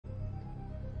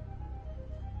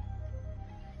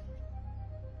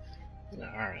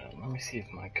Alright, let me see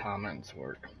if my comments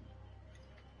work.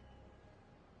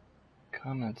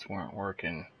 Comments weren't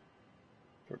working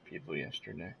for people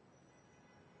yesterday.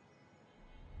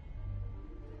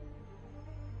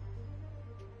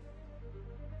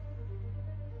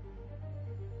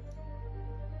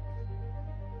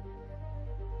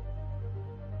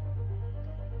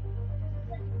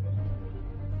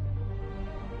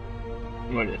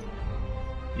 What is it?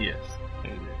 Yes,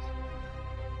 it is.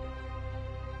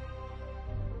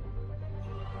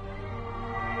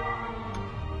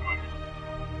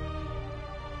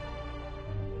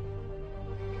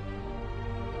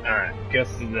 Alright, guess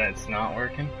that's not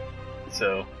working.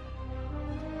 So,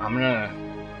 I'm gonna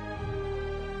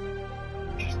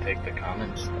just take the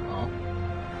comments off.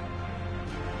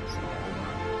 So, hold on.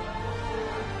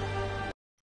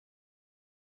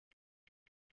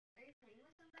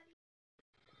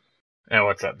 Hey,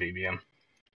 what's up, BBM?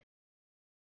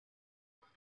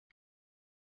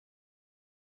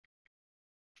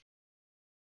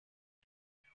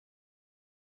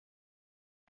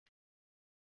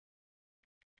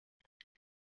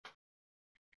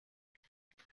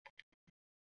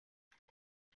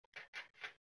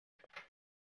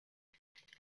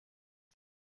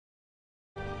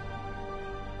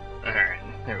 Alright,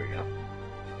 there we go.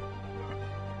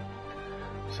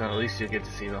 So at least you'll get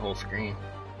to see the whole screen.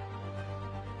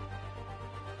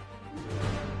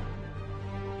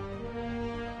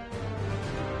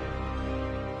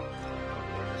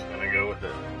 We're just gonna go with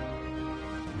it.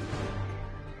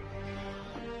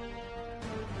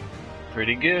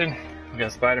 Pretty good. We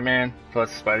got Spider-Man,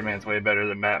 plus Spider-Man's way better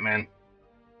than Batman.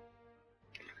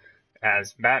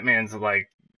 As Batman's like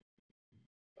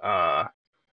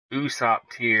Usopp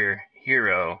tier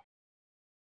hero,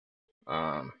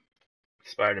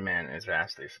 Spider-Man is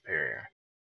vastly superior.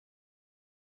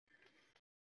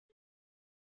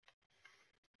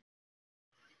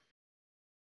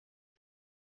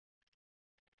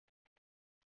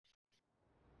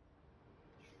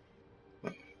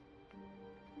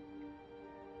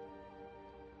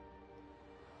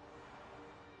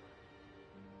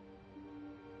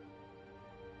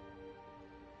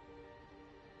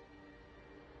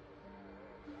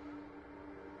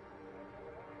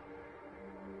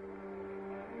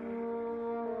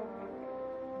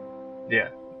 Yeah,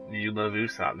 you love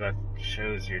Usopp. That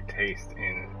shows your taste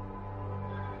in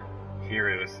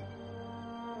heroes.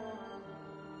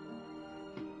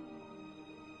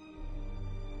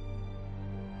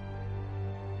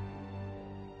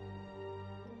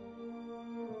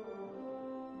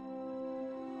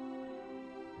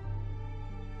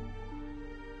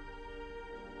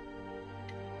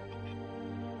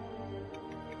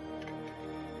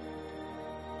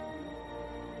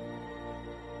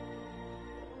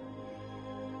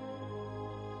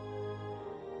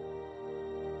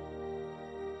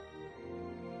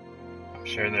 I'm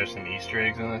sure there's some Easter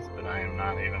eggs in this, but I am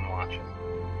not even watching.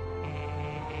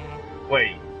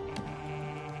 Wait.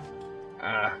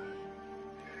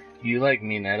 You like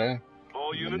Mineta?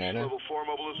 All units, Mineta? level 4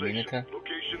 mobilization. Mineta?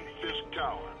 Location, Fisk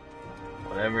Tower.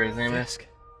 Whatever his name Fisk.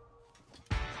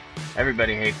 is.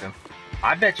 Everybody hates him.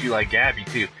 I bet you like Gabby,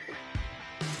 too.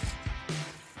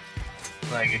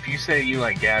 Like, if you say you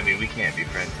like Gabby, we can't be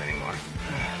friends anymore.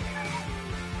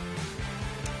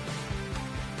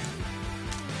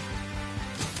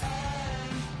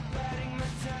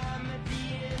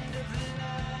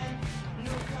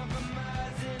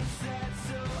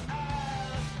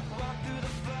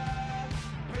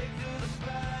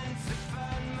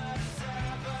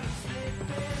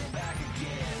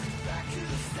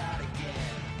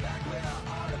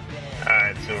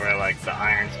 Alright, so we're like the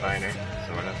Iron Spider,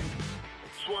 sort of.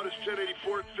 SWAT is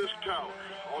 1084 at Fisk Tower.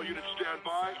 All units stand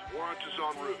by. Warrant is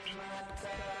en route.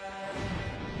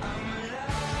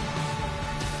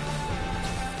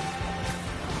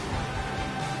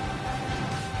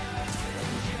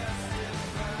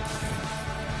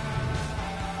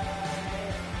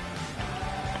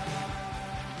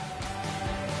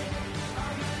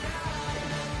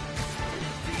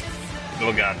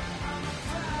 Oh god.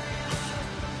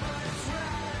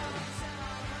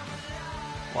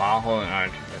 While holding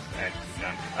R2, that's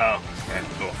done. Oh, okay,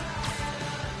 cool.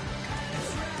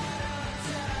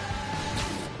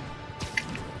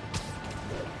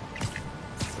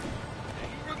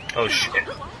 Oh shit.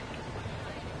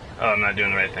 Oh, I'm not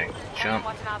doing the right thing. Jump.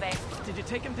 Did you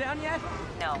take him down yet?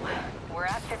 No. We're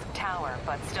at Fisk Tower,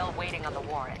 but still waiting on the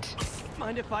warrant.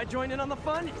 Mind if I join in on the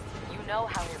fun? You know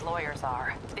how his lawyers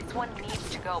are. This one needs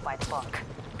to go by the book.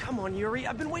 Come on, Yuri.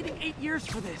 I've been waiting 8 years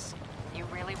for this. You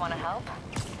really want to help?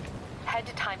 Head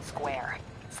to Times Square.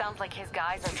 Sounds like his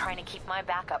guys are trying to keep my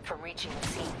backup from reaching the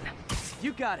scene.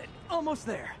 You got it. Almost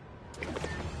there.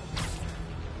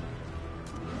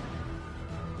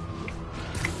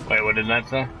 Wait, what did that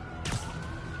say?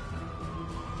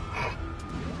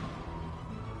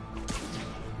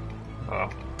 Oh.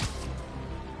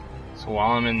 So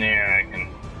while I'm in there, I can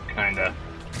kinda...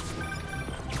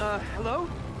 Hello?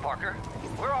 Parker,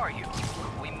 where are you?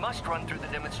 We must run through the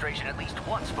demonstration at least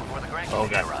once before the Grand Oh,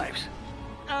 Committee God. arrives.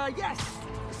 Yes.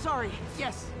 Sorry.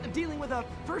 Yes. I'm dealing with a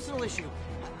personal issue.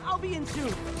 I'll be in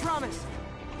soon. Promise.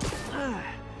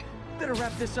 Better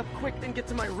wrap this up quick than get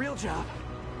to my real job.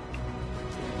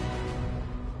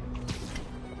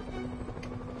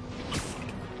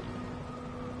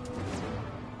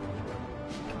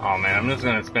 Oh man, I'm just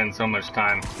gonna spend so much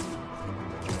time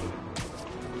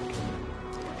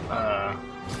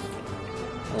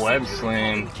web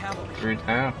sling through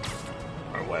town.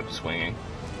 Or web swinging.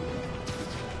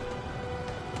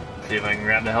 See if I can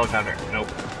grab the helicopter. Nope.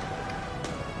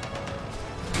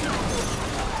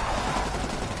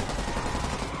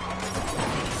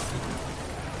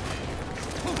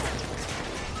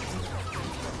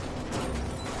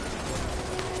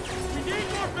 We need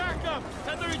more backup!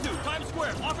 1032, Times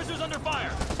Square. Officers under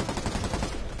fire.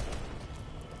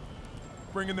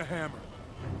 Bring in the hammer.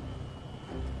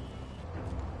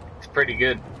 It's pretty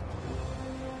good.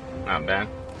 Not bad.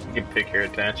 You can pick your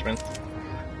attachments.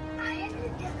 I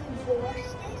ended the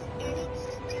divorce and it's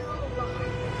still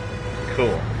alive.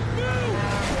 Cool.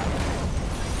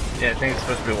 Yeah, I think it's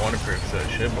supposed to be waterproof, so it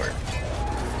should work.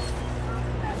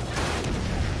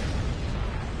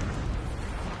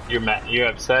 You're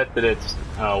upset that it's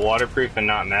waterproof and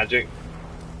not magic?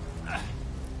 No,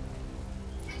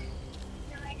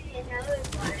 I didn't know it was.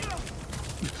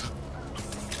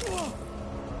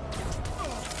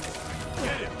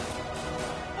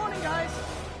 Morning, guys.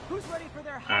 Who's ready for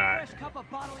their hot, Alright. fresh cup of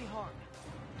bodily harm?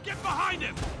 Get behind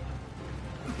him!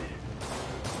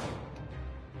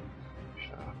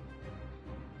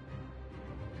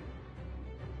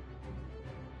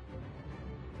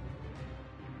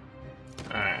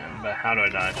 Alright, but how do I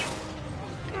dodge?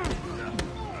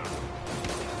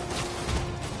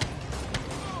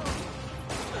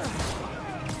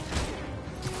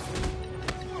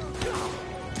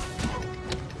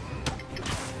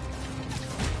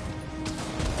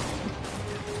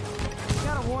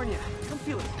 Gotta warn you, I'm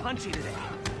feeling punchy today.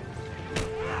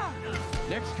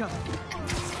 Next cover.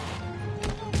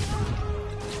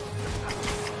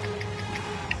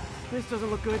 This doesn't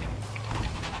look good.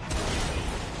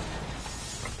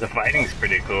 The fighting's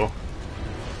pretty cool.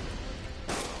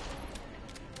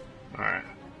 Alright.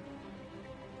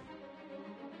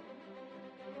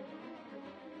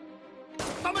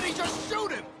 Somebody just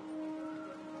shoot him!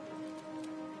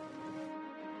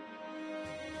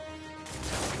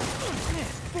 Man,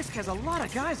 Fisk has a lot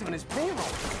of guys on his payroll.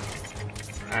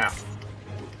 Ow.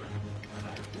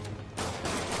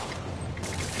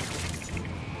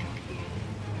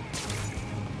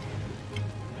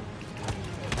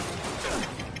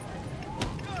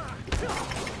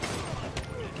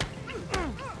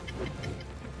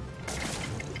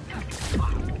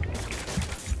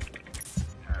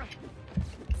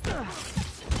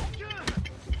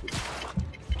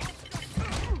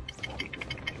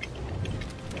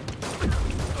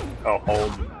 Oh,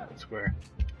 hold square.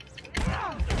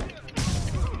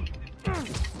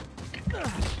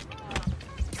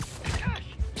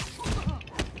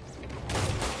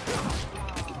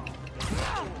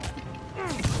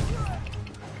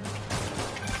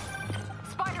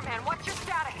 Spider-Man, what's your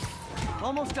status?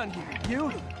 Almost done here.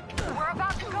 You? We're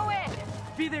about to go in.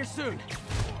 Be there soon.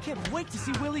 Can't wait to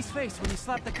see Willie's face when you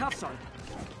slap the cuffs on him.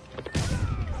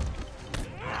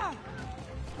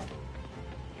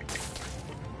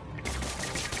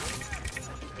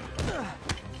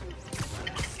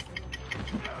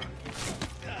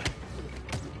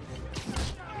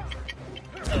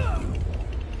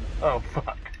 Oh,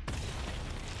 fuck.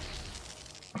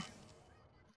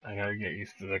 I gotta get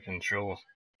used to the controls.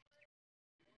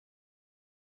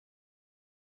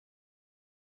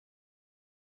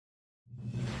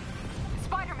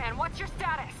 Spider-Man, what's your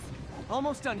status?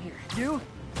 Almost done here. You?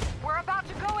 We're about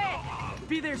to go in.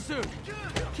 Be there soon.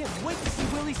 Can't wait to see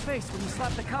Willie's face when you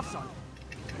slap the cuffs on him.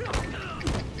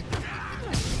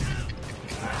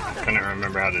 I couldn't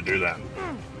remember how to do that.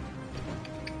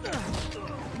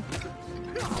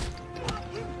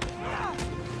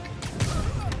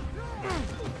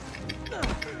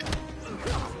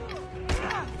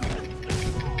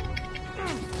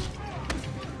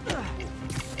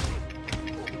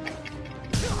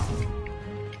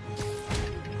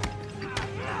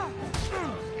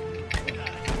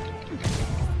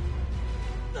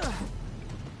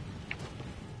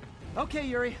 Okay,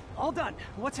 Yuri, all done.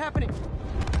 What's happening?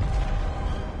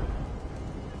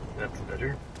 That's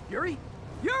better. Yuri?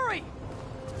 Yuri!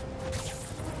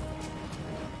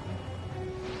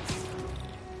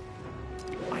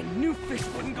 I knew fish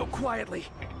wouldn't go quietly.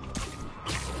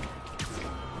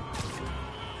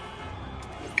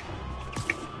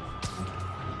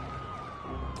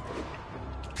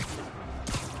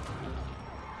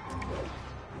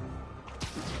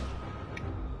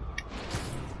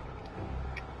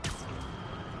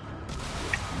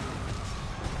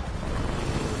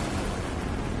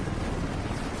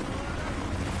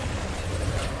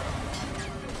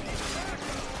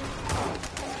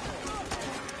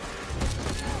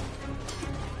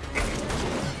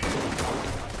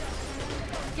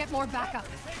 More backup.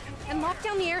 And lock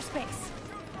down the airspace.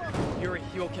 Yuri,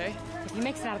 you okay? If he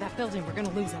makes it out of that building, we're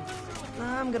gonna lose him.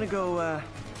 I'm gonna go,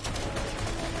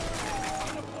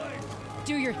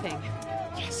 Do your thing.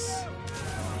 Yes!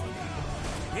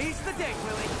 He's the day,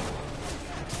 Willie!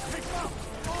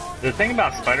 The thing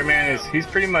about Spider-Man is he's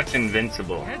pretty much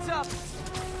invincible. Heads up!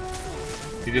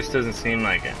 He just doesn't seem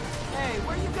like it. Hey,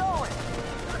 where you going?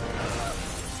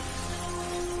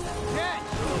 Catch!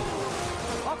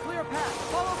 I'll clear a path.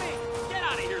 Follow me! Get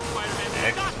out of here, Spider-Man.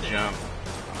 X Got this. jump.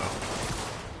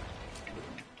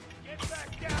 Get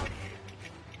back down here.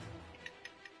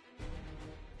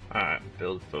 Alright,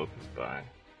 build focus by.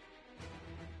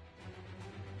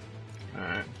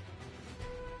 Alright.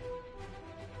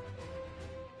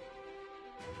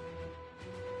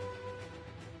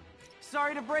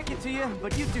 Sorry to break it to you,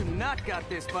 but you do not got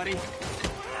this, buddy.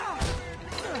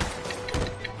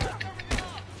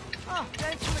 Oh,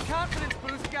 thanks for the confidence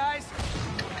boost, guys.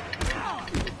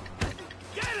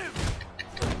 Get him!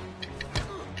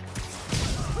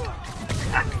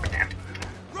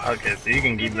 Okay, so you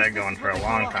can keep that going for a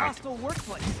long time. Hostile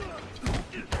workplace.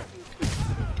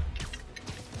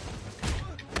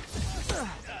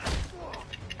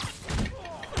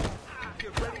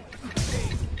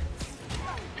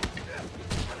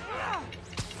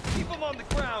 Keep him on the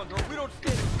ground, or we don't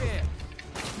stand a chance.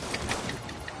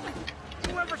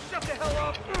 Whoever shut the hell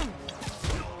up!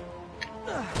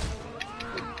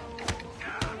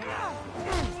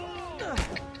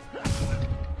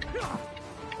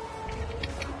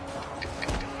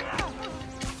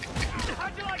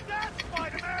 How'd you like that,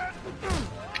 Spider-Man?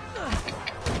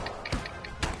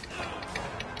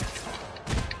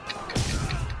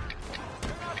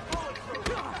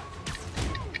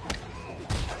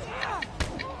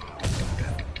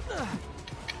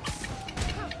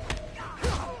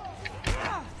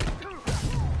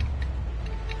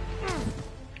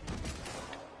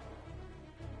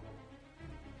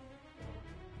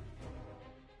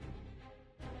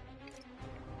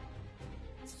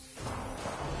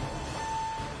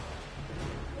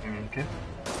 Okay.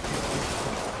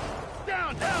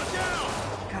 Down, down, down!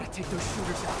 Gotta take those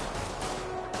shooters out.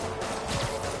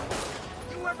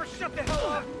 Whoever shut the hell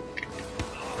up!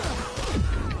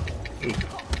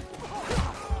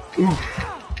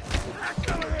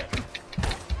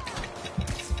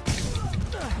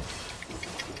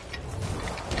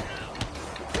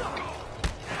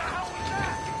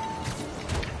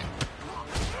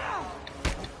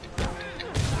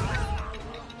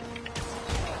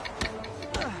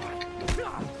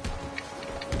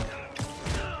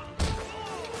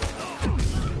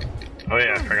 Oh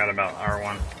yeah, I forgot about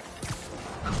R1.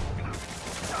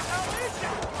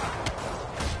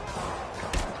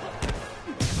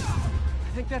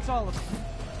 I think that's all of them.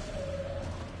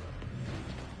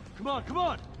 Come on, come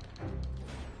on!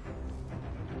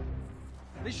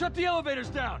 They shut the elevators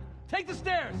down! Take the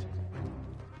stairs!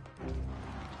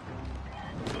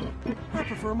 I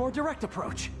prefer a more direct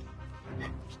approach.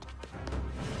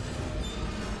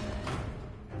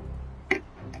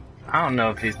 I don't know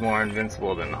if he's more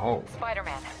invincible than the Hulk.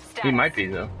 Spider-Man, status. He might be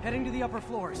though. Heading to the upper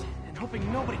floors, and hoping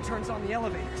nobody turns on the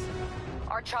elevators.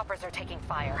 Our choppers are taking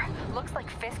fire. Looks like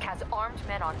Fisk has armed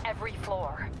men on every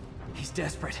floor. He's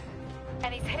desperate.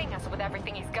 And he's hitting us with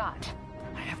everything he's got.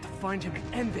 I have to find him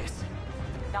and end this.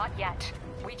 Not yet.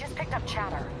 We just picked up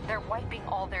chatter. They're wiping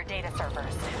all their data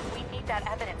servers. We need that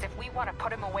evidence if we want to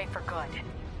put him away for good.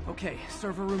 Okay,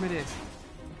 server room it is.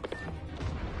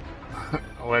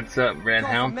 What's up, Red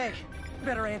Call Helm? from May.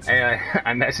 Better answer. Hey,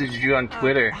 I messaged you on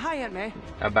Twitter Hi, Aunt May.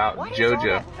 about What is all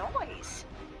JoJo. that noise?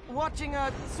 Watching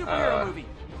a superhero movie.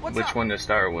 What's Which up? one to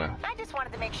start with? I just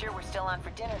wanted to make sure we're still on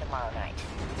for dinner tomorrow night.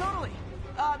 Totally.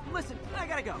 Listen, I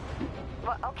gotta go.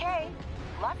 Well, okay.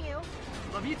 Love you.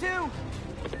 Love you too.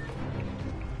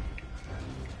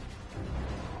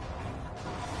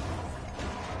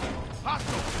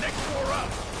 Hostile, next floor up.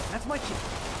 That's my key.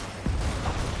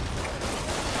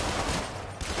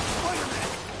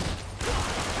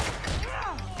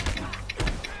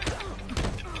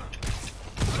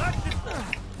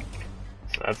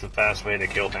 That's a fast way to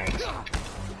kill things.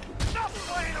 Stop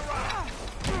playing around!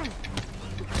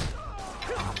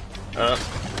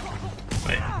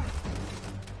 Wait.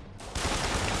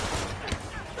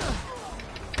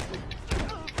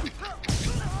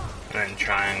 And then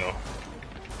triangle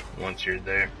once you're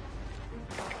there.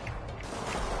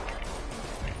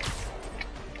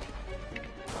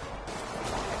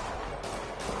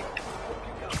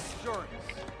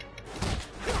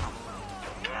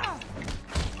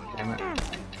 Damn it.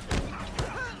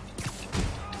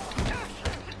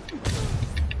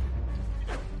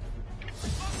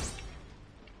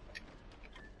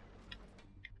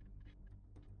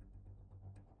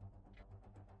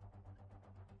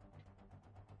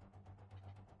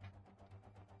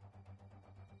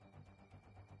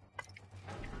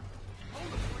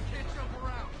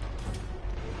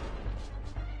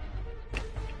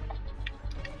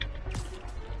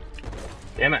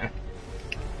 Damn it.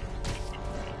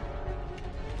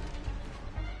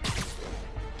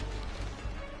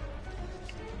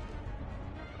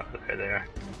 Oh, there they are.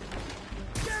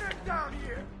 Get it down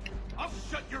here! I'll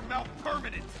shut your mouth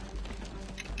permanent!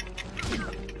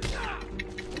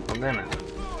 Oh, damn it.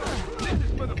 This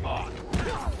is for the boss!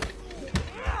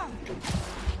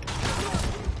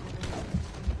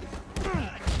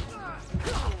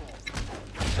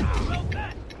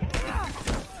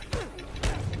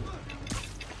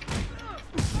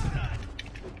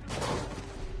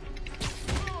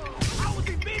 How was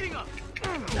he beating us?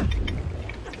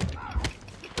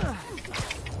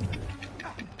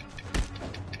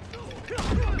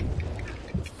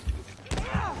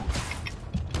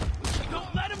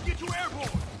 Don't let him get you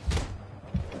airborne!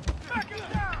 Back him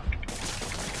down!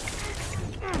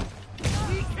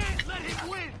 We can't let him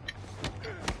win!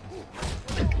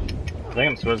 I think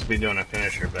I'm supposed to be doing a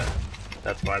finisher, but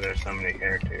that's why there's so many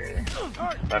characters.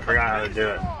 I forgot how to do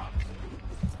it.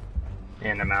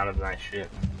 And I'm out of my shit.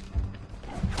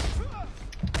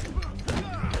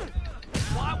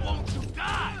 Why won't you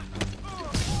die?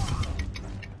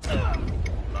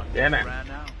 Damn it. Right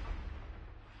now.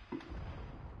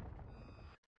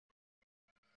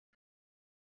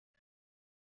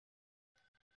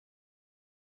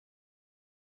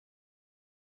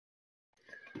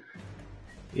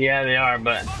 Yeah, they are,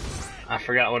 but I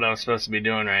forgot what I was supposed to be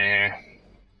doing right here.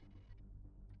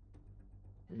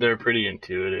 They're pretty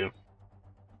intuitive.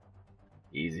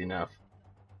 Easy enough.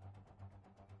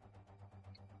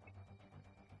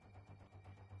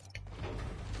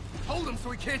 Hold him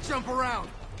so he can't jump around.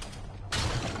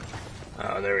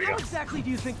 Oh, there we How go. exactly do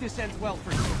you think this ends well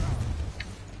for you?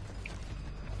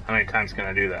 How many times can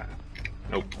I do that?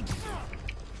 Nope.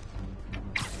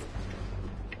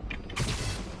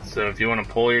 So if you want to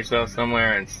pull yourself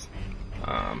somewhere, it's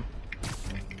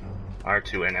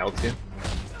R2 and L2.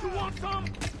 You want some?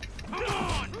 Come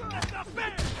on! That's not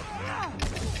fair!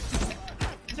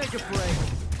 Take a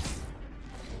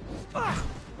break.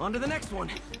 On to the next one.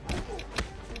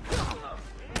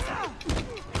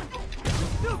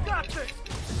 You got this!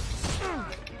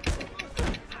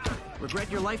 Regret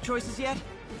your life choices yet?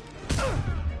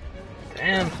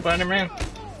 Damn, Spider-Man.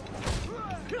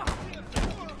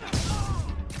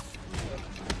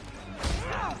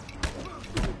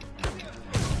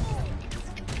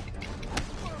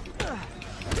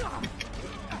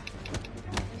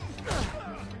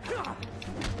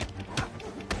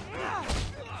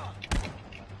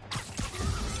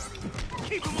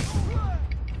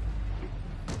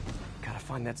 Gotta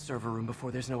find that server room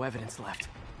before there's no evidence left.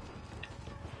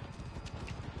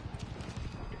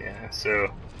 Yeah,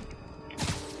 so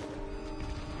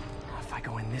If I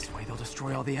go in this way, they'll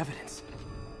destroy all the evidence.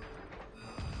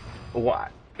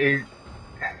 what is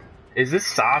this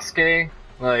Sasuke?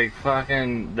 Like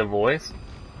fucking the voice?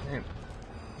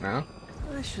 No,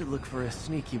 I should look for a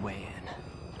sneaky way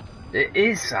in. it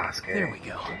is Sasuke. There we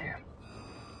go. Damn.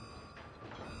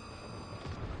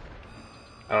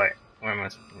 Oh wait, where am I?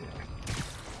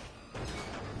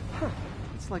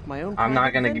 It's like my own. I'm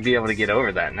not private gonna be able to vengeance. get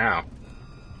over that now.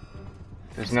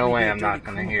 There's no Maybe way a I'm not dirty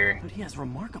gonna criminal, hear But he has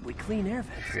remarkably clean air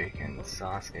vents. freaking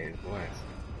Sasuke's voice.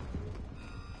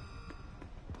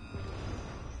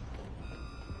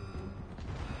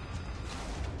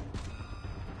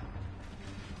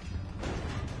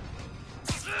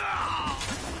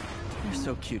 They're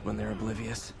so cute when they're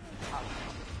oblivious.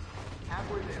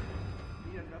 Halfway there.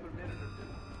 Need another minute or two.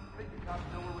 Think the cops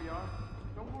know where we are?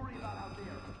 Don't worry about out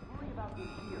there. Worry about in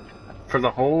here. For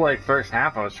the whole like first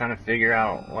half, I was trying to figure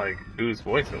out like whose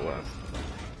voice it was.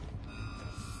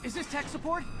 Is this tech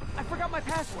support? I forgot my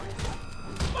password.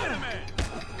 Spider-Man!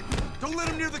 Don't let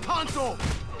him near the console!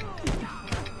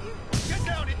 Get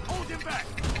down and hold him back!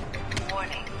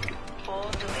 Warning.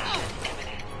 Full deletion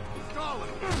imminent. stalling.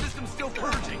 The system's still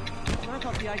purging. I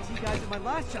thought the IT guys at my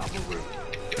last job were rude.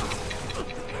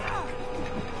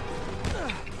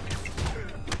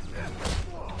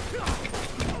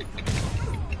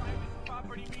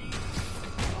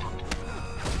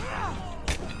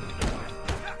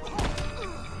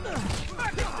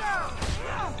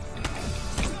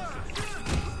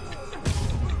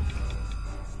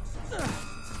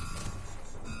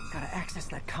 Gotta access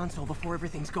that console before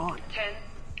everything's gone.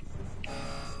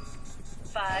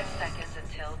 5 seconds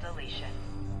until deletion.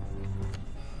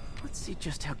 Let's see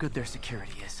just how good their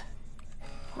security is.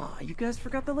 Aw, you guys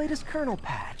forgot the latest kernel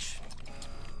patch.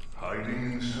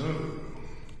 Hiding so.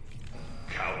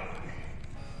 Cowardly.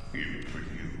 Even for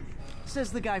you.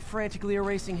 Says the guy frantically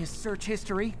erasing his search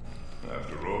history.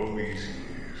 After all these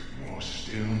years, you're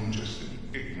still just an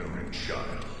ignorant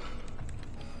child.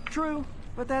 True,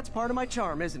 but that's part of my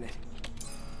charm, isn't it?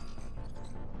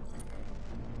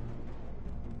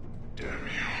 Damn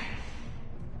you.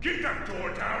 Get that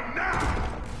door down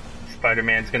now!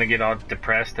 Spider-Man's gonna get all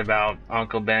depressed about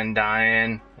Uncle Ben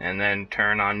dying, and then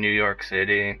turn on New York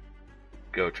City,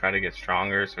 go try to get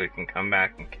stronger so he can come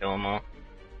back and kill them all.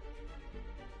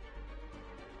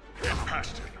 Get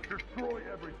past it. Destroy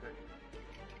everything.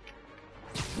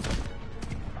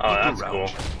 Oh, that's cool.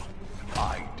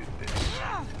 I did this.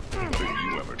 What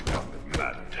have you ever done that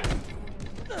mattered?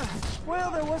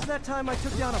 Well, there was that time I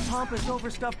took down a pompous,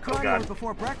 overstuffed crime God. lord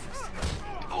before breakfast.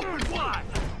 Open wide!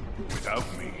 Without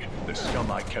me, the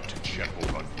scum I kept in check will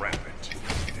run rampant.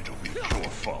 And it'll be your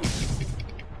fault.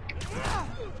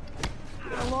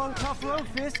 Been a long, tough road,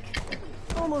 Fisk.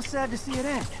 Almost sad to see it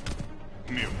end.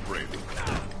 Mere bravery.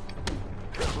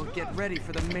 We'll get ready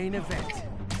for the main event.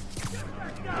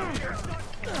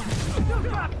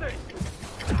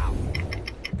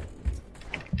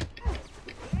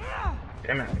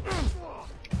 Damn it.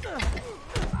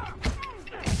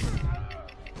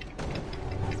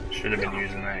 Should have been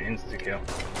using that insta-kill.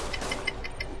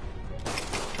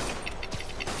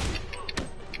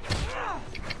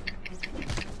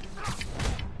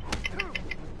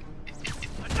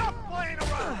 Enough playing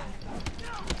around!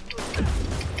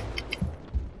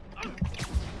 What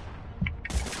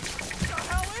the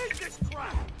hell is this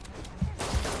crap?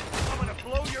 I'm gonna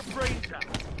blow your brains out.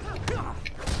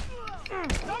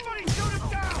 Somebody shoot him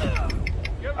down!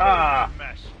 Get rid of this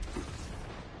mess.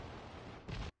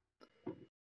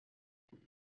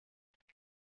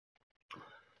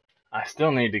 I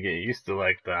still need to get used to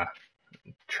like the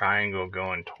triangle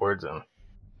going towards him.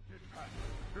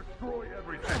 Destroy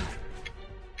everything.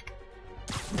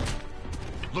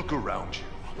 Look around you.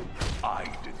 I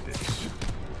did this.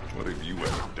 What have you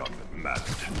ever done that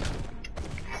mattered?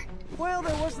 Well,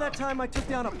 there was that time I took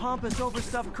down a pompous,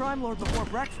 overstuffed crime lord before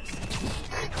breakfast.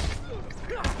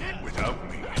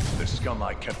 Without me, the scum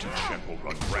I kept in check will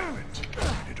run rampant.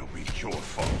 And it'll be your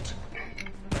fault.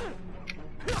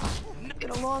 Been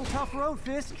a long, tough road,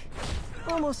 Fisk.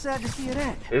 Almost sad to see it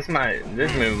end. This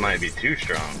move might be too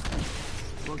strong.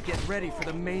 We'll get ready for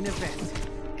the main event.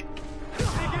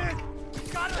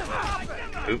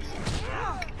 Oops.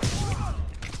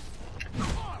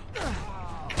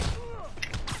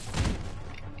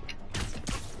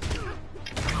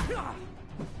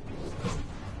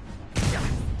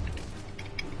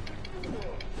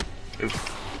 Oops.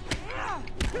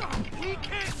 We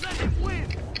can't let him win!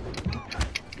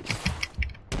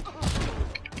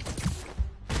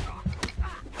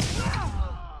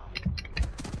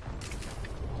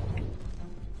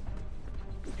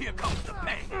 Here comes the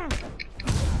pain.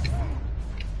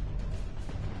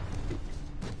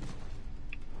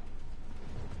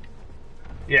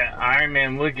 Yeah, Iron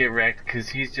Man would get wrecked because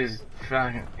he's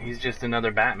just another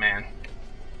Batman.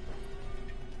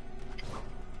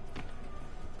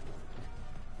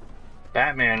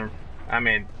 Batman, I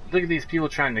mean, look at these people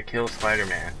trying to kill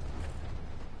Spider-Man.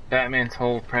 Batman's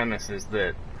whole premise is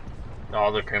that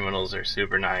all the criminals are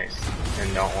super nice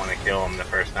and don't want to kill him the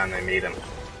first time they meet him.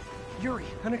 Yuri,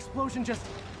 an explosion just...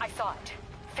 I saw it.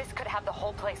 Fisk could have the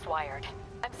whole place wired.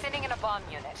 I'm sitting in a bomb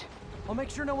unit. I'll make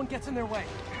sure no one gets in their way.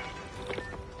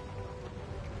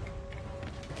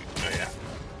 Oh yeah.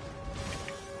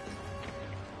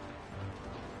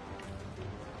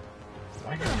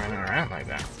 Why are you running around like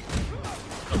that?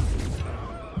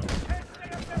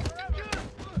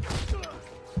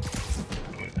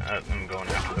 I'm going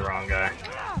after the wrong guy.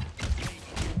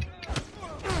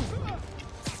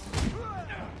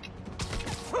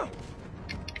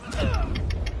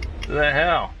 What the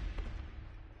hell?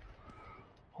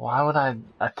 Why would I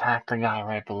attack the guy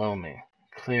right below me?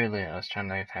 Clearly I was trying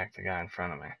to attack the guy in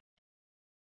front of me.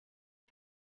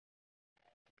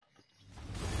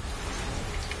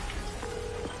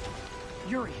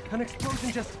 Yuri, an explosion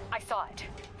just... I saw it.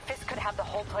 Fisk could have the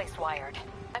whole place wired.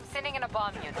 I'm sending in a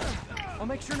bomb unit. I'll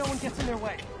make sure no one gets in their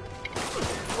way.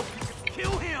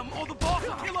 Kill him, or the boss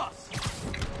will kill us!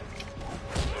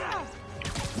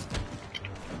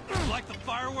 Like the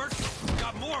fireworks?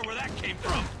 Got more where that came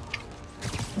from.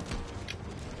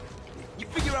 You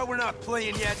figure out we're not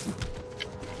playing yet?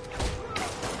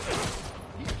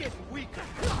 He's getting weaker.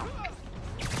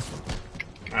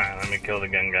 Alright, let me kill the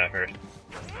gun guy first.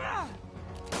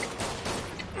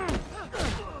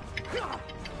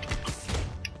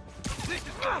 This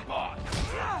is my boss!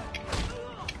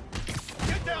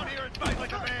 Get down here and fight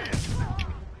like a man!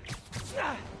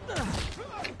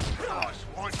 Boss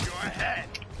wants your head!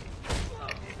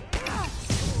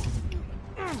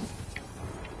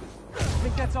 I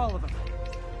think that's all of them.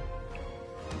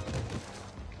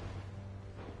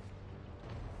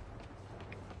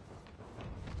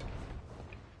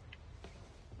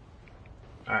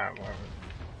 Alright, whatever.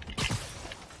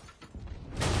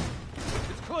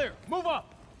 It's clear! Move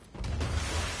up!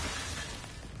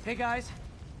 Hey guys,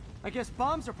 I guess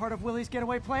bombs are part of Willie's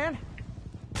getaway plan?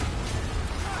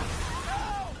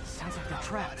 Sounds like they're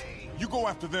trapped. You go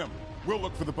after them. We'll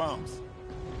look for the bombs.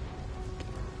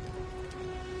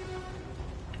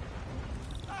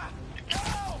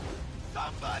 Help!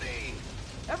 Somebody!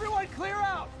 Everyone clear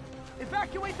out!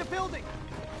 Evacuate the building!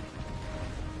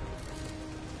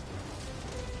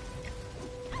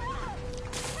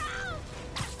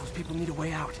 Those people need a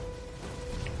way out.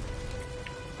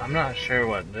 I'm not sure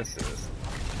what this is.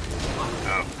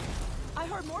 Oh. I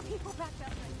heard more people back that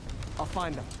way. I'll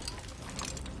find them.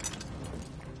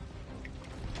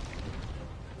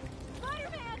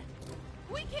 Spider-Man!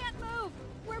 We can't move!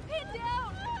 We're pinned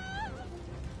down!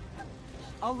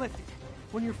 I'll lift it.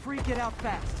 When you're free, get out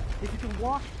fast. If you can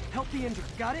walk, help the injured.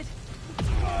 Got it?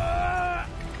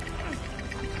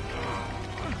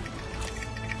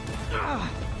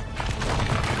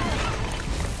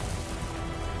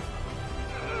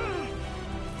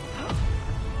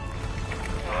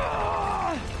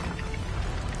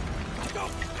 Go,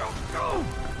 go, go!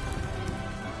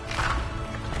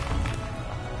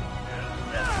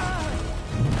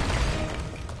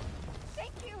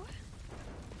 Thank you!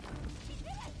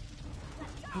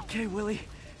 Okay, Willie.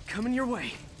 Coming your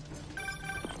way.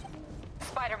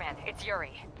 Spider-Man, it's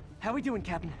Yuri. How we doing,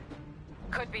 Captain?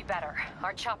 Could be better.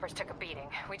 Our choppers took a beating.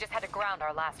 We just had to ground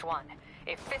our last one.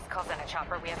 If Fisk calls in a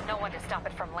chopper, we have no one to stop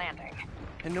it from landing.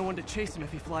 And no one to chase him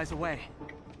if he flies away.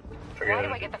 Why do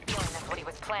I get the feeling that's what he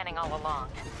was planning all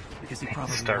along? Because he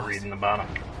probably Start was. reading the bottom.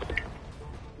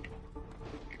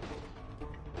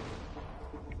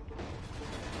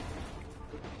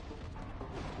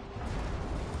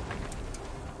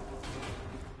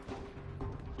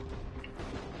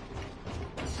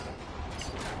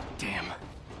 Damn.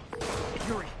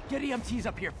 Yuri, get EMTs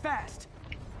up here, fast!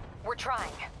 We're trying.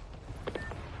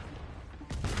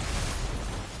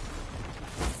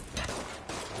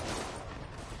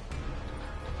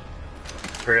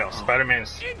 For real,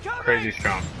 Spider-Man's crazy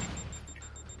strong.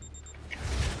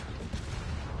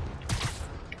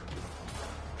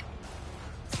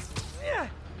 Yeah.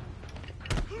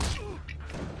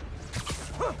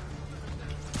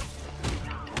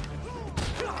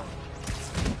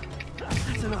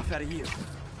 That's enough out of you.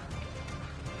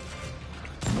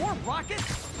 More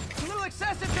rockets? A little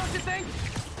excessive, don't you think?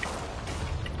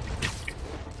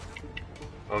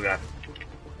 Oh god.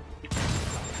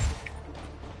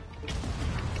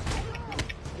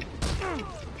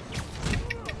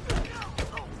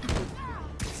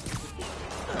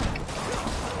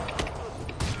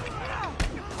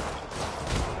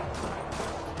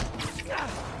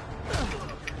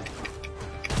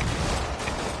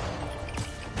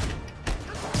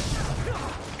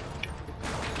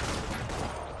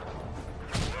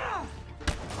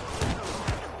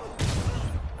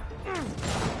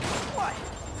 What?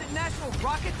 Is it National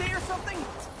Rocket Day or something?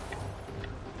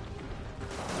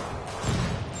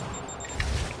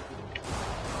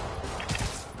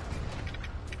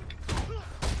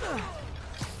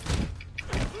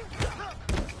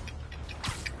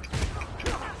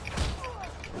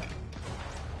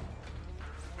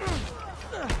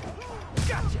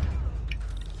 Gotcha.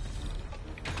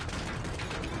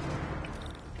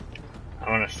 I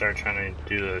want to start trying to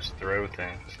do those throw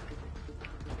things.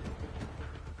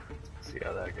 See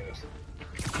how that goes.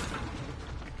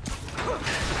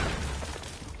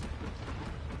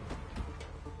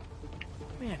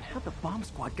 Man, how'd the bomb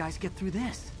squad guys get through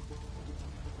this?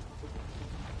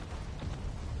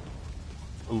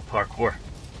 Ooh, parkour.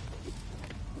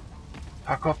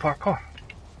 Parkour, parkour.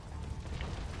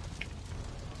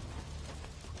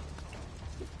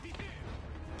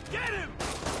 Get him!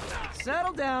 Settle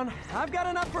Settle down. I've got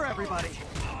enough for everybody.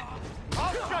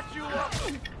 I'll shut you up!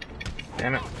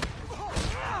 Damn it.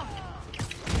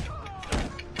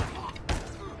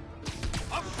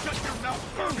 I'll shut your mouth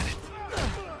for a minute!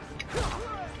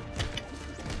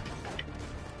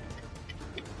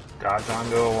 Dodge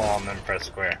onto a wall and then press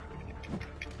square.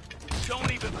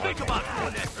 Don't even think about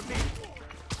doing that to me.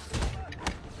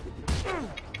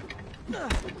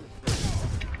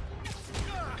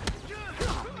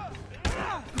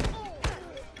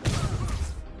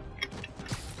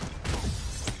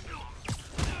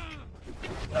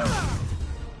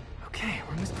 Okay,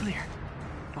 room is clear.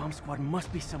 Bomb squad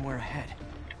must be somewhere ahead.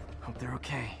 Hope they're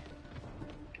okay.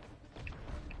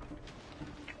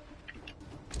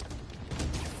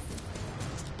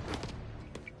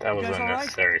 That was You guys all right?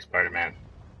 unnecessary, Spider-Man.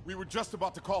 We were just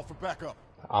about to call for backup.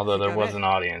 Although there got was it? an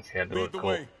audience, he had to Lead look the cool.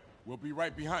 way. We'll be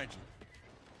right behind you.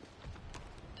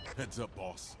 Heads up,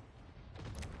 boss.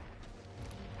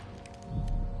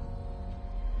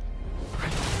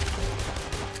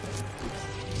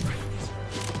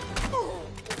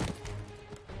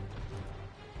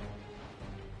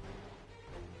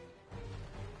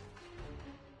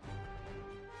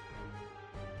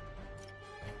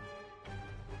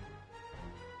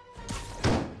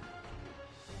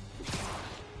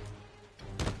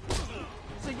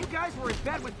 So you guys were in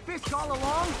bed with Fisk all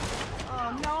along?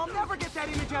 Oh no, I'll never get that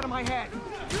image out of my head.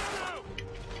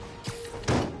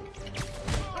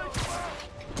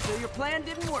 So your plan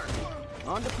didn't work.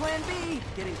 On to plan B,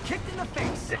 getting kicked in the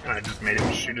face. Damn, I just made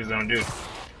him shoot his own dude.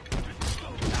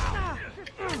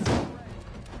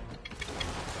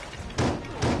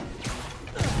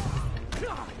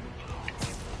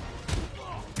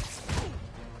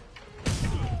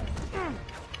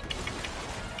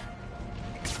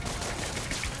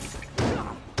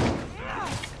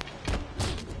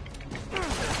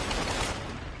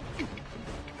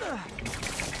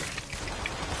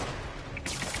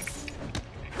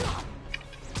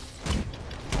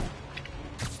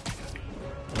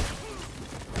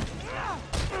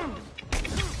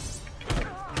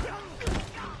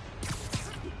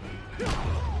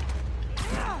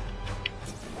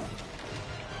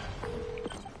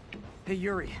 Hey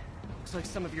Yuri, looks like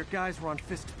some of your guys were on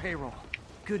Fisk's payroll.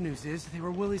 Good news is, they were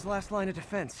Willie's last line of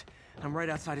defense. I'm right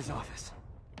outside his office.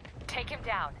 Take him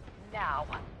down, now.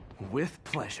 With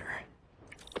pleasure.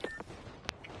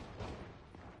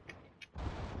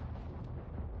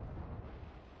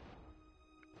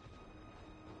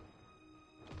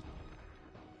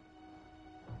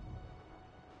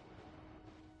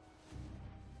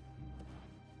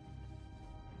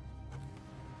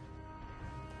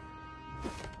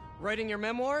 Writing your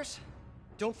memoirs?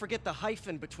 Don't forget the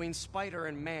hyphen between spider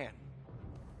and man.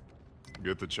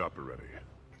 Get the chopper ready.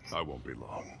 I won't be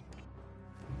long.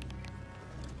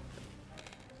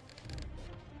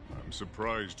 I'm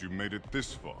surprised you made it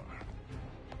this far.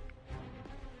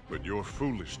 But your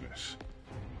foolishness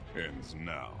ends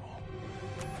now.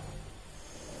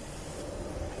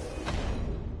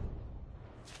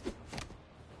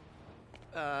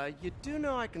 You do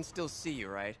know I can still see you,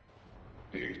 right?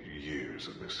 8 years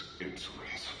of this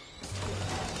insolence.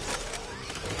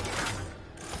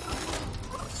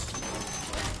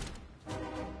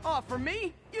 Oh, for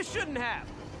me? You shouldn't have.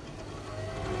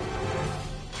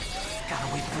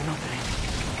 Gotta wait for an opening.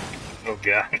 Oh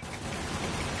god.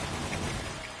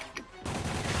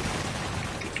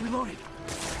 Reloading.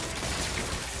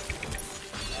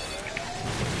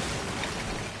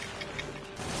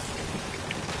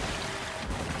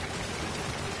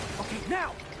 Okay,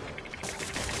 now!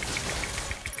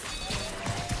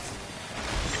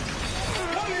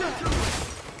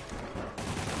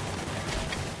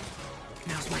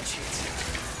 Now's my chance.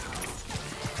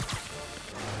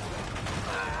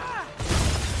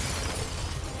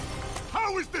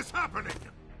 How is this happening?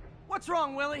 What's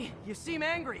wrong, Willie? You seem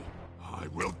angry. I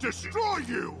will destroy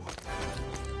you!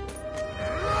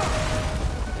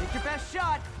 Take your best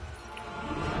shot.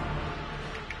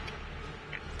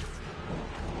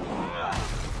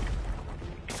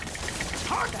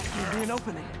 That gave me an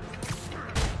opening.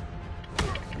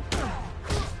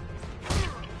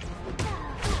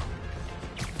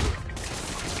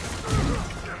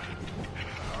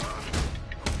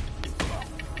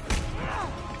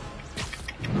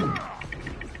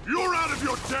 You're out of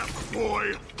your depth,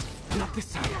 boy! Not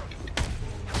this time.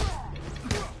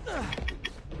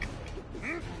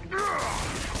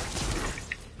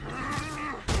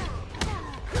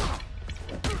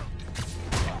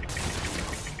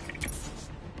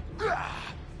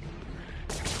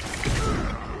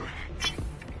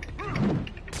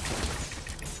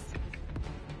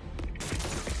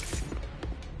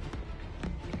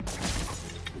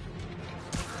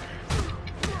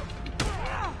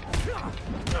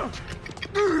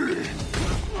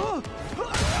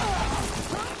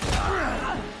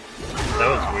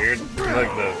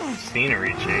 Like the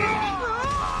scenery changed.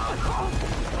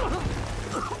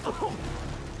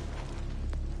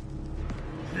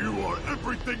 You are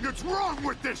everything that's wrong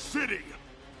with this city!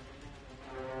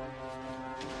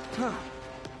 Huh.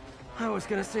 I was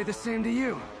gonna say the same to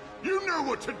you. You know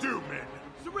what to do, men!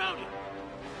 Surround it!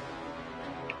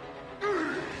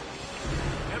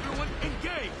 Everyone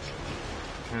engage!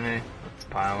 Okay, let's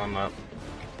pile them up.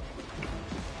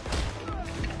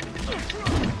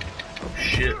 Oh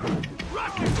shit.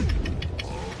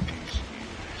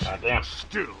 Goddamn.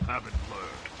 Still haven't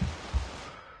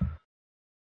learned.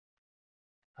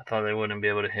 I thought they wouldn't be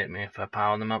able to hit me if I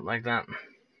piled them up like that.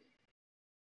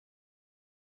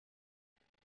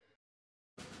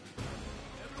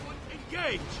 Everyone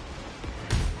engage!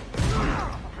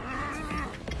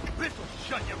 This'll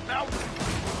shut your mouth!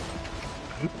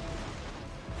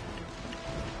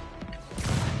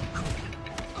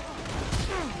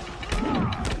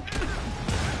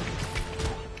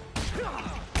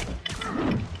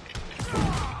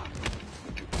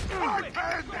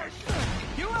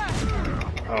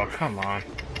 Oh, come on.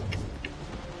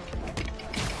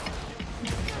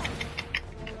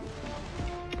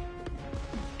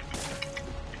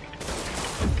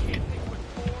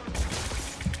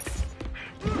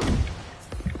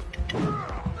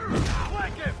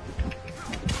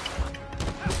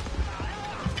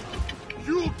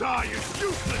 You'll die as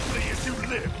uselessly as you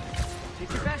live!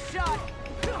 Take your best shot!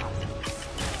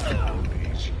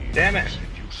 Damn it!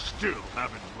 You still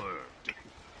haven't learned.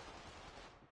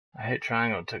 I hit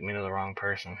triangle, it took me to the wrong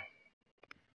person.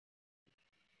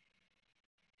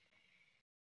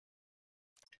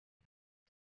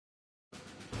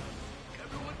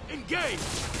 Everyone engage!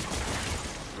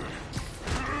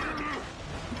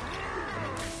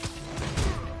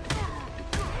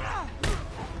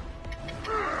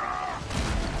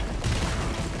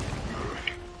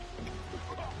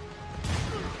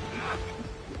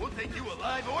 We'll take you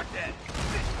alive or dead.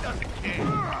 This doesn't care.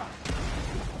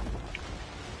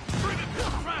 Bring it to the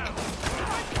ground!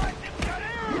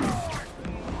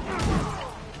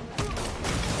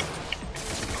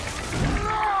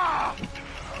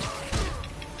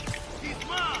 He's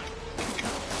mine!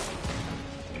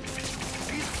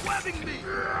 He's webbing me!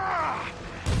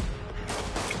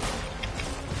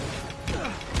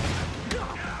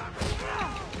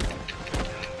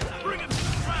 Bring it to the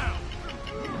ground!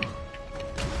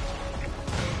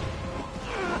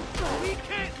 We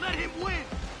can't let him win!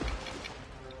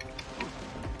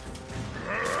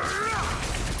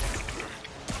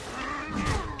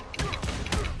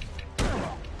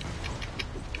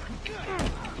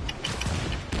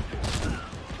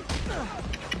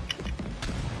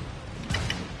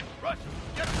 Rush him!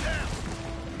 Get him down!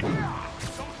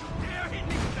 Don't you dare hit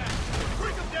me with that!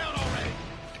 Bring him down already!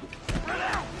 Spread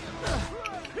out!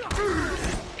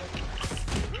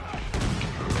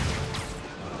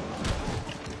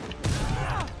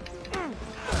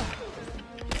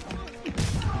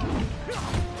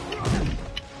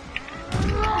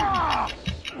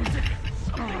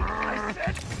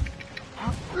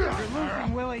 You're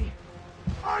losing, Willie.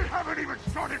 I haven't even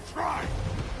started trying!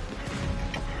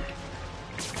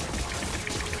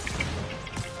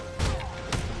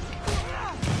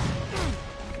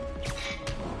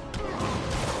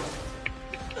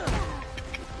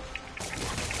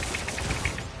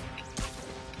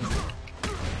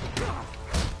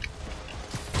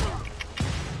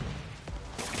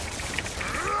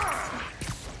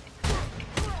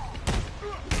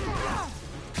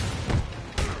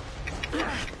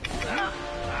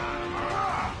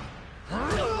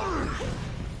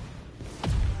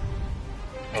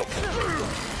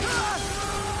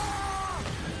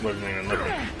 Wasn't even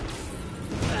looking.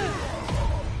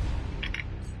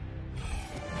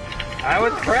 I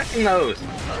was pressing those!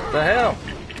 The hell?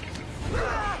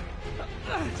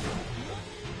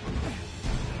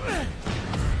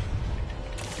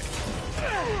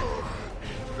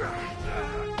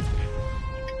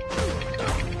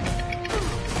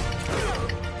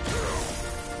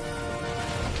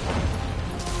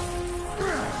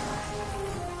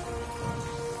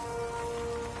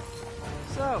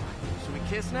 So, should we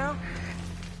kiss now?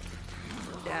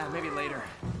 Yeah, maybe later.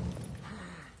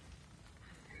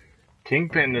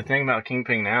 Kingpin, the thing about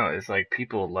Kingpin now is like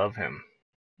people love him.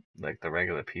 Like the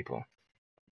regular people.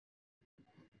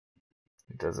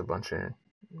 He does a bunch of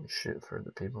shit for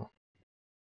the people.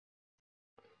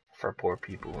 For poor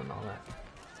people and all that.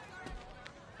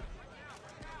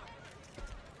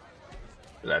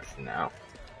 That's now.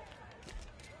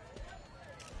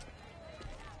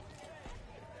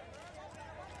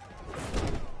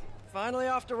 Finally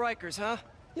off to Rikers, huh?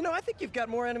 You know, I think you've got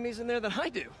more enemies in there than I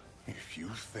do. If you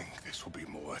think this will be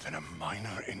more than a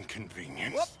minor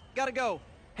inconvenience... Whoop, gotta go.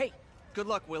 Hey, good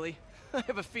luck, Willie. I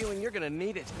have a feeling you're gonna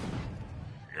need it.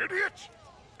 Idiot!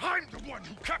 I'm the one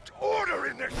who kept order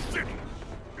in this city!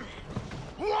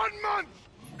 1 month!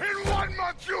 In 1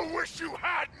 month you'll wish you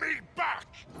had me back!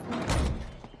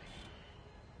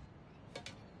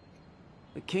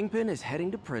 The Kingpin is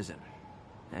heading to prison.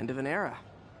 End of an era.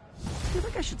 I feel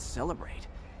like I should celebrate.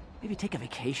 Maybe take a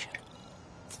vacation.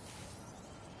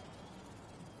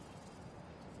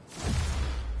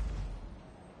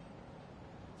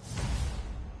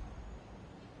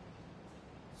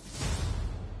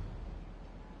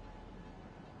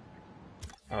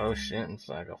 Oh shit, it's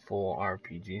like a full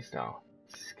RPG style.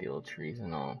 Skill trees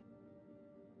and all.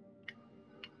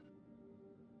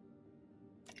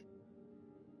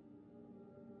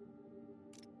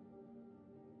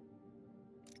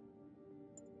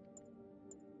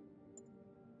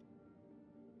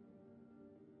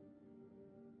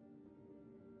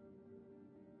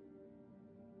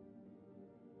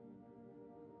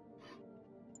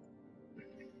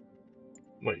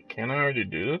 Wait, can I already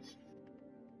do this?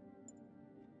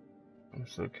 I'm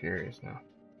so curious now.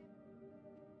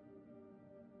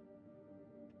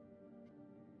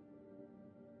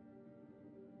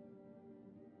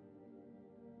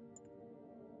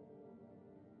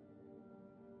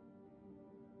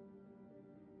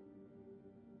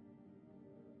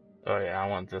 Oh yeah, I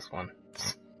want this one.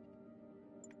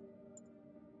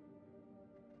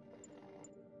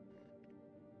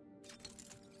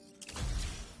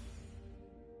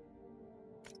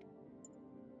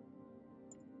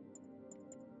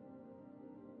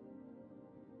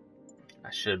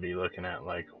 I should be looking at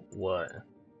like what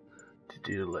to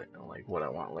do, like what I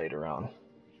want later on.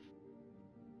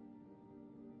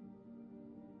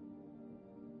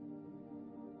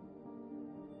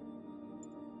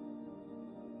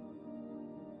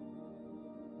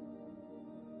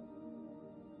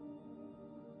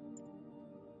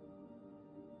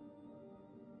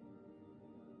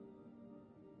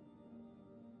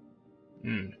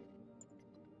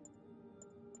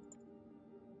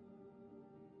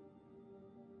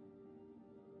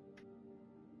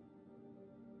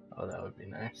 Oh, that would be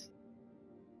nice.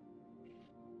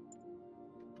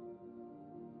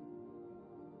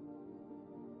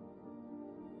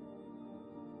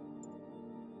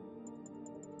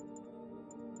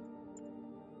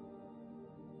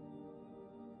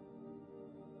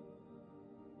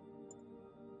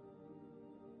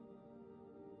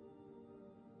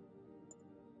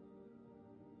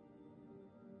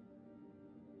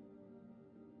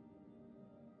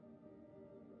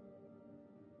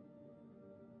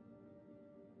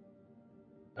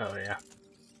 Oh yeah.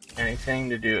 Anything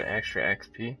to do extra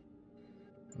XP,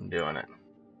 I'm doing it.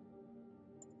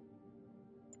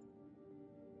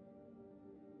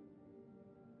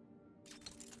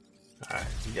 Alright,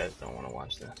 you guys don't want to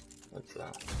watch this. Let's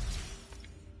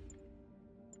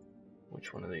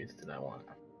which one of these did I want?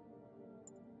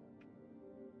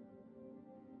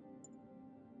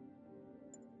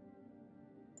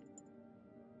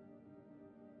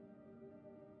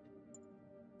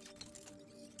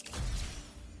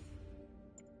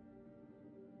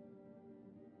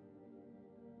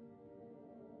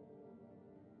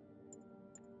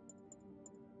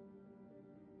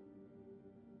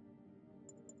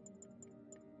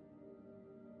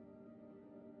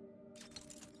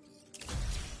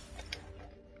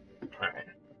 Alright.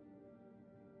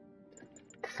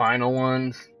 Final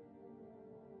ones.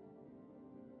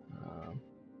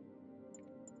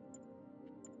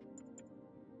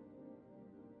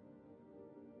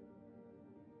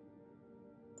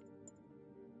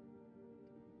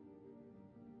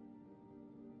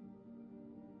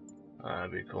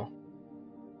 That'd be cool.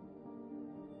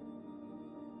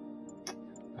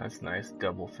 That's nice.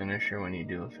 Double finisher when you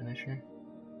do a finisher.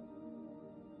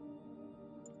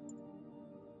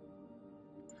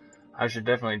 I should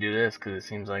definitely do this because it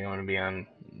seems like I'm going to be on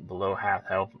below half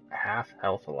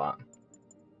health a lot.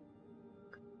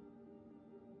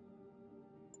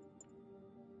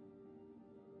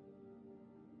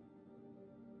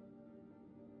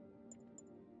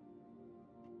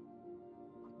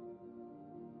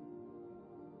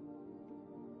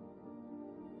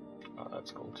 Oh,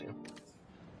 that's cool too.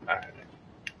 Alright.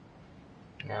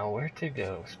 Now where to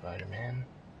go, Spider-Man?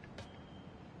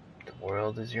 The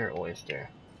world is your oyster.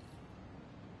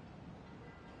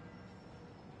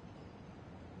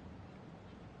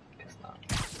 Guess not.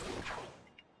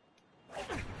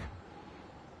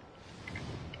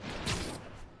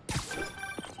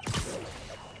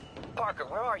 Parker,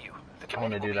 where are you? The I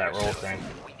want to do that roll thing.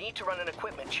 We need to run an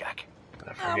equipment check.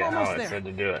 I forget how I said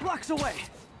to do it. Blocks away.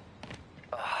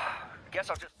 Guess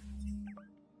I'll just...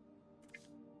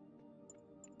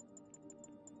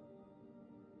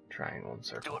 Triangle and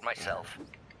circle. do it myself.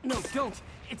 No, don't.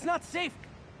 It's not safe.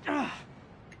 Ugh.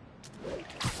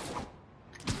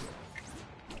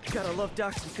 Gotta love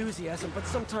Doc's enthusiasm, but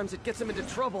sometimes it gets him into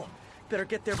trouble. Better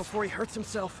get there before he hurts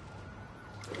himself.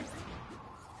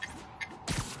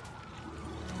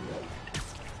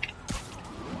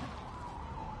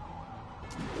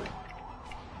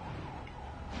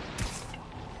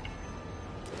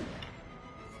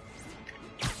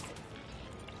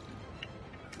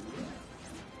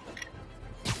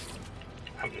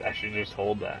 I should just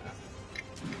hold that.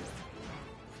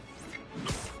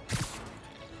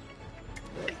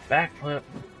 Backflip.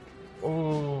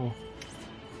 Oh.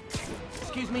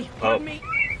 Excuse me. Pardon me.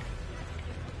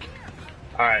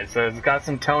 Alright, so it's got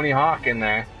some Tony Hawk in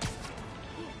there.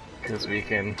 Because we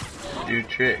can do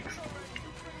tricks.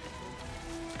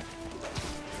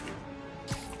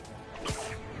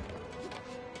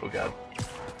 Oh god.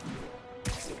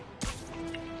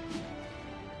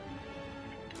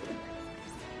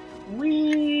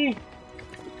 Whee!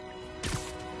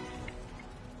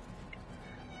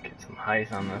 Get some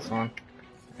height on this one.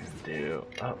 And do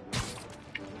up.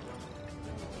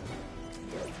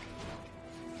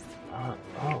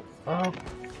 Up.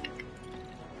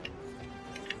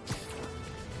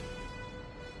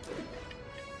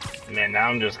 Man, now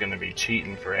I'm just gonna be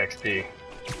cheating for XP.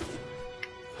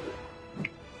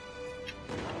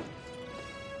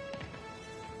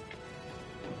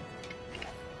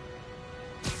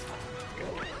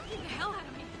 Get the hell out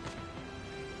of me.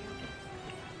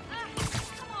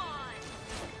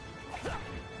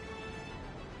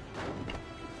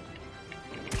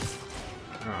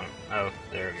 Come on. Oh,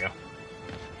 there we go.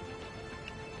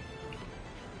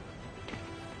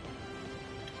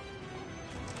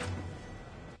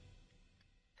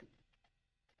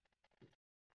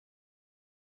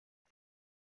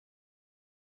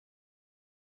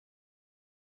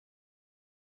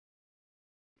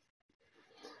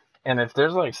 And if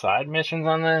there's like side missions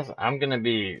on this, I'm gonna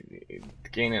be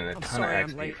gaining a ton of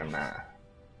XP from that.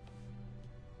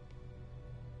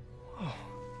 Oh.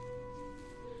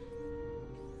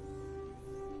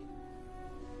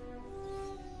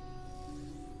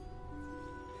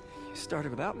 You started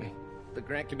without me. The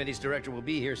grant committee's director will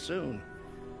be here soon.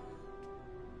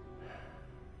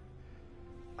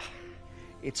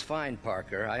 It's fine,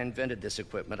 Parker. I invented this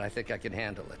equipment. I think I can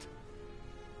handle it.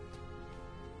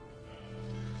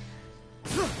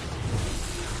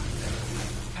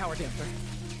 Power damper.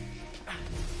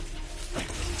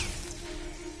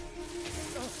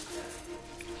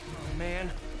 Oh,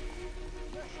 man.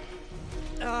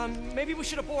 Maybe we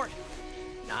should abort.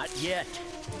 Not yet.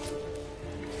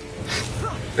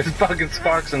 There's fucking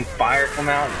sparks and fire come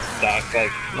out and stuck.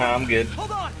 Like, no, I'm good. Hold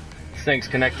on. This thing's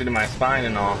connected to my spine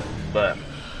and all, but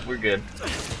we're good.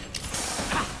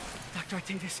 Dr.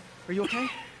 Octavius, are you okay?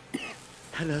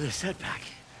 Another setback.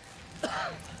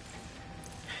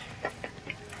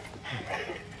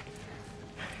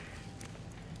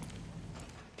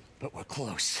 But we're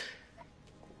close.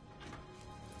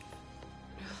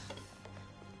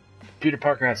 Peter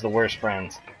Parker has the worst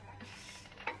friends.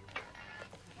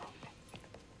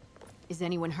 Is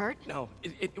anyone hurt? No,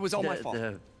 it was all my fault.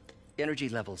 The energy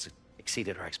levels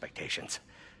exceeded our expectations.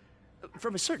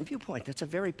 From a certain viewpoint, that's a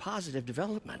very positive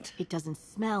development. It doesn't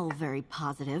smell very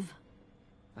positive.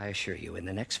 I assure you, in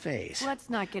the next phase...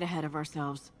 Let's not get ahead of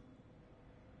ourselves.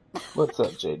 What's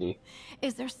up, JD?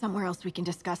 Is there somewhere else we can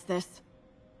discuss this?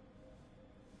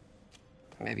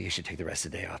 Maybe you should take the rest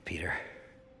of the day off, Peter.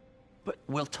 But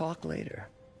we'll talk later.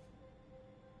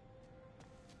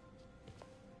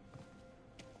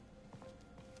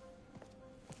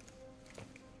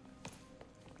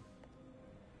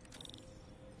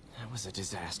 That was a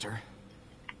disaster.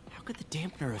 How could the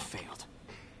dampener have failed?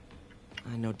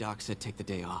 I know Doc said take the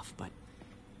day off, but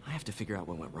I have to figure out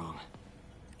what went wrong.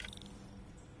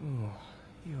 Ooh,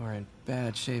 you are in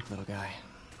bad shape, little guy.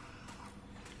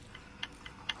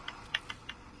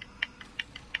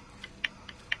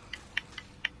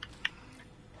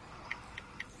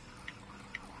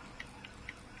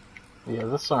 Yeah,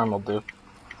 this arm will do.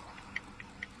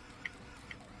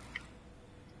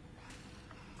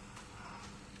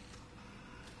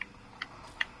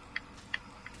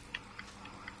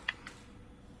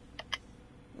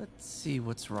 Let's see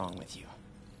what's wrong with you.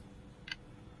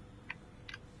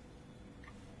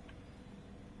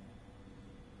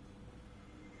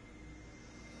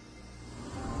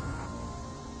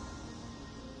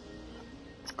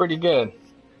 It's pretty good.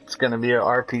 It's gonna be an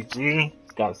RPG.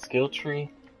 It's got a skill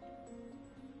tree.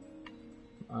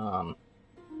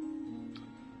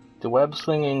 The web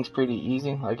slinging's pretty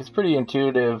easy. Like, it's pretty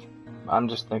intuitive. I'm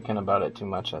just thinking about it too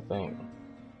much, I think.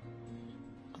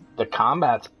 The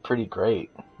combat's pretty great.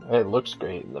 It looks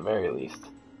great, at the very least.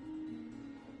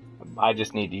 I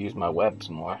just need to use my webs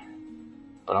more.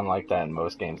 But unlike that in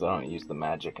most games, I don't use the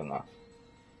magic enough.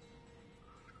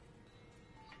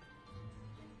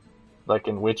 Like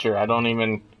in Witcher, I don't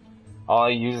even... All I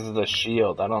use is the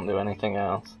shield. I don't do anything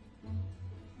else.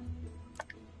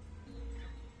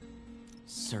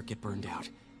 Circuit burned out.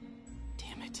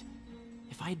 Damn it.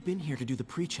 If I had been here to do the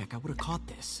pre-check, I would have caught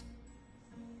this.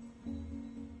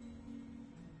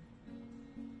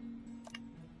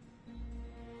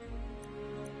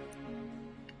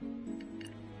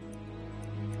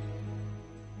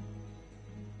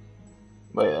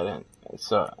 Wait, I didn't...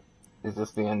 So, is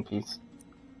this the end piece?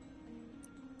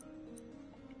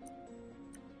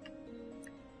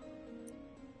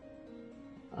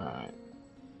 Alright.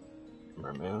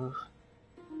 Remove.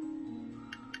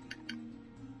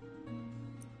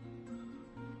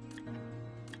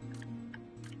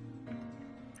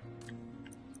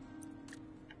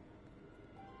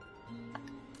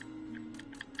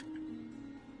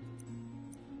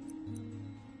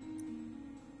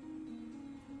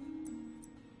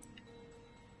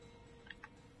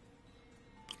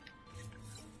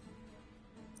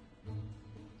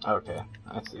 Okay,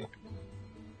 I see.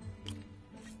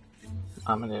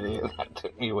 I'm an idiot. That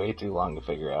took me way too long to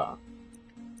figure out.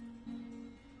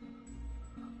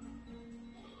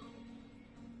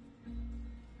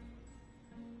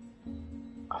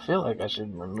 I feel like I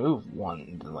should remove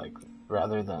one, like,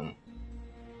 rather than...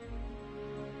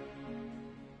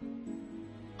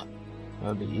 That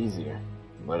would be easier.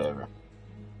 Whatever.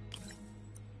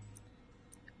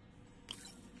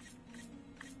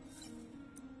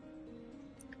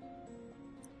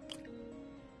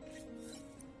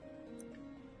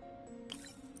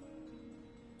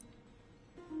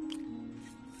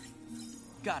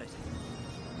 Got it.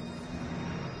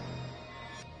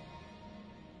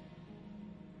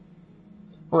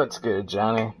 What's good,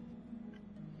 Johnny?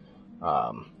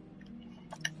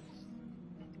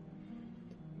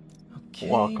 Okay,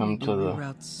 welcome to the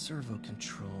reroute servo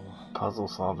control.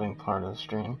 puzzle-solving part of the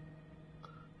stream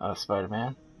of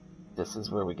Spider-Man. This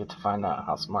is where we get to find out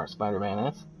how smart Spider-Man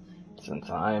is. Since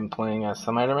I am playing as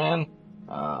Spider-Man,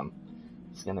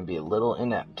 it's going to be a little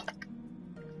inept.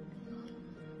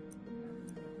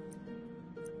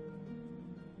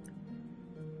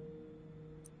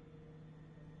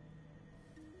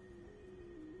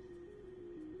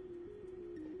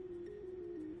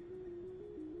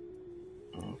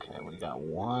 Okay, we got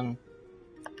one.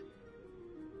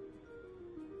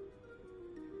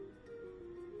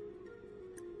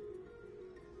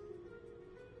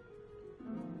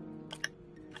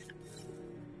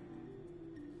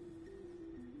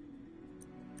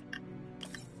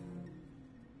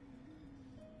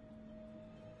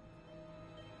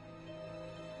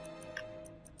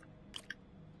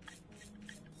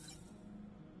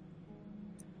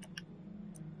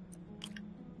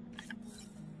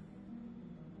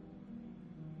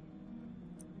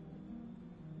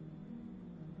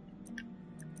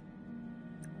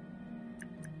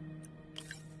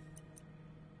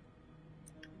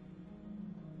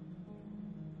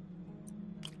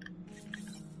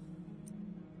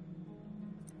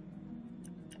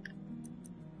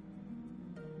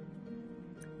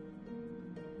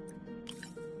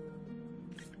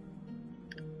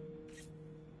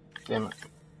 Damn it.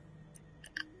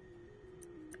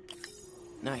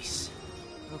 Nice.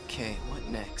 Okay, what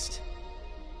next?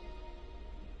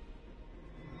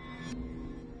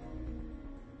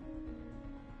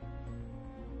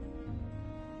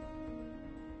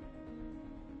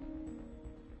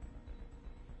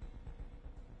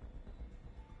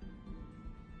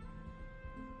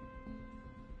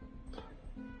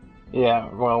 Yeah,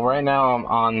 well, right now I'm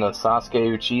on the Sasuke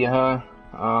Uchiha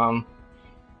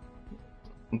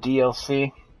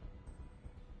DLC,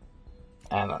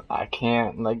 and I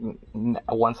can't, like,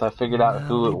 once I figured out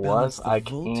who it was, I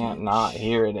can't not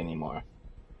hear it anymore.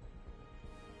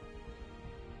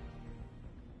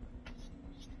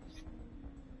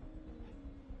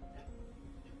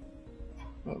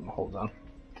 Hold on,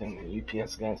 think the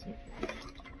UPS guys.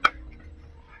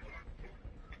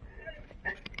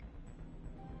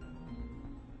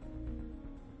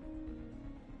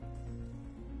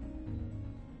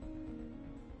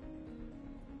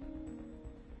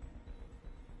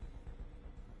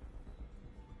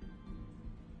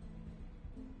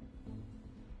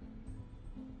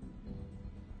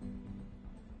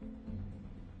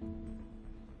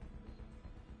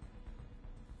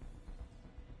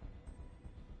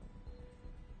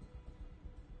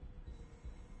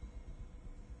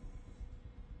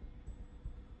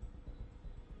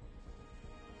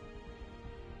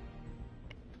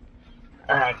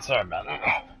 Alright, sorry about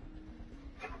that.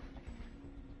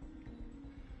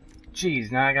 Jeez,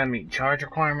 now I gotta meet charge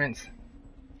requirements.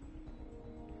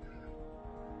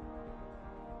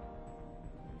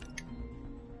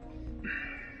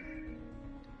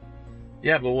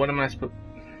 Yeah, but what am I supposed...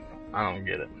 I don't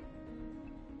get it.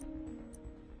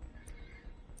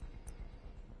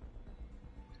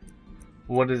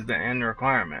 What is the end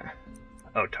requirement?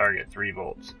 Oh, target 3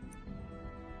 volts.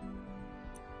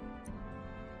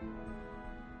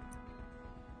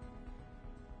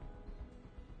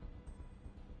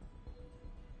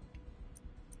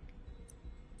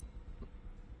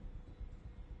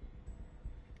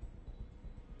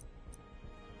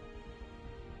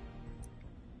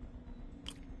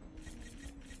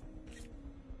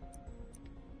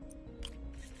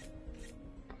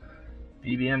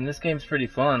 BBM, this game's pretty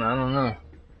fun, I don't know.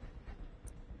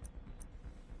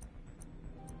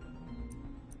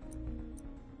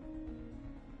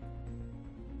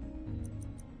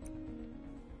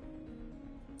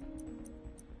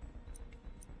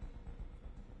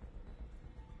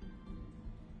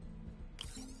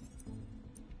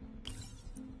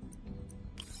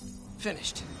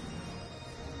 Finished.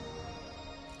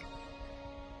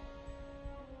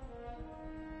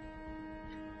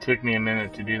 Took me a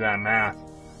minute to do that math.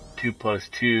 2 plus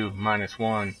 2 minus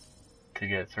 1 to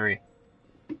get 3.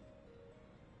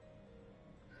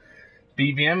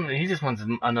 BBM, he just wants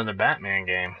another Batman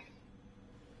game.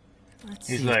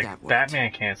 He's like,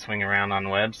 Batman can't swing around on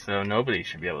webs, so nobody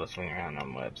should be able to swing around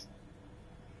on webs.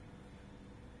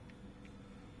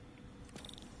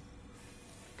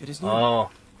 Good as new.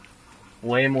 Oh,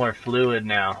 way more fluid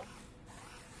now.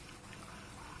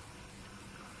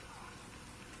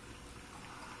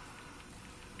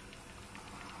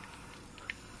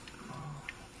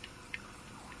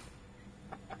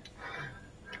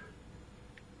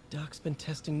 Doc's been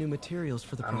testing new materials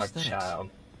for the prosthetics. I'm a child.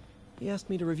 He asked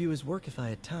me to review his work if I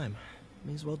had time.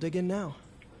 May as well dig in now.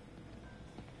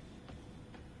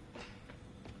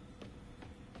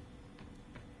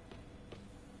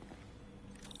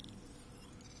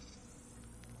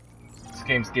 This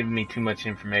game's giving me too much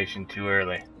information too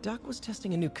early. Doc was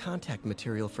testing a new contact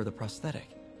material for the prosthetic.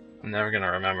 I'm never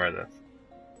gonna remember this.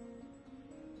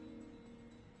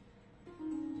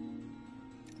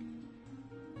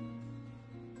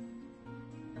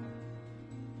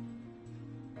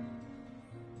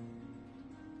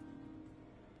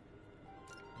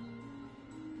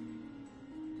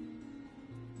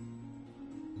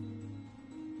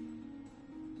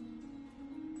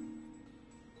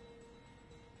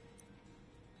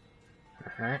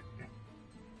 Alright.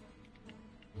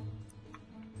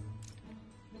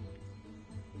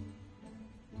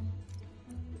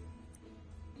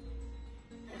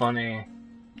 Funny,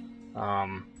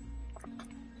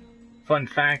 fun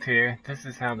fact here, this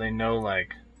is how they know,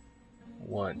 like,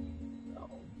 what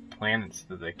planets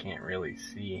that they can't really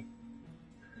see,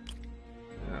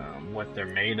 what they're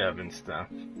made of and stuff,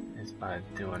 is by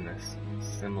doing this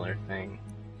similar thing.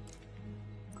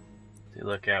 They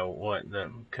look at what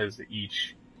because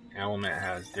each element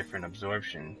has different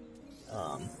absorption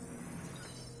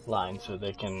lines, so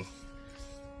they can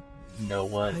know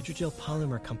what hydrogel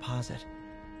polymer composite.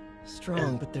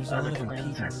 Strong, but there's a lot of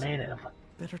impedance. Are made of.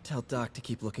 Better tell Doc to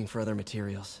keep looking for other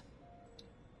materials.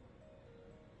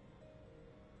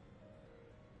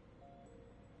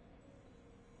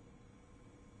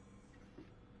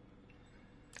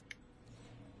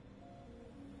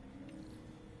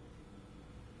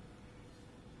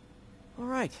 All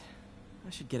right. I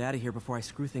should get out of here before I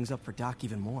screw things up for Doc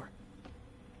even more.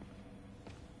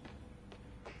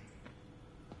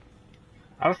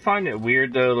 I would find it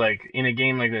weird though, like in a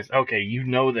game like this, okay, you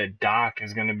know that Doc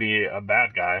is gonna be a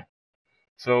bad guy.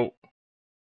 So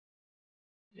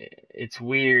it's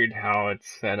weird how it's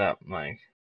set up, like,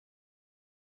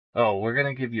 oh, we're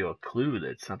gonna give you a clue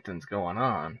that something's going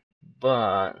on,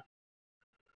 but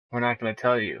we're not gonna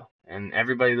tell you. And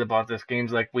everybody that bought this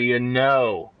game's like, well, you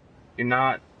know,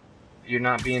 you're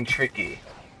not being tricky.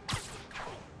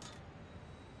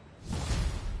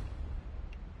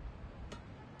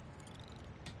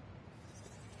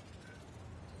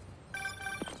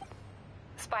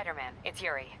 Spider-Man, it's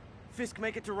Yuri. Fisk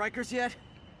make it to Rikers yet?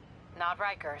 Not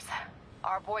Rikers.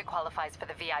 Our boy qualifies for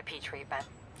the VIP treatment.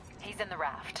 He's in the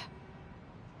raft.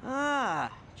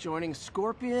 Ah, joining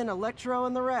Scorpion, Electro,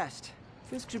 and the rest.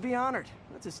 Fisk should be honored.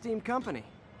 That's a steamed company.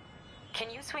 Can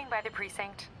you swing by the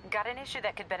precinct? Got an issue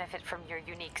that could benefit from your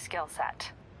unique skill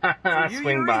set.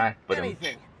 Swing by, but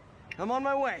anything. I'm on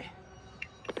my way.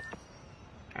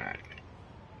 Alright.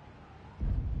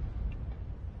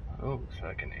 Oh, so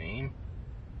I can aim.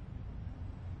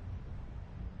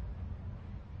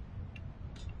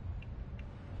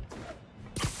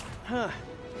 Huh.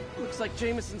 Looks like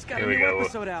Jameson's got Here a we new go.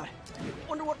 episode out.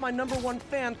 Wonder what my #1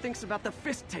 fan thinks about the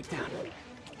fist takedown.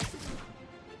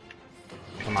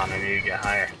 Come on, I need to get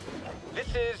higher.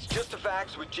 This is Just the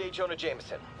Facts with J. Jonah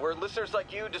Jameson, where listeners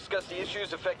like you discuss the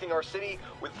issues affecting our city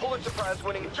with Pulitzer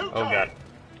Prize-winning Oh god.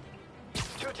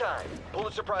 two-time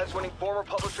Pulitzer Prize-winning former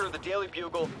publisher of the Daily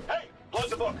Bugle. Hey, close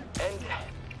the book.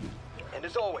 And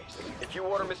as always, if you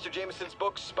order Mr. Jameson's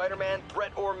books, Spider-Man,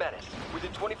 Threat, or Menace,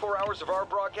 within 24 hours of our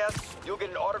broadcast, you'll get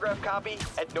an autographed copy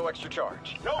at no extra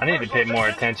charge. I need to pay more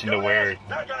attention to where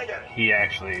Not gonna get it. he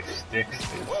actually sticks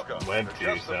his Welcome web to to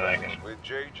Just so the I Facts can... with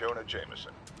J. Jonah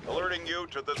Jameson, alerting you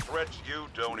to the threats you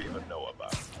don't even know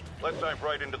about. Let's dive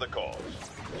right into the calls.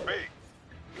 Speak.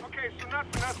 Okay, so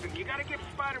not for nothing. You gotta give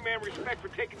Spider-Man respect for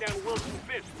taking down Wilson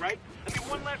Fisk, right? I mean,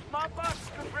 one less mob boss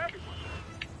is good for everyone.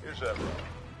 Is that right?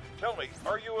 Tell me,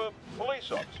 are you a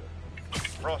police officer?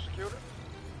 Prosecutor?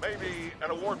 Maybe an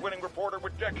award-winning reporter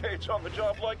with decades on the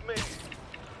job like me?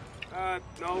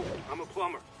 No, I'm a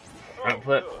plumber. Front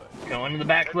flip. Go into the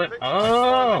back flip. And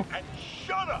Oh! And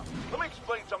shut up! Let me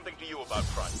explain something to you about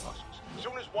crime bosses. As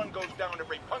soon as one goes down,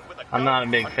 every punk with a I'm not a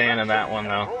big fan of that one,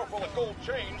 though. A drawer full of gold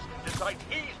chains decides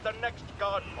he's the next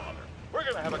godfather. We're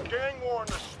gonna have a gang war in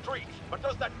the streets, but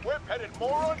does that whip-headed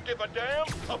moron give a damn?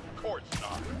 Of course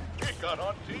not. He got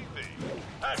on TV.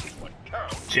 That's what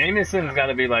counts. Jameson's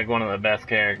gotta be like one of the best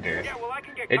characters.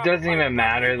 It doesn't even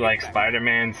matter, like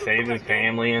Spider-Man saves his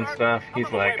family and stuff.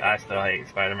 He's like, I still hate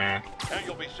Spider-Man. And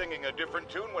you'll be singing a different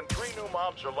tune when 3 new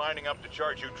mobs are lining up to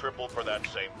charge you triple for that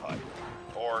same pipe.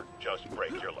 Or just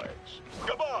break your legs.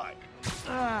 Goodbye!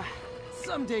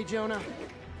 Someday, Jonah.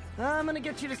 I'm gonna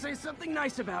get you to say something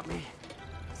nice about me.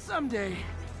 Someday.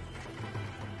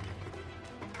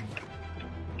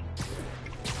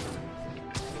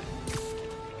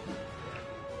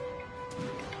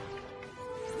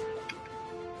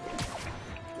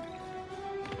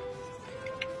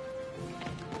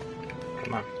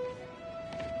 Come on.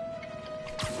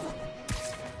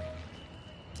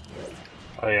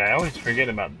 Oh yeah, I always forget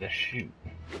about the chute.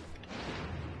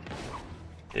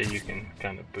 That you can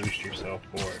kind of boost yourself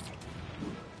forward.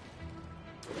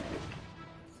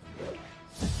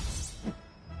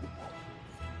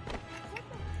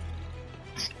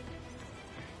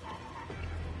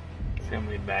 See how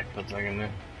many backflips I can do.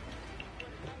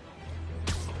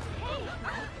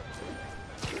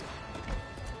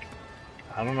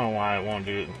 I don't know why it won't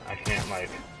do it. I can't like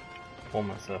pull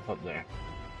myself up there.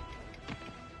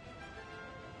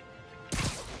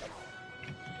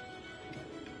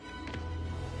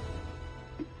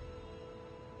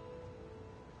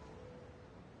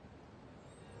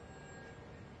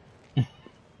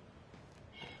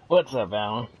 What's up,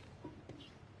 Alan?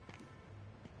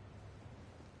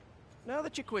 Now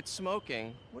that you quit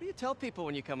smoking, what do you tell people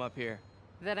when you come up here?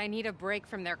 That I need a break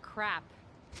from their crap.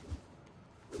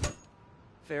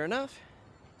 Fair enough.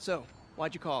 So,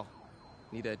 why'd you call?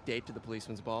 Need a date to the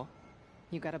policeman's ball?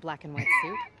 You got a black and white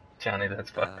suit? Johnny, that's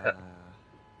fucked up.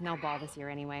 No ball this year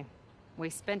anyway. We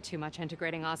spent too much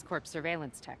integrating Oscorp's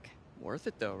surveillance tech. Worth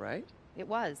it though, right? It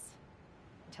was.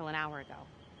 Until an hour ago.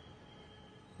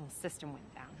 The system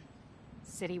went down.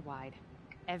 Citywide.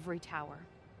 Every tower.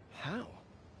 How?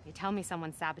 They tell me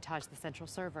someone sabotaged the central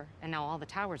server, and now all the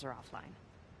towers are offline.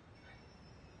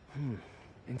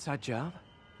 Inside job?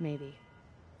 Maybe.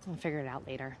 I'll figure it out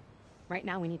later. Right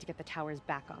now, we need to get the towers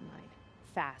back online.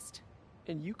 Fast.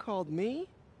 And you called me?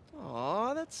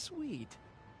 Aw, that's sweet.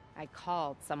 I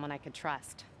called someone I could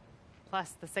trust.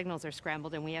 Plus, the signals are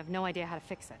scrambled, and we have no idea how to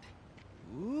fix it.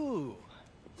 Ooh.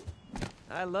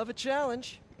 I love a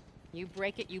challenge. You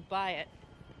break it, you buy it.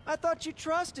 I thought you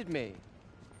trusted me.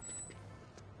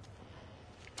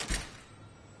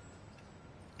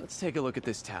 Let's take a look at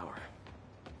this tower.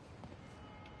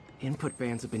 Input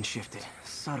bands have been shifted.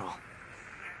 Subtle.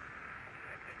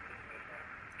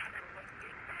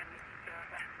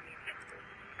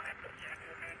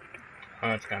 Oh,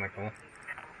 that's kind of cool.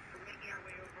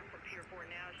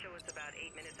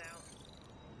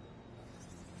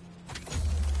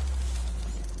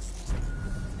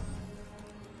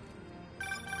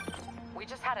 We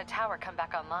just had a tower come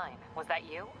back online. Was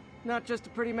that you? Not just a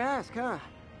pretty mask, huh?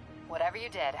 Whatever you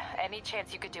did, any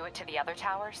chance you could do it to the other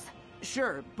towers?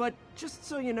 Sure, but just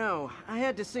so you know, I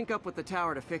had to sync up with the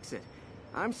tower to fix it.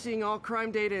 I'm seeing all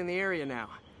crime data in the area now.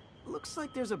 Looks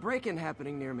like there's a break-in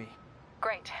happening near me.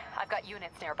 Great. I've got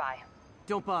units nearby.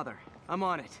 Don't bother. I'm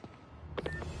on it.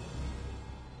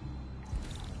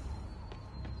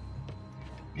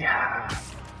 Yeah.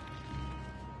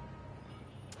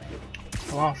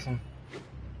 Awesome.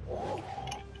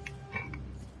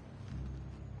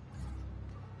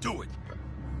 Do it.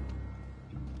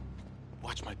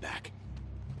 Watch my back.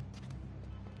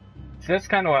 that's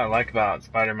kind of what I like about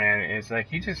Spider-Man is like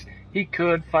he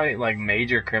could fight like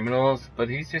major criminals, but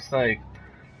he's just like,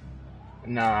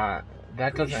 nah,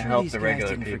 that doesn't help the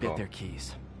regular people. Forget their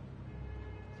keys.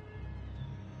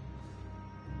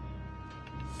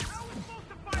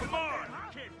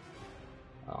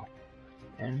 Oh,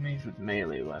 enemies with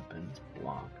melee weapons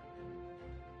block.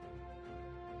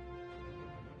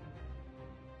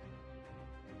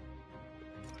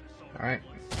 All right.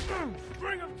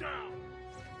 Bring him down.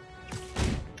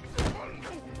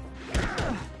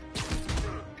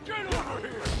 Get over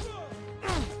here.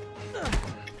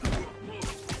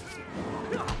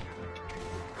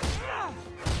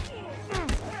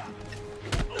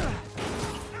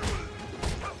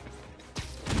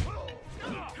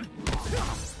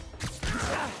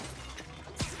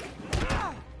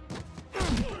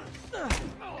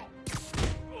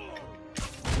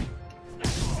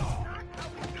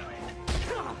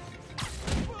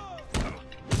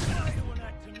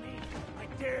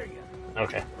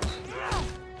 Okay.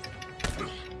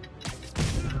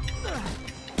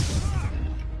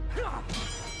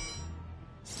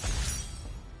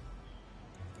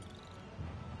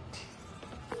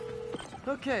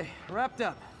 Okay, wrapped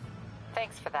up.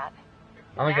 Thanks for that.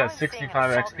 I only got 65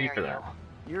 XP for that.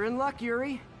 You're in luck,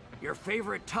 Yuri. Your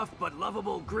favorite tough but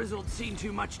lovable, grizzled,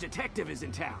 seen-too-much detective is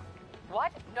in town.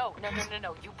 What? No.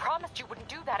 You promised you wouldn't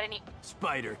do that any...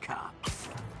 Spider Cop.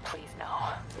 Please, no.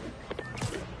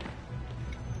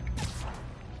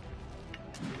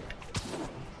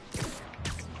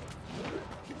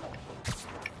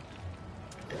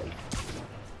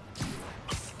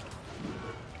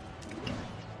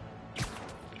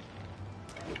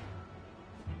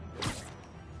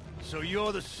 So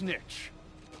you're the snitch.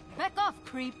 Back off,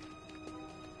 creep.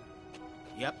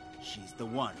 Yep, she's the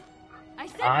one. I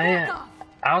said back off.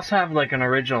 I also have like an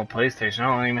original PlayStation.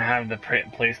 I don't even have the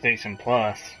PlayStation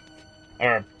Plus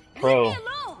or Pro. Leave me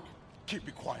alone. Keep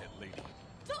it quiet, lady.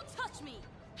 Don't touch me.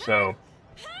 So.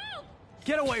 Help!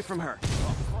 Get away from her.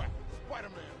 Oh crap!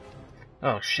 Spider-Man.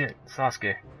 Oh shit,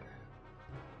 Sasuke.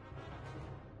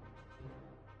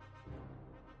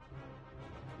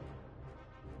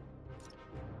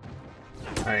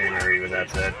 I didn't even read what that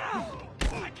said.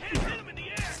 I can't hit him in the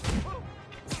air.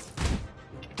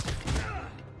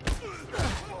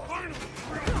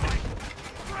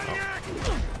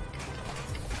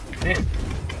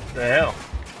 What the hell?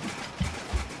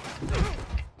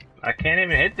 I can't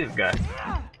even hit this guy.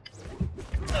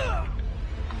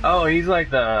 Oh, he's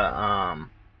like the,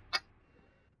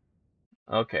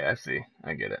 okay, I see.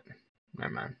 I get it.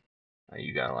 Never mind.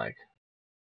 You gotta, like,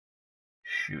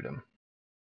 shoot him.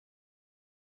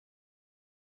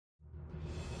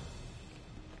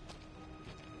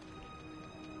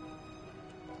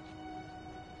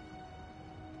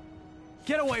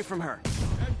 Get away from her.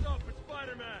 Heads up, it's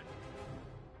Spider-Man.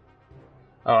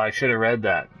 Oh, I should have read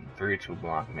that. Breach will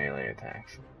block melee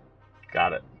attacks.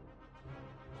 Got it.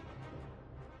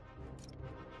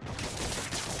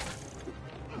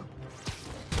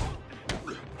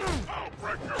 I'll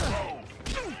break your bones.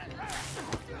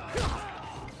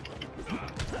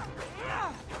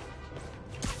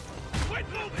 Quit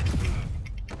moving.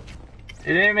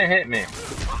 It didn't even hit me.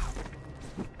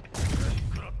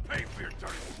 Gonna pay for your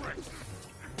dirty tricks.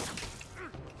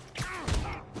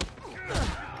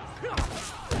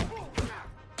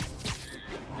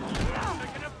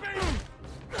 Taking a beat.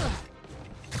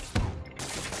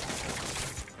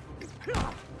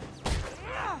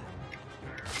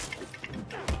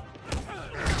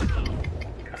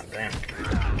 God damn.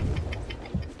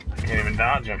 I can't even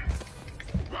dodge him.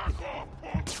 Back off,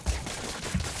 punk.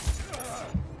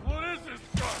 What is this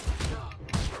stuff?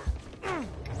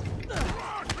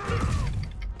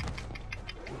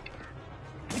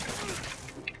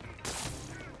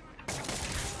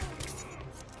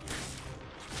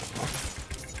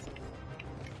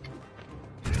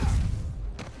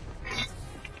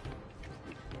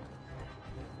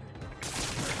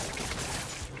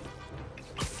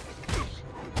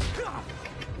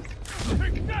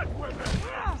 Take that weapon!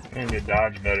 I need to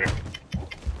dodge better.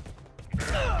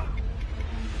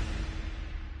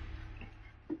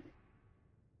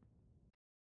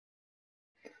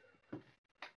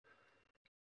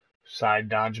 Side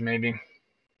dodge, maybe.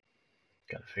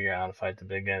 Gotta figure out how to fight the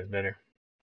big guys better.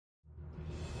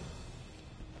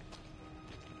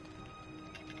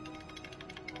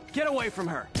 Get away from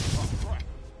her. Oh crap!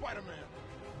 Spider-Man.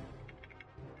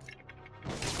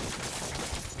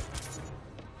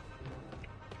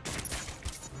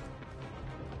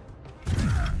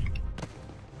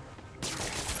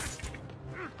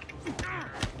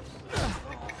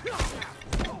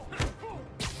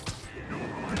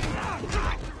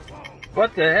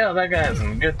 What the hell? That guy has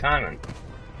some good timing.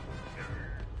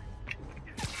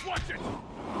 Watch it!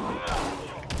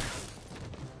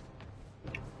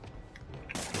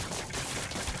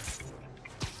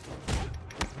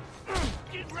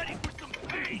 Get ready for some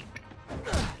pain!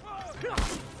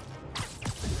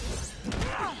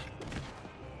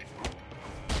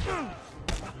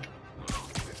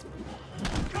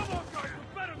 Come on, guys,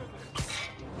 we're better than this!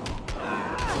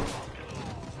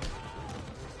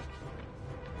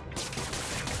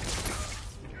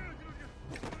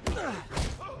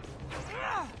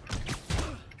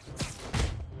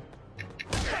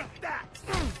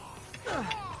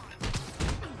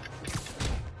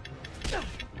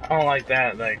 I don't like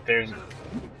that. Like, you're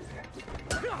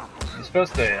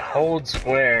supposed to hold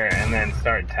square and then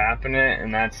start tapping it,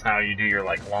 and that's how you do your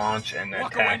like launch and then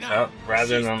attacks up,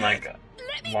 rather than like a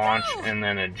launch and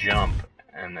then a jump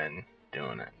and then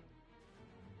doing it.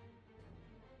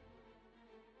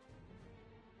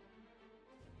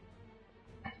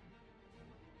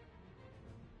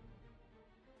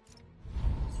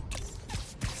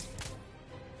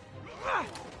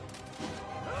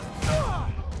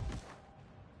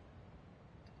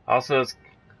 Also,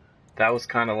 that was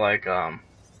kind of like,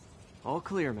 All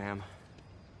clear, ma'am.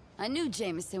 I knew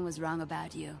Jameson was wrong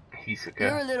about you. Hisoka.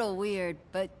 You're a little weird,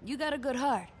 but you got a good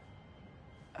heart.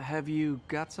 Have you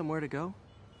got somewhere to go?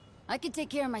 I can take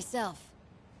care of myself.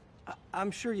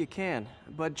 I'm sure you can,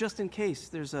 but just in case,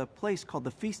 there's a place called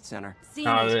the Feast Center.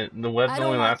 The webs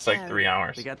only lasts like 3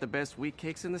 hours. They got the best wheat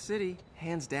cakes in the city,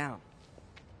 hands down.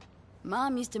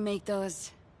 Mom used to make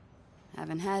those.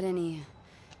 Haven't had any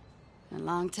in a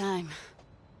long time.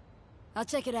 I'll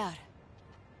check it out.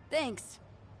 Thanks,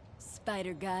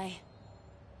 Spider Guy.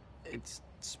 It's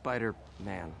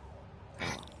Spider-Man.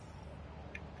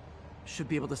 Should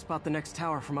be able to spot the next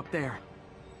tower from up there.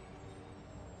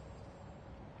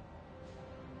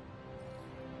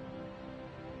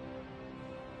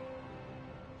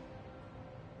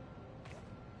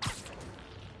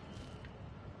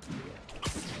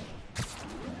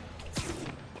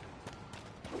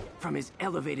 From his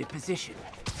elevated position,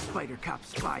 Spider Cop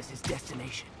spies his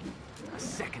destination. A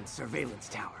second surveillance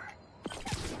tower.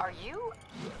 Are you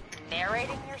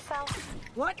narrating yourself?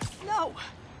 What? No!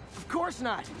 Of course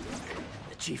not!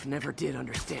 The Chief never did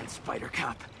understand Spider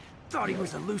Cop. Thought he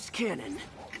was a loose cannon.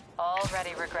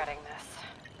 Already regretting this.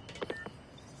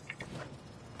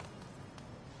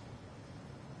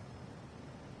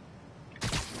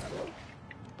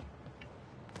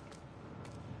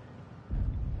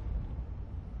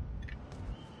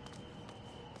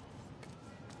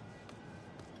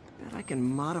 Bet I can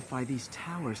modify these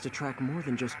towers to track more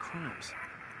than just crimes.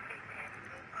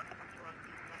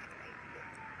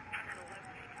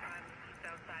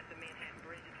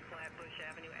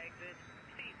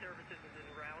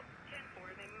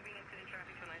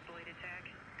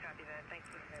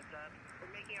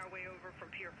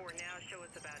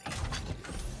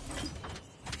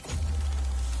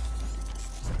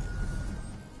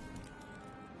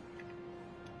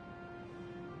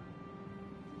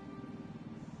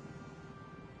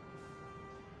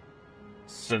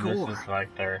 So this is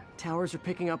like their... Towers are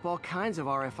picking up all kinds of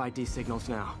RFID signals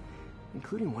now,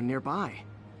 including one nearby.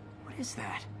 What is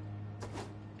that?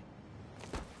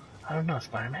 I don't know,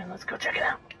 Spider-Man. Let's go check it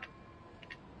out.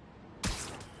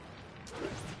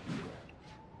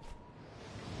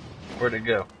 Where'd it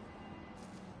go?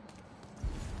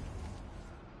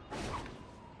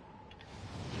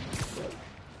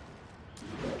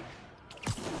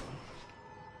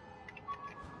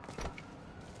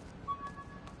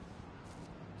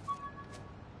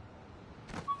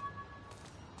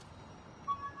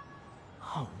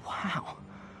 Oh, wow.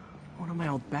 One of my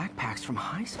old backpacks from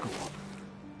high school.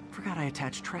 Forgot I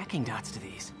attached tracking dots to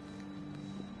these.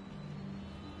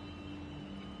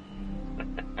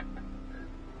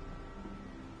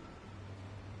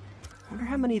 Wonder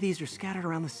how many of these are scattered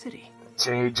around the city.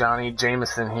 Johnny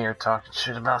Jameson here talking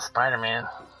shit about Spider-Man.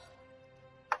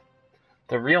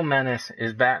 The real menace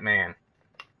is Batman.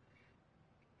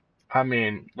 I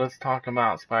mean, let's talk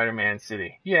about Spider-Man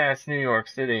City. Yeah, it's New York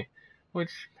City,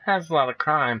 which has a lot of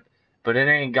crime, but it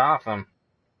ain't Gotham.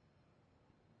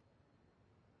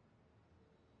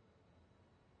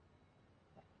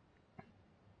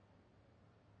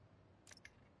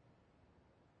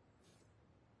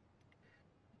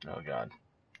 Oh God.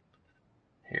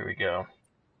 Here we go.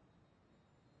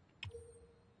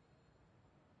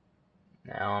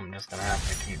 Now I'm just gonna have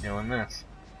to keep doing this.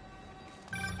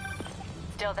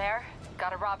 Still there?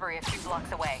 Got a robbery a few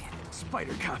blocks away.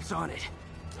 Spider Cop's on it.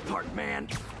 Part man,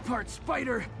 part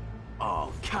spider,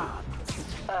 all cop.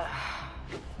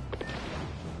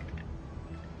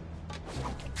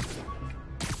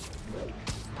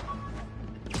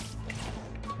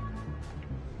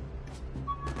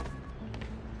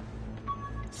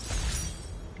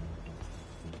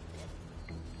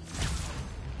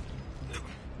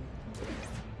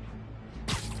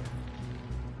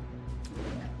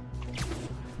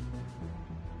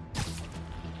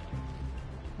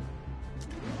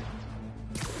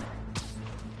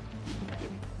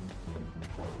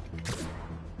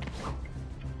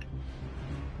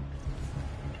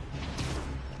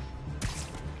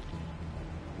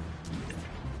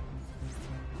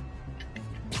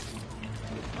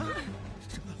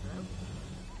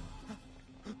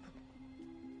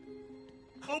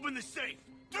 Open the safe.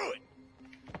 Do it.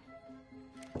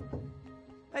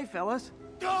 Hey, fellas.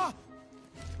 Ah!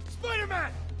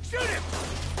 Spider-Man! Shoot him!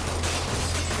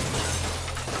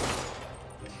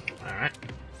 All right.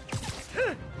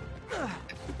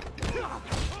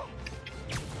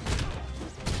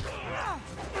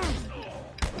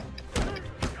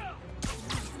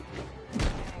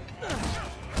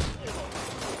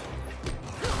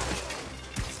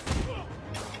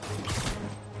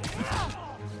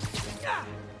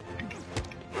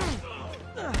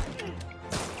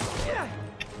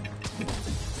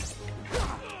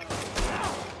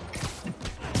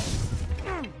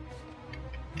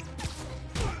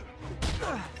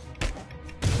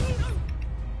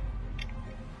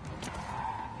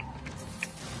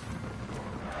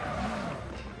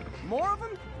 More of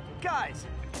them? Guys,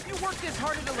 if you worked this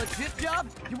hard at a legit job,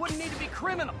 you wouldn't need to be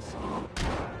criminals.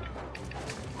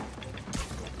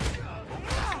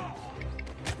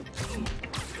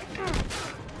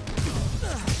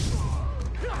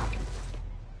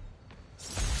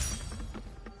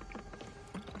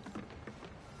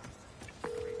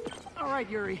 All right,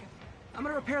 Yuri. I'm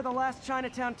gonna repair the last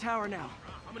Chinatown tower now.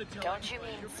 Don't you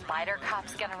mean Spider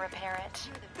Cop's gonna repair it?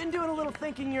 Been doing a little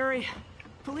thinking, Yuri.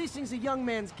 Policing's a young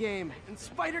man's game, and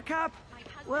Spider Cop,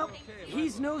 well,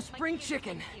 he's no spring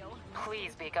chicken.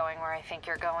 Please be going where I think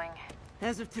you're going.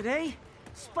 As of today,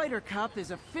 Spider Cop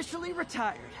is officially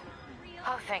retired.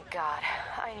 Oh, thank God.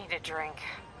 I need a drink.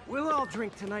 We'll all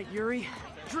drink tonight, Yuri.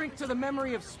 Drink to the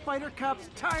memory of Spider Cop's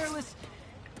tireless...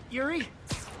 Yuri?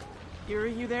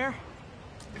 Yuri, you there?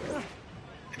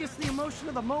 Guess the emotion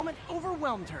of the moment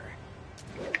overwhelmed her.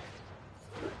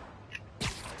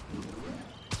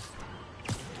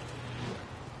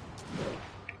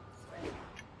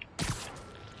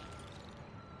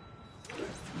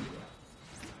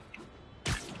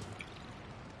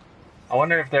 I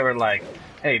wonder if they were like,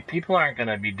 hey, people aren't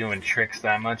gonna be doing tricks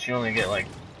that much, you only get like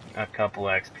a couple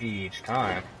XP each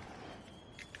time.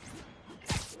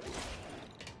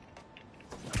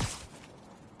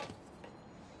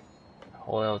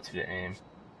 Hold L to aim.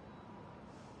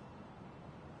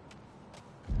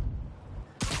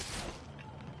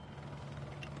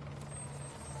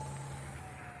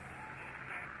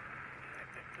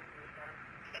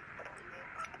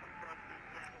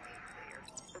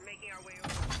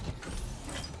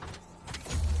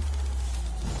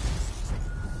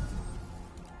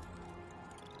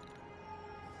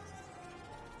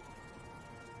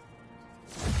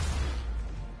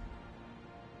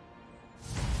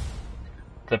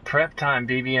 The prep time,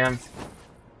 BBM.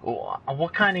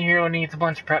 What kind of hero needs a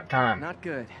bunch of prep time? Not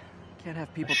good. Can't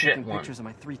have people Shit taking one. pictures of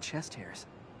my 3 chest hairs.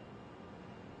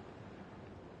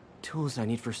 Tools I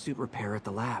need for suit repair at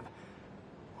the lab.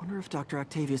 Wonder if Dr.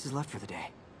 Octavius is left for the day.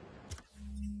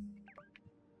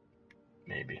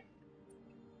 Maybe.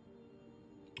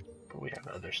 But we have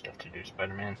other stuff to do,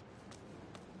 Spider-Man.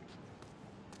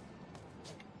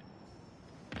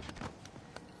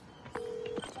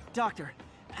 Doctor,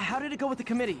 how did it go with the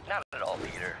committee? Not at all,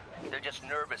 Peter. They're just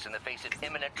nervous in the face of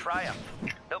imminent triumph.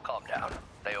 They'll calm down.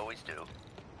 They always do.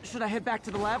 Should I head back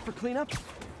to the lab for cleanup?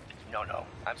 No.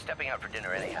 I'm stepping out for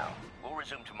dinner anyhow. We'll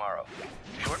resume tomorrow.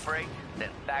 Short break, then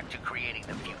back to creating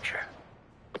the future.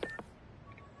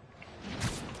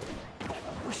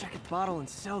 Wish I could bottle and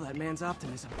sell that man's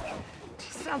optimism.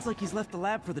 Sounds like he's left the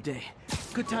lab for the day.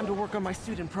 Good time to work on my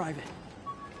suit in private.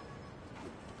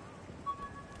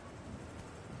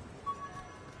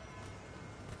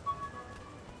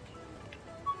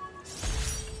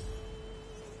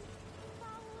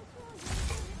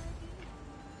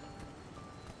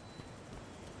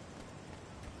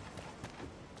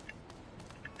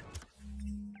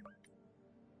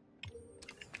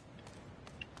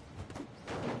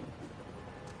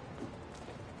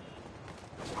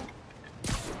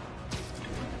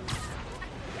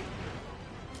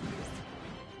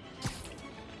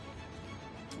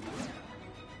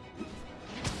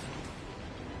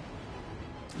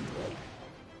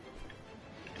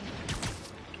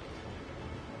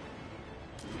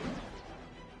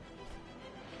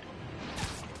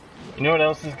 You know what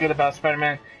else is good about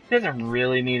Spider-Man? He doesn't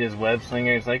really need his web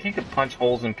slingers. Like, he could punch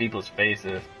holes in people's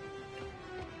faces.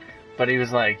 But he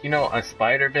was like, you know, a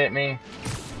spider bit me,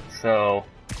 so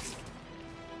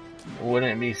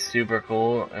wouldn't it be super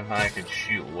cool if I could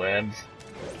shoot webs?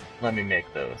 Let me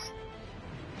make those.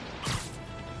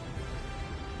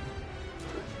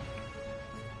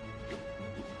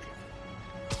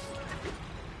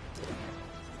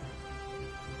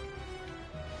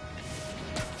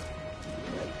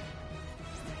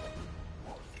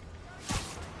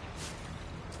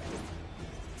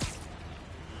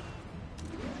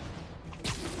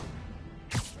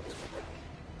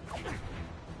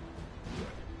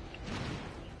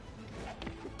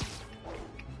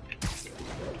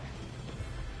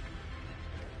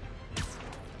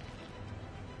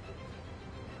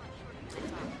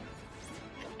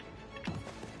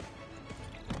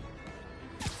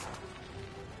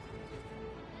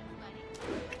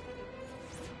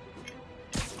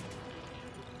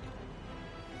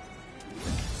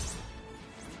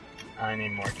 I need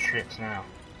more tricks now.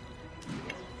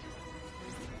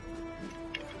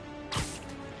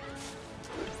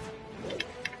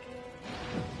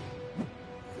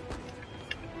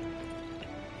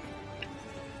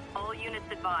 All units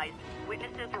advised.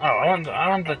 Witnesses Oh, I'm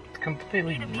on the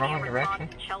completely wrong direction.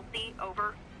 Chelsea,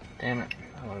 over. Damn it.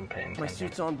 I wasn't paying attention. My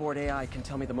suit's onboard AI can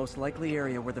tell me the most likely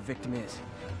area where the victim is.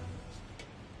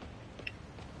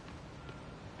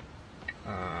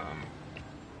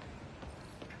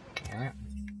 Damn it.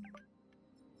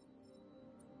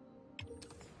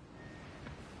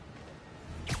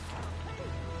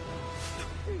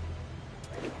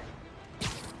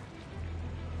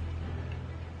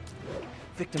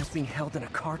 Victim's being held in a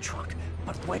car trunk,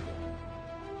 but what?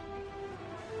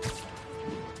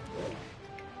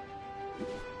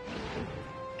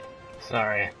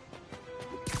 Sorry.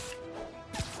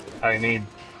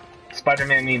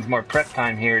 Spider-Man needs more prep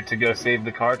time here to go save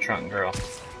the car trunk girl.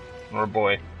 Or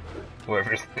boy.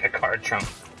 Whoever's the car trunk.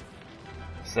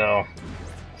 So,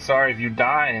 sorry if you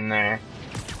die in there,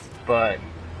 but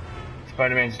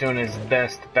Spider-Man's doing his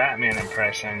best Batman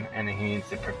impression, and he needs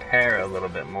to prepare a little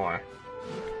bit more.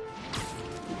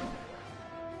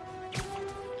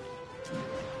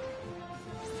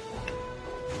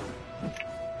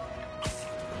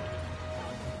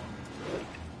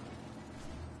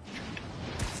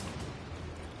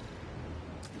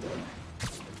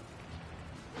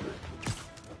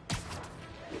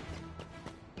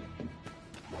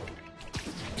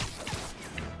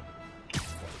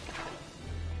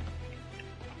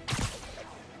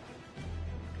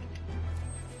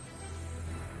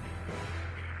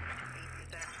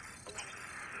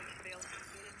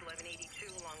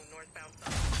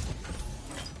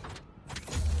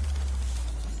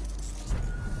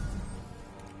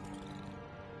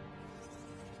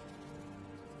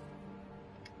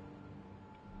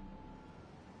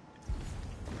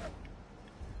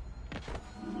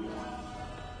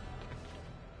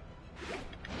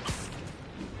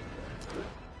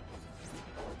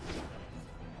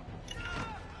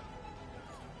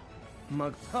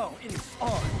 Mug. Oh, it is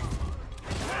on.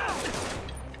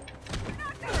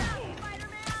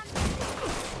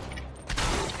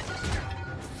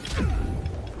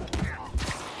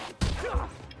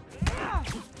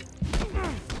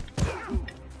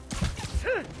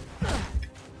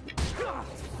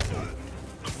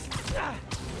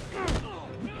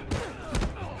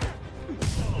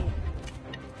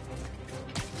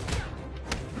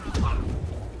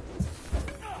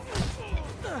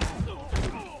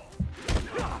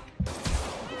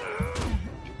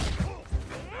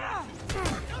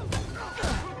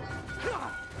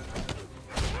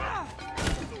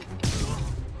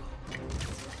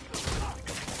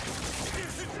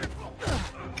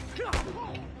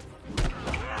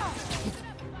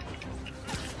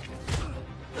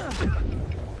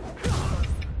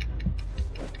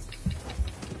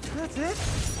 That's it?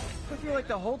 I feel like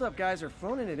the hold-up guys are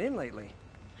phoning it in lately.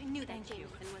 I knew that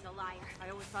Jameson was a liar. I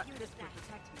always thought this would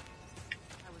protect me.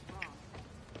 I was wrong.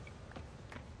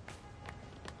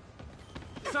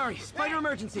 Sorry, spider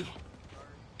emergency.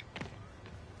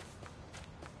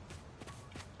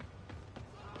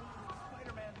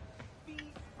 Spider-Man! Be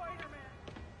Spider-Man!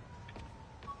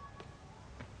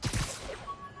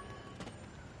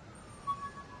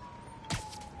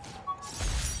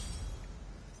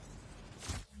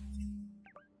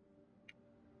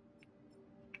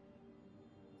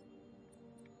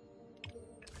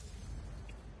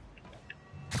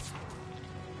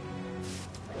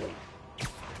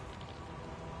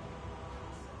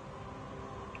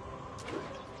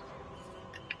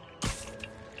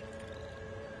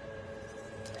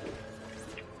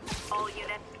 All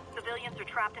units, civilians are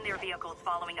trapped in their vehicles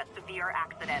following a severe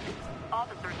accident.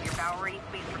 Officers near Bowery,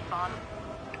 please respond.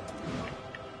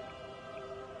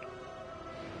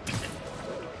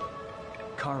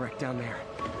 Car wreck down there.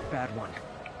 Bad one.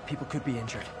 People could be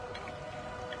injured.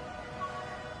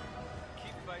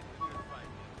 Keep fighting the good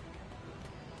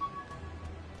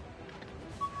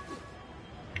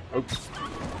fight. Oops.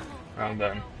 Wrong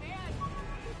button.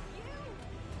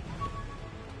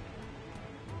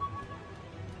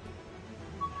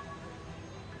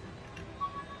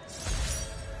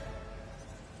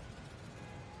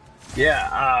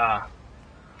 Yeah,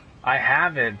 I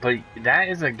have it, but that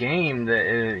is a game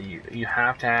that you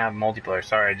have to have multiplayer.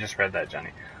 Sorry, I just read that,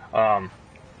 Jenny.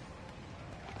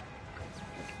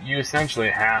 You essentially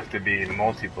have to be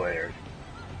multiplayer.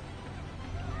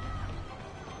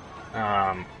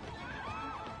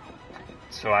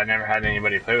 So I never had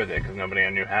anybody play with it because nobody I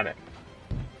knew had it.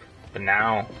 But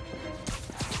now,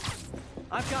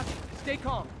 I've got you. Stay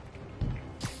calm.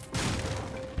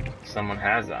 someone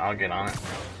has it. I'll get on it.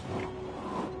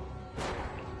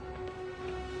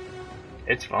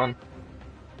 It's fun.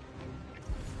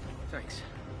 Thanks.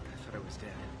 I thought I was dead.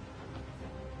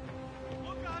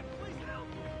 Oh God, please help!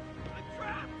 I'm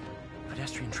trapped!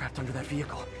 Pedestrian trapped under that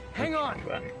vehicle. Hang on!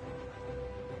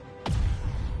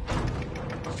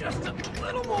 Just a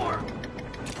little more!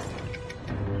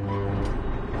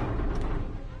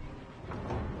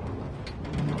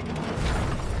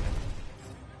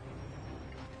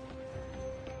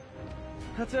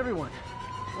 That's everyone.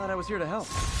 Glad I was here to help.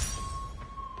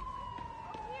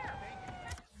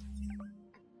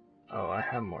 Oh, I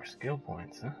have more skill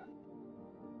points, huh?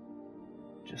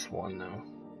 Just one, though.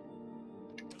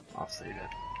 I'll save it.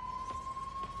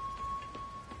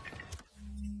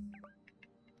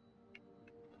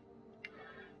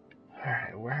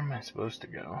 Alright, where am I supposed to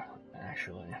go,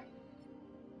 actually?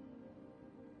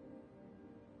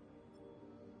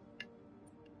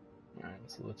 Alright,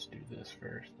 so let's do this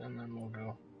first, and then we'll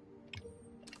go.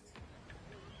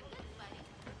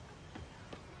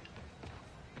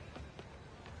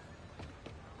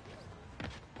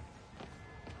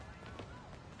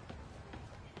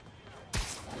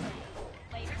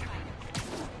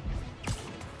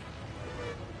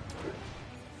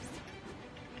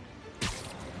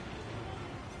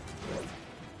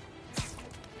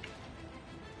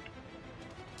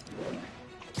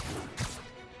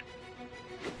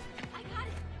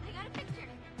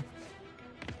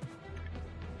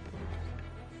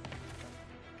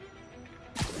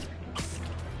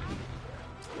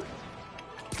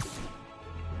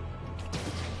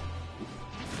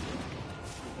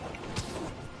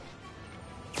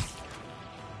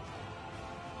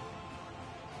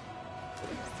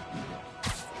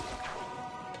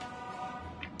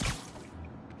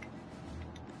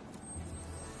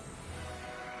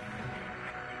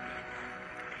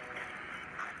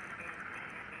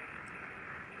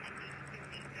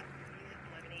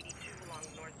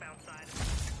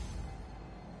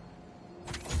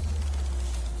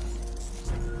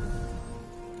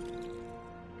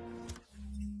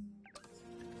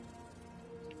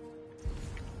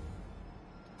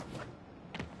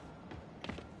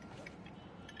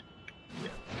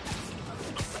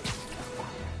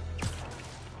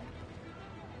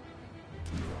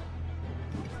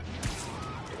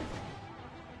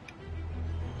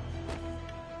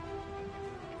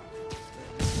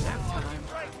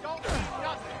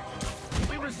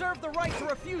 Reserve the right to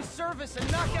refuse service and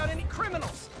knock out any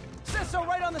criminals. Says so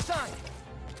right on the sign.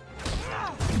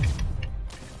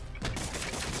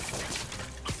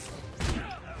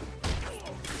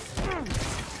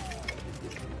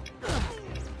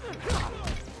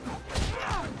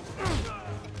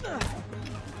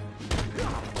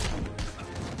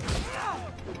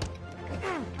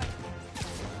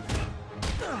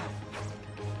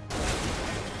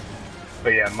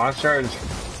 But yeah, Monster is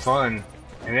fun.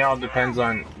 And it all depends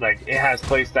on, like, it has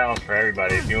play styles for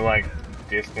everybody. If you like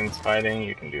distance fighting,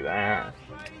 you can do that.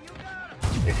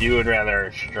 If you would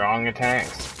rather strong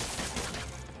attacks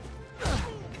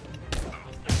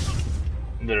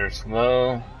that are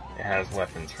slow, it has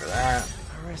weapons for that.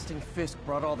 Arresting Fisk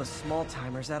brought all the small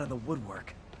timers out of the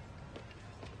woodwork.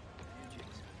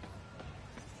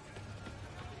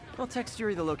 I'll text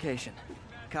Yuri the location.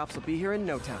 Cops will be here in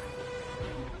no time.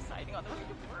 Deciding on the way to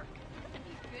work. That'd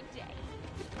be a good day.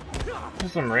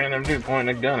 Just some random dude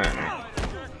pointing a gun at me.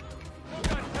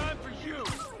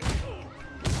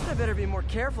 I better be more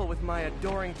careful with my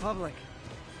adoring public.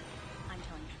 I'm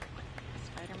telling you,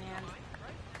 Spider-Man.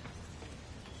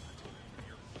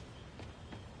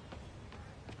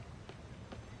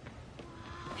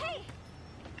 Hey!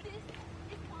 This is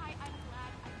why I'm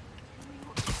glad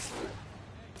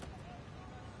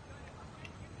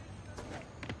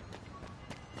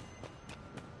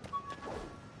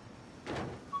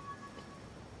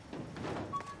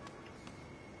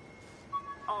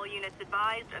All units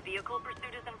advised, a vehicle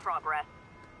pursuit is in progress.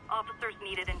 Officers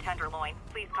needed in Tenderloin.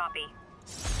 Please copy.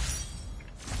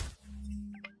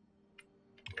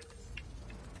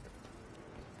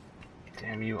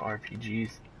 Damn you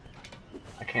RPGs.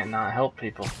 I can't not help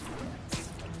people.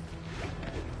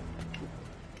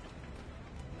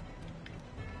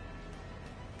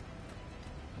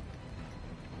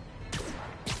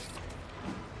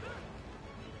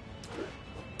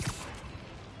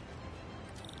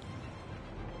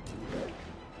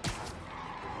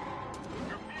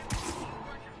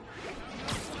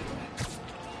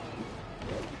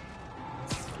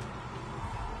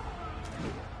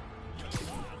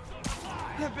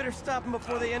 I better stop them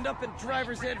before they end up in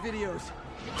driver's ed videos.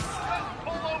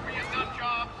 Pull over, you nut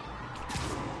jobs!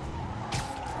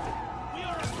 We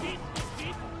are a peaceful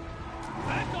people.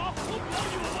 Back off, we'll blow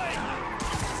you away!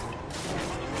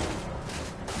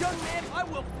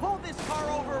 will pull this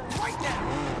car over right now!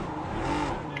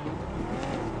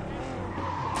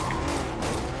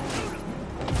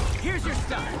 Here's your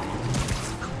stuff!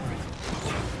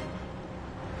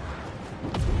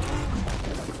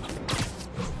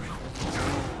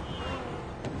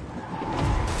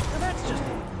 Now that's just...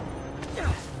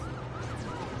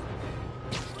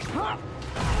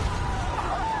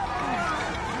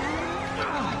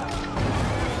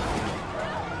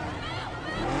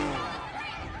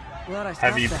 Glad I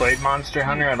Have you stopped played that. Monster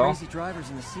Hunter at all? Crazy drivers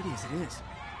in the city as it is.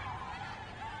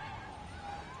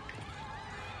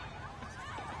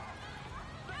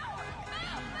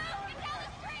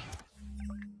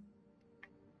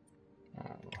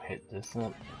 We'll hit this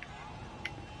up.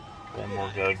 Then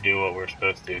we'll go do what we're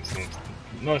supposed to, since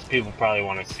most people probably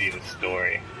want to see the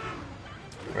story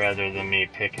rather than me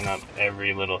picking up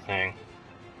every little thing.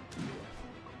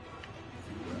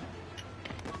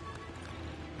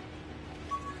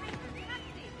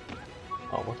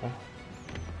 Oh, what the?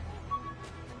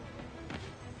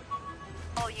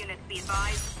 All units be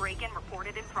advised, break-in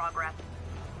reported in progress.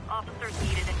 Officers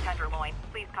needed in Tenderloin.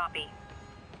 Please copy.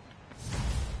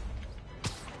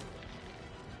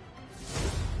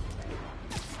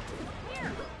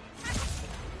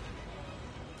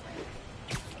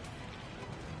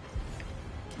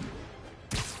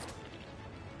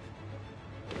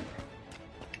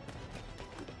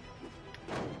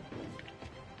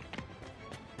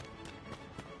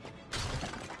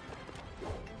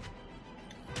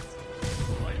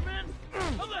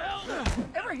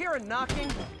 Ever hear a knocking?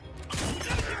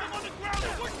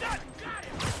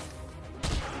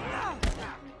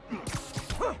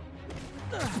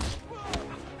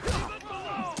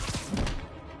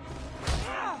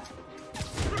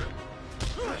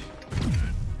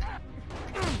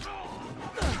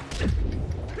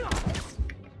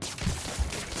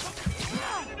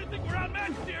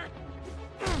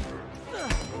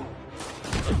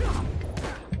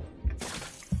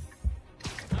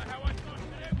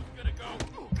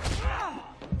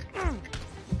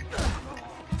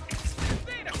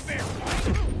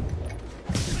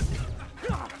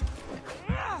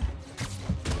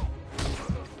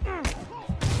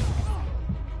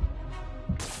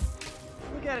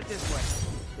 Look at it this way.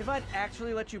 If I'd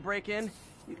actually let you break in,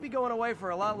 you'd be going away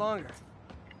for a lot longer.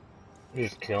 You're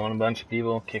just killing a bunch of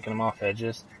people, kicking them off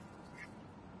edges.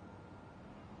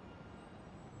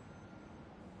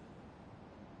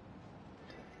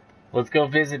 Let's go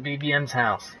visit BBM's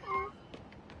house.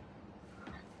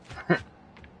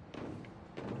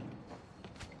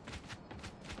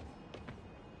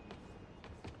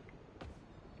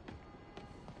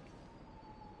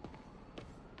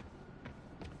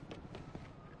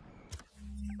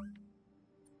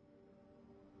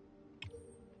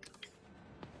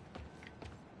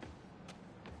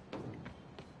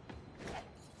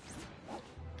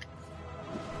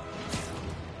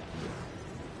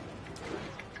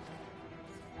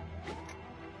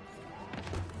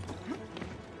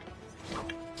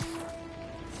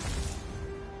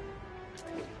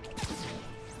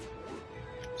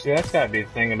 See, that's gotta be the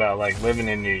thing about, like, living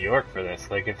in New York for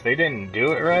this. Like, if they didn't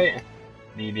do it right,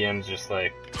 BBM's just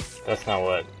like, that's not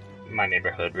what my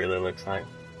neighborhood really looks like.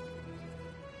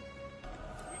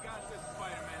 We got this,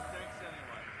 Spider-Man. Thanks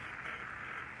anyway.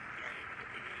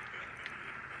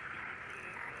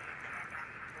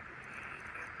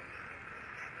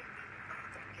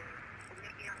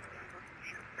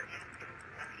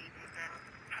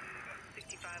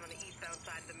 On the eastbound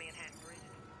side of the Manhattan Bridge.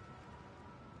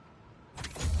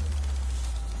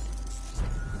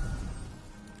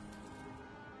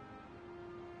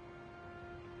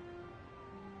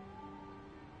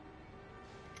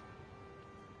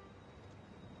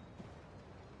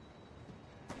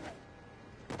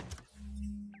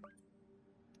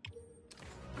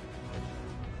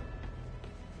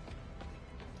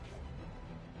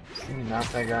 See me knock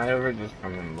that guy over just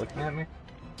from him looking at me?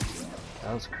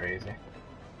 That was crazy.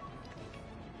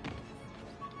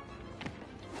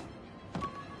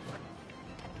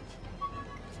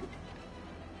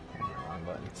 Wrong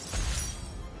button.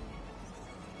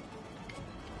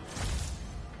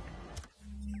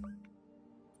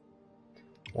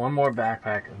 One more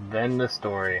backpack, then the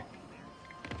story.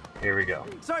 Here we go.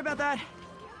 Sorry about that.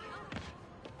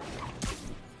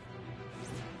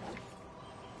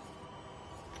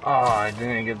 Oh, I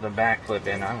didn't get the backflip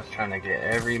in. I was trying to get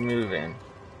every move in.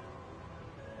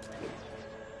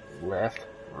 Left,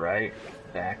 right,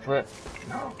 backflip.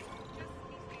 No.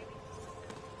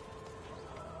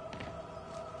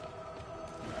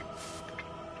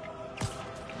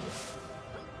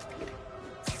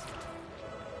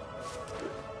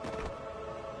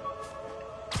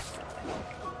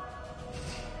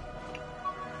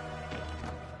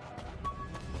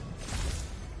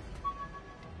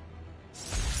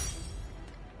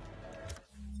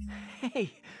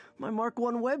 Hey, my Mark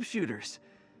I web shooters.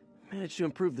 Managed to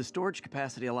improve the storage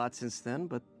capacity a lot since then,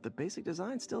 but the basic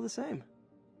design's still the same.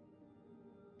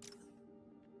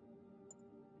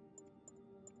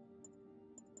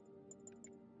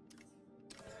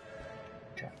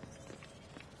 Okay.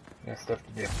 Got stuff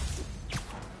to do.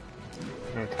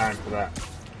 No time for that.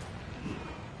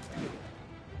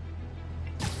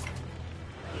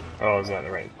 Oh, is that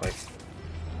the right place?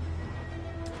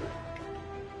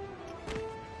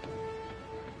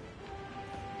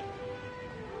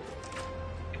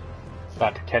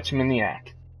 About to catch him in the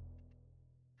act.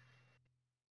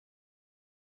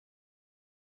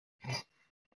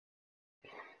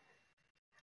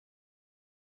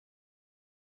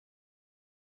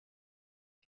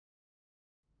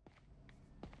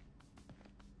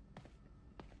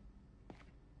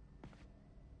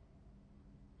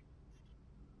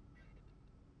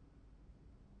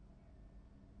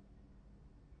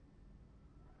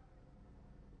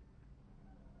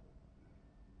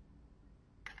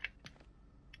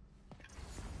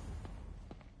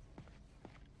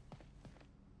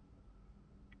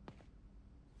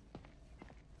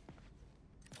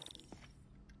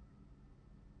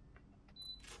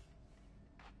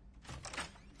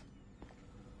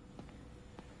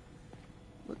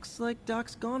 Looks like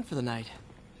Doc's gone for the night.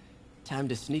 Time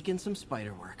to sneak in some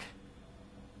spider work.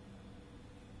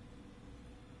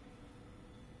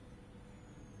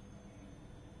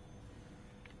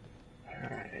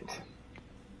 Alright.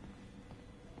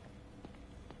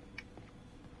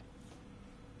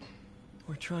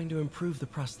 We're trying to improve the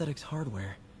prosthetics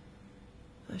hardware.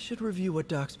 I should review what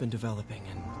Doc's been developing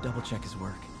and double-check his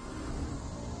work.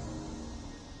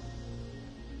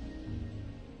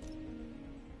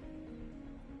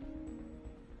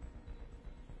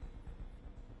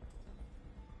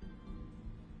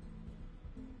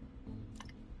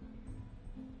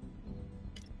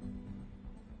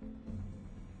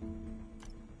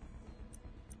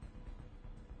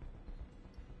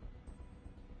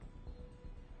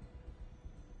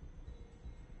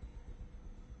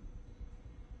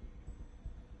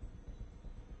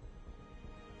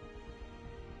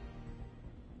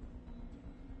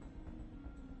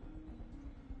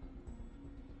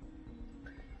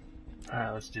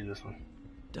 Alright, let's do this one.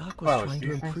 Doc was trying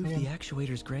to improve the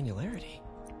actuator's granularity.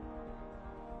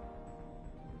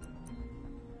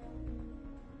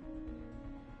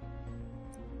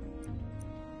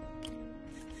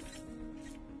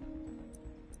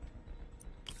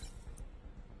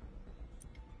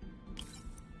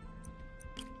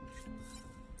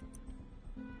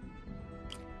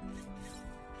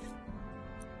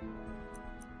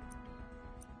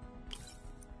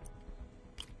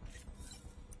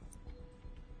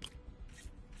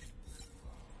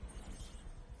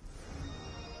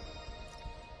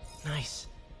 Nice.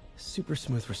 Super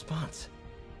smooth response.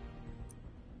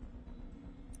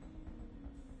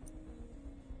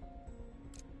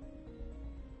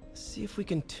 See if we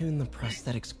can tune the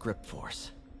prosthetic's grip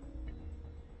force.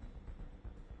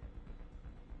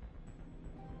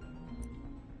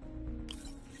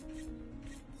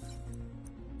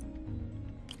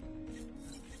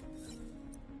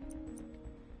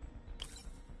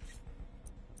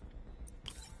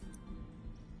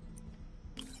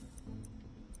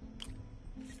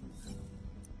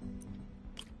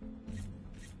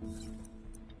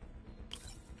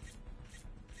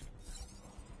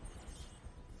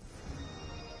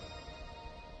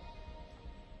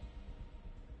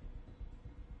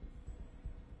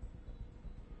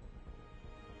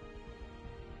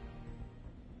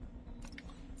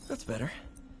 That's better.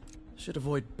 Should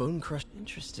avoid bone crush.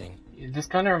 Interesting. This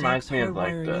kind of reminds me of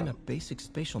like in a basic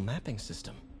spatial mapping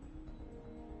system.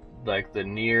 Like the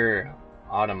Nier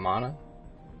Automata,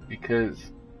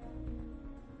 because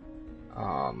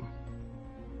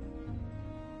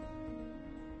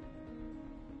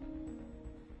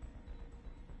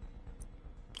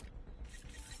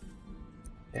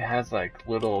it has like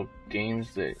little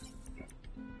games that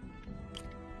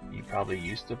you probably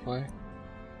used to play.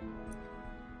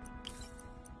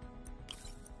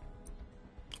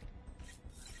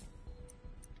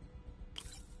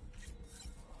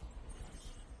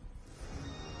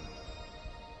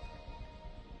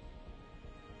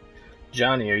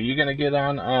 Johnny, are you gonna get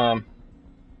on,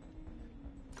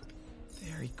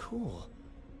 Very cool.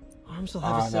 Arms will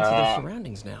have a sense of their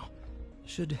surroundings now.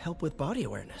 Should help with body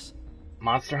awareness.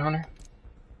 Monster Hunter?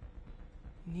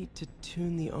 Need to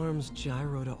tune the arm's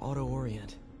gyro to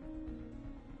auto-orient.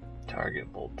 Target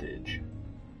voltage.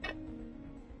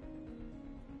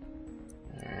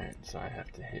 Alright, so I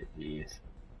have to hit these.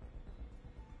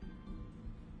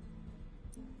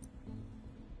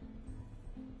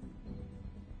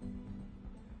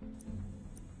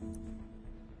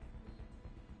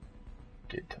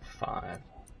 get to 5.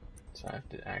 So I have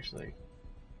to actually...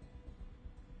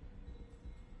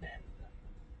 Man.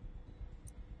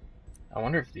 I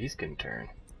wonder if these can turn.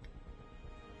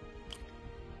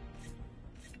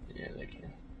 Yeah, they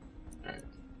can. Alright.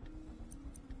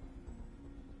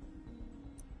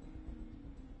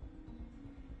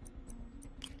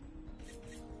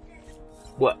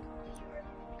 What?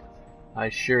 I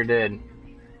sure did.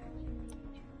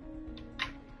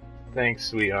 Thanks,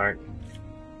 sweetheart.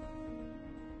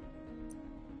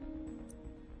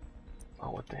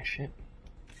 Oh, what the shit?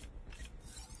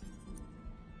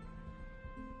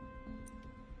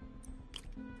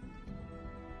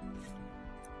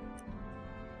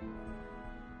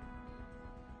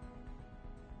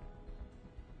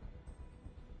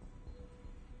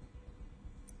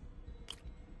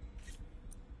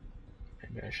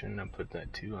 Maybe I shouldn't have put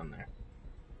that 2 on there.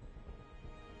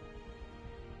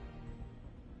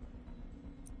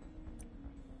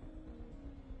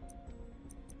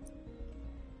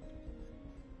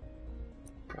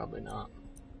 Probably not.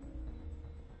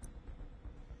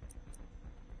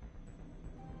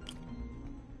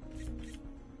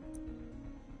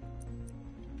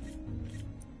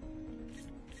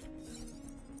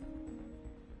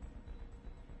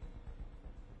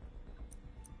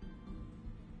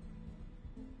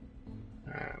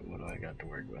 Alright, what do I got to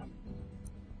work with?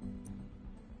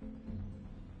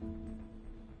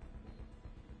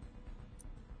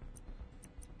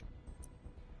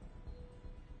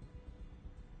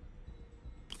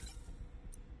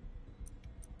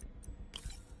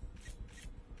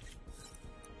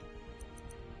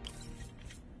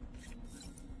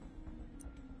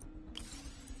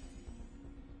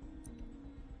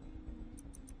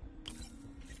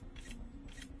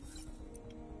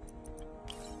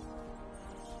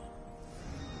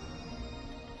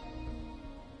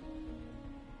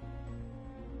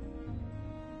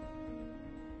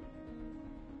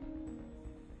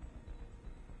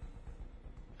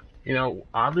 You know,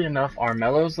 oddly enough,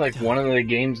 Armello's like one of the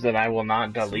games that I will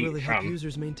not delete really help from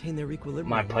users maintain their equilibrium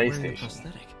my while wearing the PlayStation.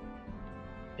 prosthetic.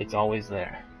 It's always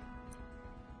there.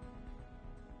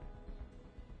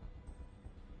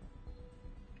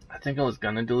 I think I was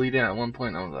gonna delete it at one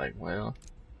point. I was like, well,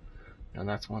 no,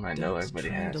 that's one I know everybody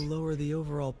trying has. to lower the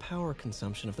overall power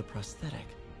consumption of the prosthetic.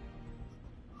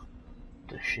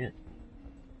 The shit.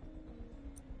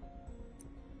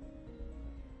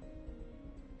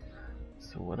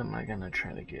 So what am I gonna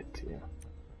try to get to?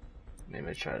 Maybe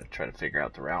I try to figure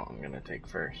out the route I'm gonna take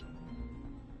first.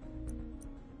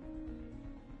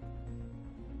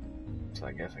 So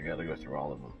I guess I gotta go through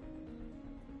all of them.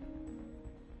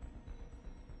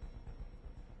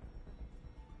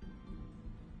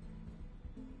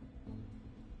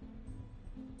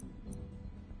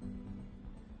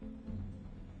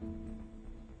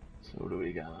 So what do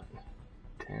we got?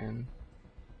 10.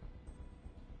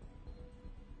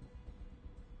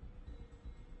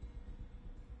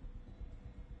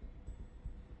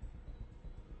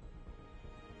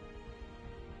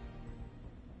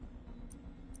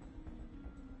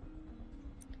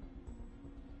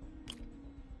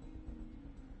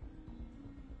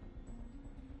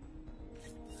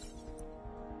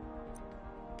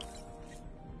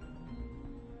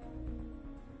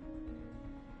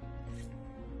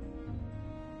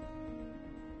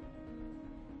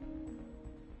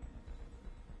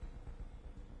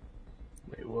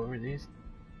 Wait, what were these?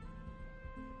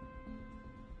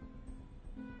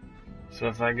 So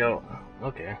if I go,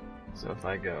 okay, so if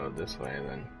I go this way,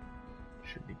 then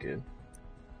should be good.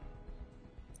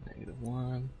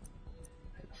 -1,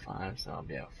 -5, so I'll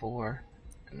be at 4,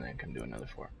 and then I can do another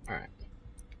 4. Alright.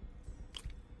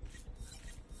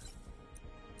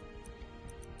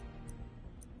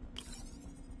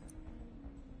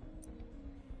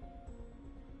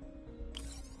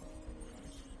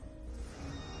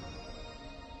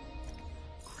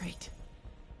 Great.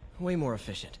 Way more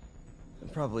efficient.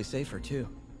 And probably safer, too.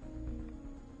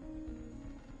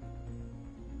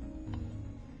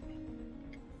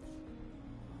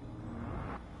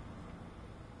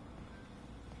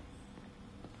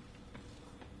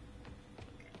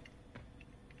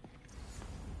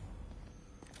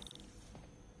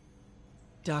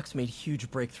 Doc's made huge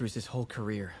breakthroughs his whole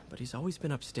career, but he's always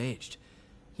been upstaged.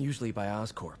 Usually by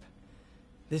Oscorp.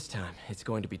 This time, it's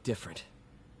going to be different.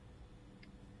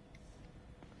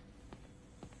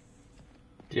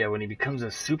 Yeah, when he becomes a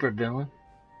supervillain.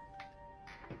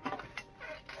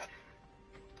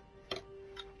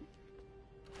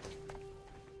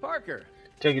 Parker!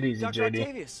 Take it easy, Dr. JD.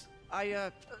 Octavius,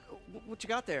 what you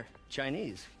got there?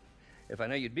 Chinese. If I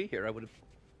know you'd be here, I would have...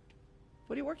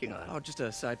 What are you working on? Oh, just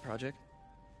a side project.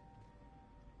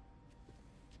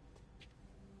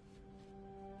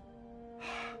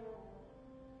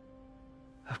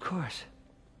 Of course.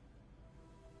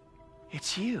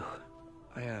 It's you.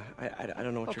 I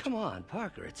don't know what come on,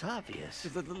 Parker, it's obvious.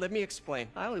 Let me explain.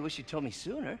 I only wish you'd told me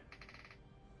sooner.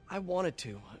 I wanted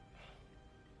to,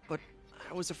 but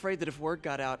I was afraid that if word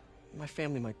got out, my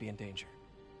family might be in danger.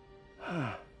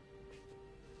 Huh.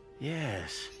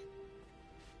 Yes.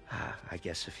 I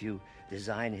guess if you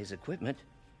design his equipment,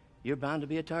 you're bound to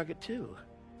be a target too.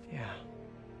 Yeah.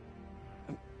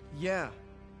 Yeah.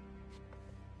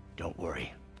 Don't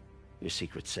worry. Your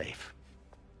secret's safe.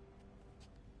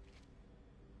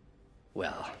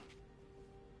 Well,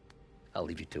 I'll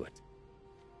leave you to it.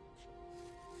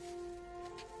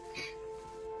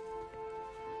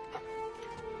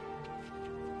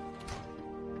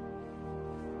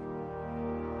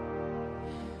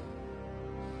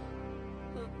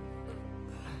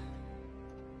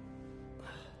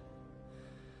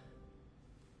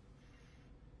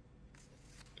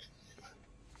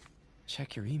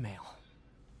 Check your email.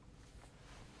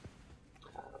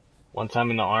 One time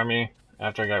in the army,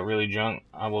 after I got really drunk,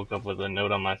 I woke up with a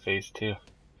note on my face too.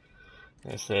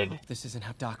 It said, "This isn't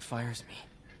how Doc fires me."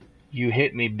 "You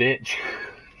hit me, bitch."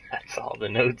 That's all the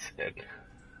note said.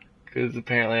 Because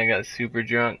apparently I got super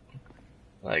drunk,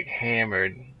 like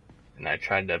hammered, and I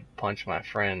tried to punch my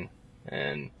friend,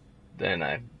 and then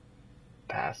I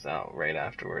passed out right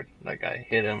afterward. Like I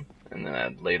hit him, and then I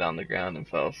laid on the ground and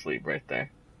fell asleep right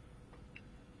there.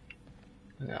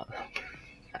 No,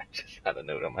 I just had a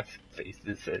note on my face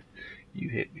that said, "You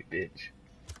hit me, bitch."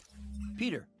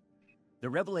 Peter, the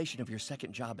revelation of your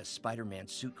second job as Spider-Man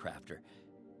suit crafter,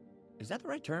 is that the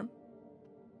right term?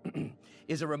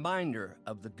 Is a reminder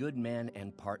of the good man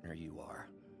and partner you are.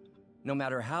 No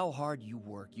matter how hard you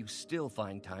work, you still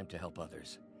find time to help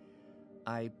others.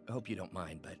 I hope you don't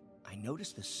mind, but I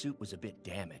noticed the suit was a bit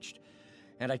damaged,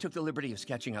 and I took the liberty of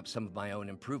sketching up some of my own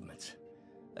improvements.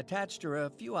 Attached are a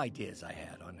few ideas I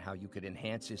had on how you could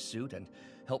enhance his suit and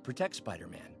help protect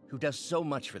Spider-Man, who does so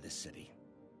much for this city.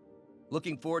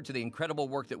 Looking forward to the incredible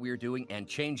work that we are doing and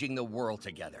changing the world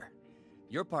together.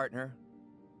 Your partner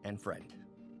and friend,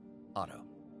 Otto.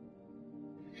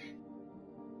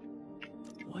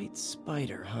 White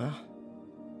Spider, huh?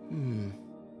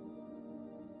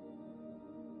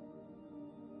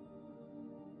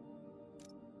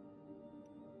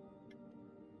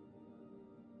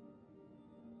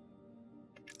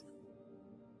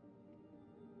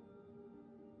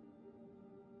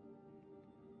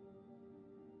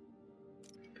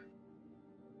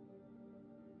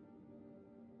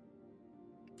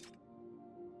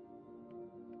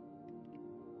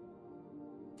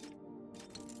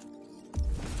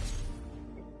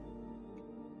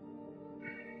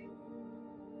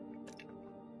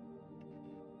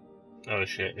 Oh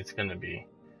shit, it's gonna be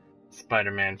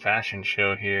Spider-Man fashion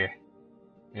show here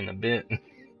in a bit.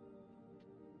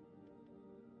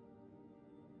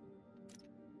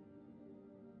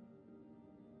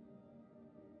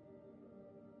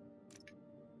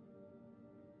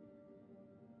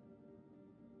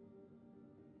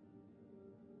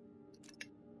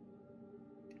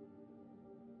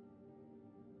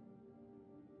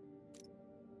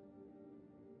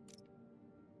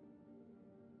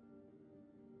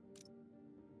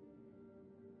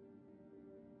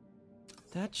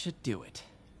 That should do it.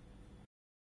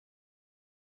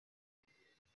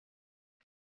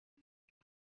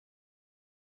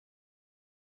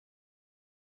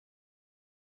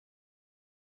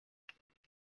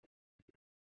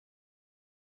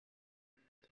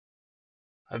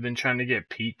 I've been trying to get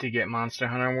Pete to get Monster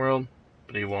Hunter World,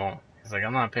 but he won't. He's like,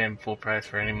 "I'm not paying full price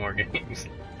for any more games."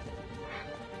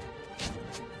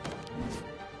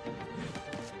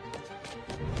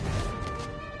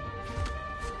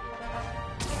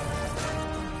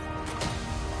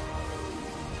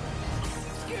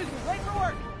 Excuse me, late for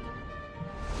work!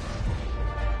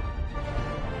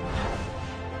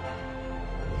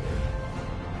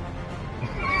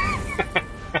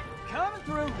 Coming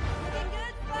through! Looking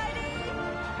good, Spidey!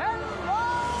 Hello,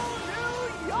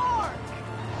 New York!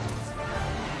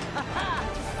 Ha-ha!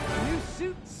 New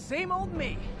suit, same old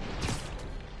me.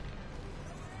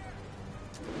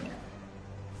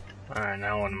 Alright,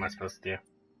 now what am I supposed to do?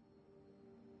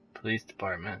 Police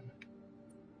department.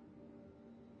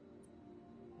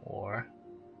 Or...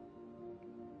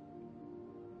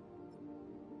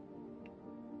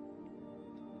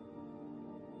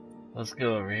 let's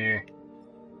go over here.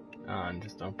 And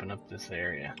just open up this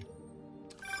area.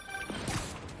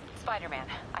 Spider-Man,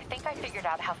 I think I figured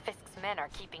out how Fisk's men are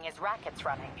keeping his rackets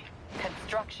running.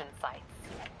 Construction sites.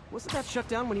 Wasn't that shut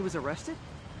down when he was arrested?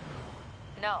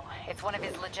 No, it's one of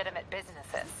his legitimate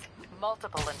businesses.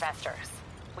 Multiple investors.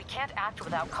 We can't act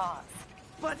without cause.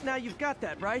 But now you've got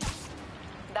that, right?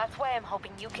 That's why I'm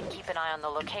hoping you can keep an eye on the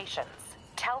locations.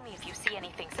 Tell me if you see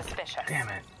anything suspicious. Damn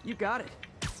it. You got it.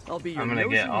 I'll be your I'm gonna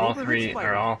nosy get all neighborhood 3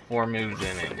 Spider. or all 4 moves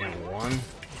in it in one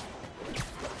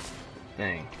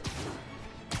thing.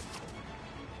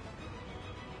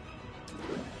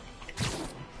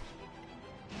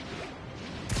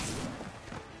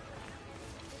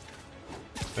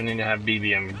 We need to have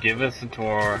BBM give us a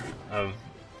tour of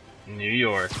New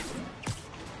York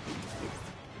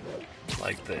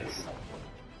like this.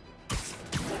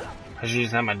 I should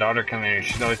just have my daughter come in here.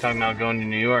 She's always talking about going to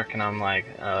New York, and I'm like,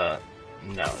 no,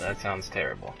 that sounds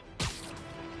terrible.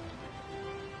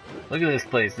 Look at this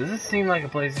place. Does this seem like a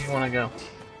place you want to go?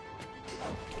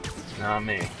 Not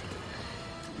me.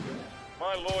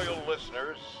 My loyal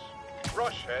listeners,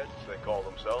 brushheads they call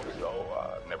themselves, though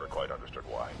never quite understood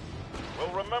why,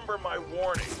 will remember my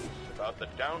warnings about the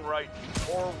downright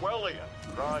Orwellian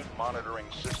crime monitoring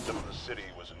system the city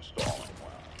was installing.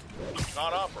 It's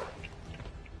not operating.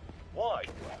 Why,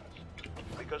 you ask?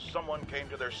 Because someone came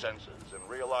to their senses and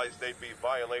realized they'd be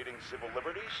violating civil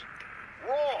liberties?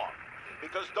 Wrong!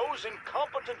 Because those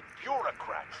incompetent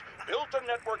bureaucrats built a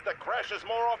network that crashes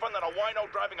more often than a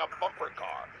wino driving a bumper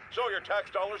car. So your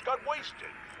tax dollars got wasted,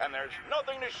 and there's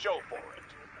nothing to show for it.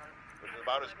 This is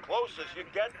about as close as you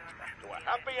get to a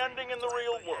happy ending in the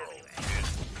real world.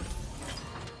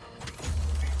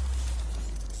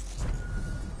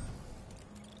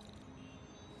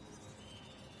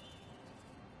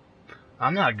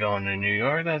 I'm not going to New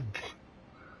York.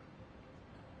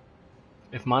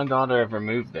 If my daughter ever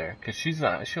moved there, because she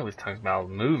always talks about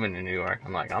moving to New York.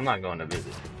 I'm like, I'm not going to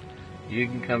visit. You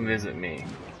can come visit me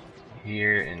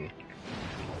here in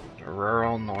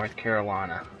rural North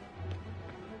Carolina.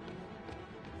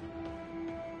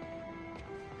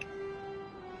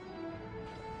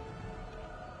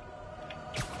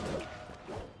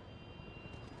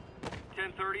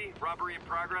 Robbery in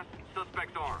progress.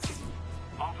 Suspects armed.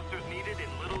 Officers needed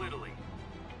in Little Italy.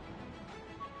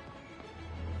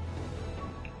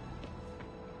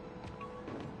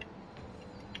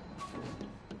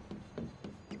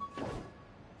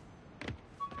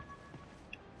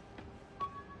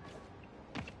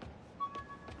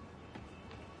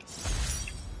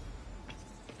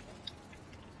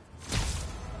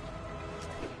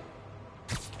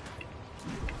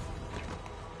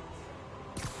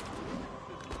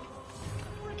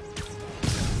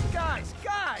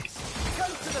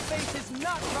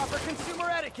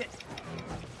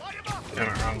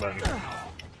 Wrong button.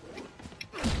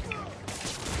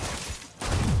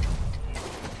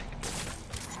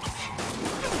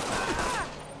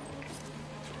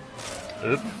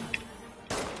 Oops.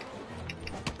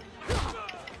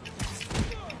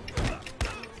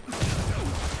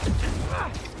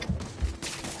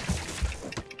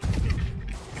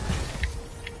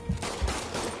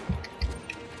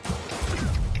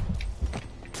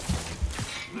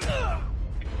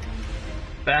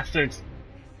 Bastards.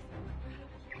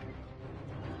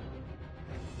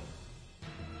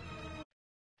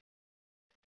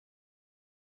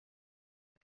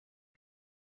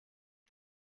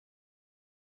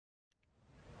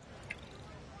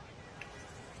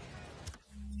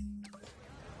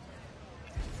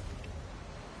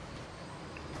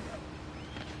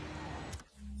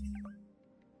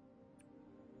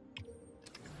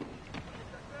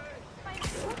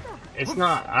 It's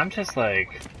not, I'm just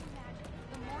like,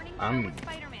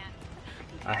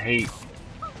 I hate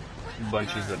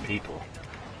bunches of people.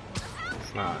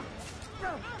 It's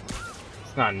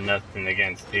not nothing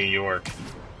against New York,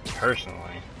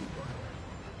 personally.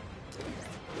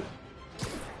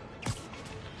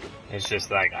 It's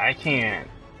just like, I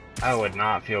would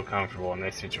not feel comfortable in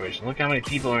this situation. Look how many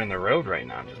people are in the road right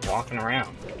now, just walking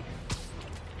around.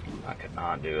 I could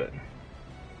not do it.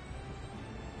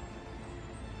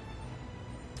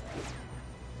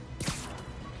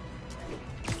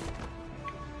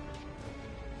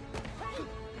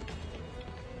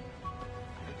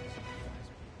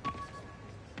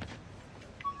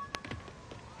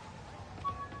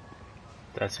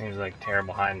 That seems like a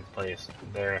terrible hiding place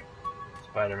there,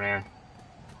 Spider-Man.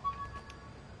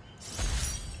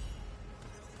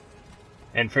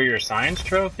 And for your science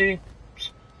trophy,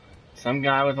 some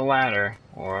guy with a ladder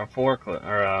or a forklift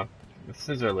or a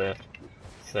scissor lift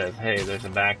says, "Hey, there's a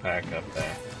backpack up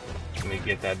there. Let me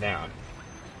get that down."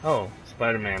 Oh,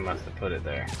 Spider-Man must have put it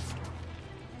there.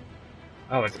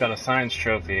 Oh, it's got a science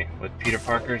trophy with Peter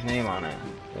Parker's name on it.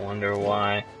 Wonder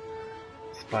why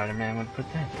Spider-Man would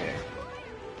put that there.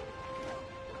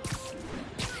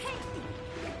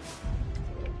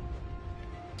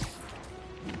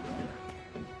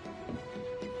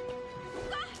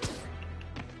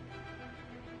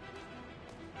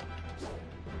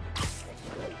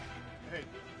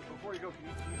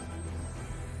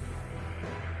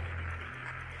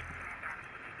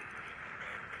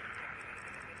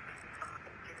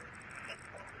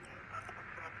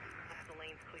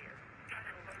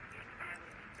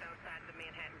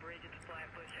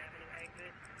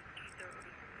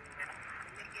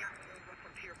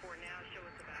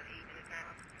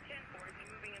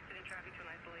 traffic to an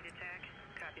isolated tag.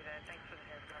 Copy that. Thanks for the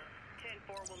heads up.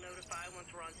 10-4 will notify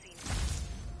once we're on scene.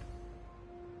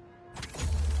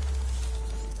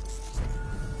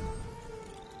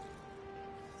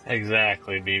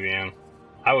 Exactly, BBM.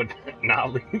 I would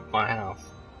not leave my house.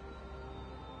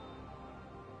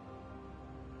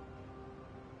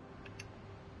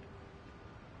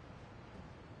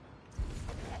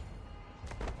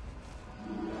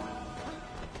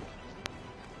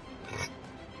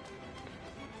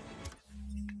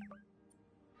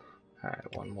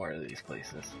 Alright, one more of these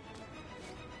places.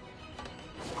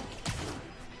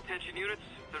 Attention units,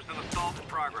 there's an assault in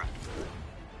progress.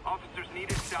 Officers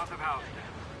needed south of Houston.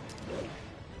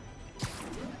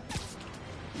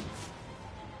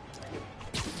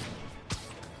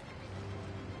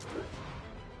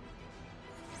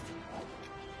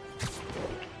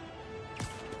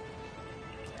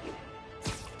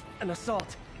 An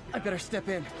assault. I better step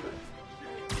in.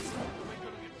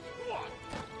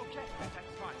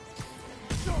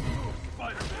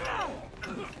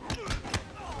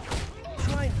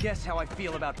 Try and guess how I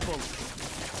feel about bullets.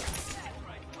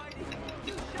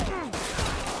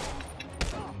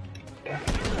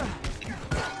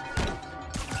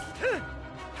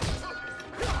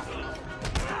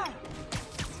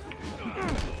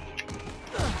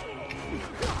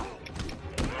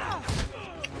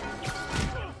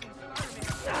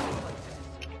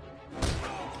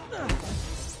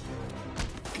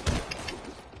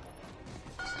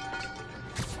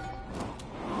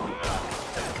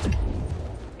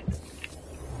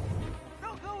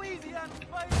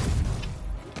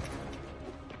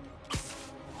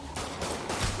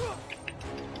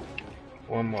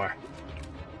 One more.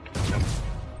 Nope.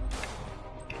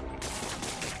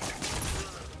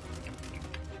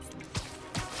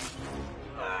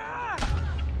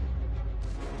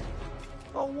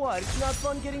 Oh what? It's not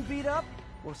fun getting beat up?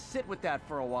 We'll sit with that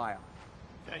for a while.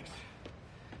 Thanks.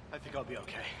 I think I'll be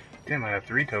okay. Damn, I have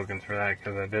 3 tokens for that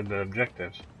because I did the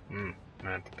objectives. I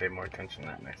have to pay more attention to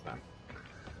that next time.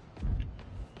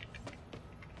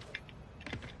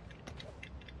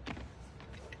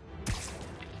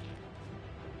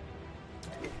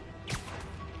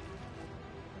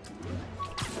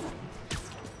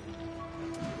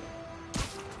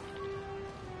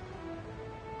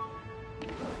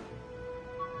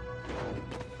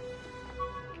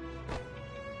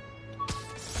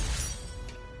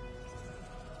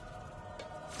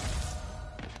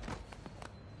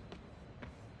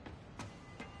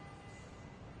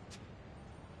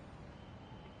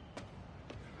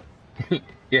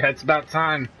 Yeah, it's about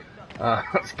time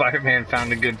Spider-Man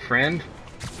found a good friend.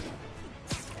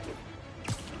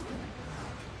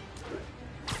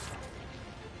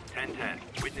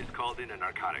 Witness called in a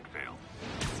narcotic sale.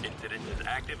 Incident is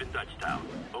active in Dutchtown.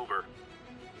 Over.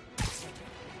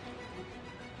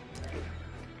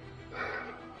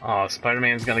 Oh,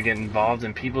 Spider-Man's gonna get involved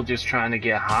in people just trying to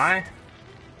get high?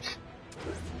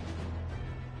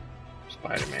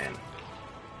 Spider-Man.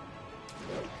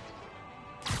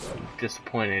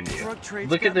 Disappointed in you.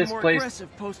 Look at this place.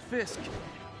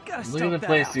 Look at the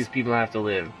place these people have to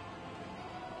live.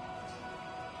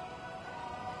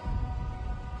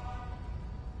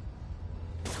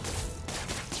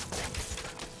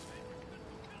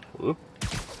 Whoop.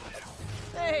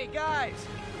 Hey guys,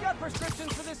 you got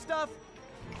prescriptions for this stuff?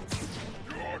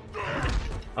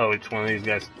 Oh, it's one of these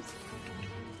guys.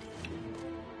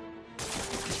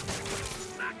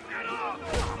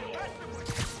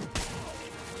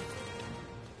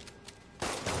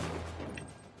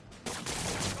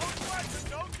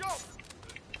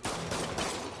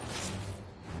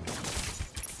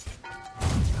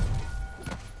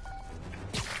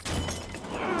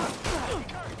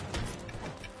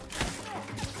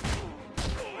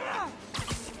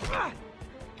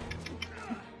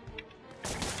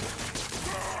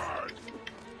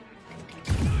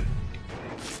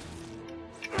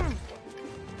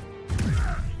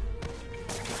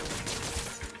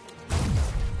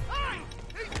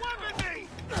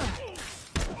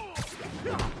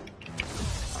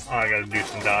 Oh, I gotta do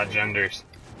some dodge enders.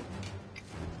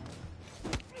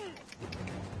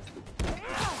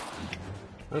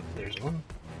 Oh, there's one.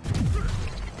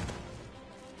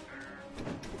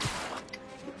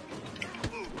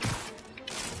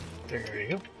 There you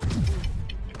go.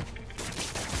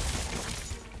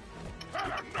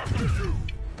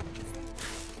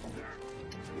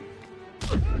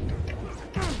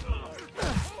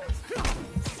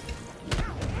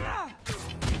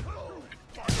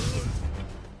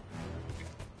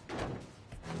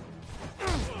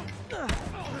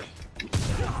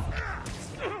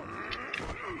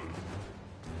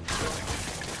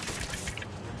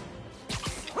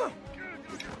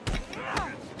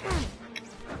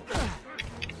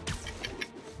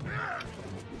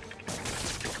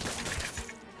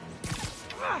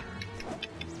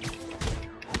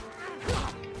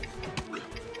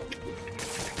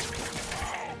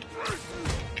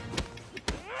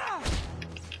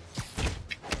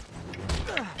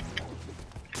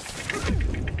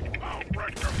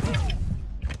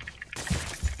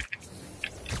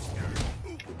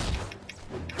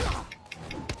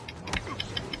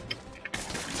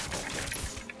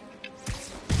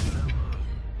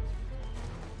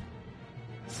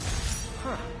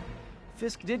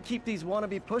 Fisk did keep these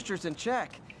wannabe pushers in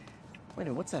check. Wait a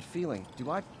minute, what's that feeling? Do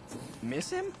I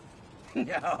miss him?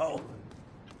 No.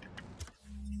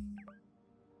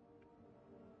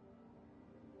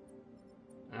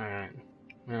 Alright.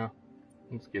 Well,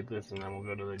 let's get this and then we'll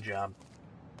go to the job.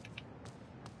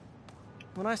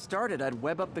 When I started, I'd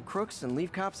web up the crooks and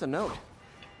leave cops a note.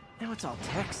 Now it's all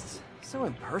texts. So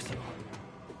impersonal.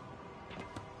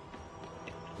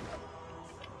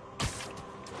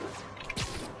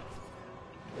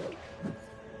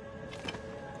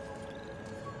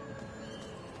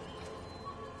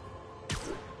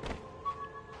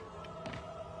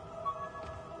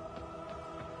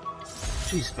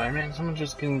 Geez, Spider-Man, someone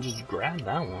can just grab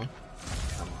that one.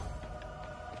 Come on.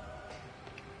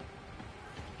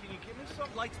 Can you give me some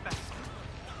lights back?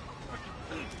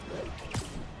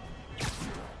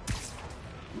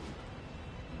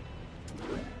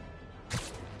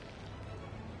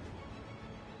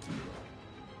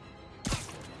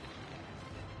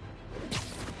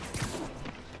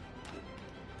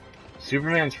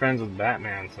 Superman's friends with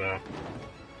Batman, so...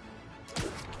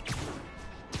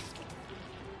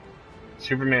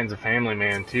 Superman's a family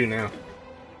man, too, now.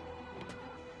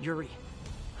 Yuri,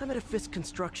 I'm at a Fisk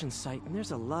construction site, and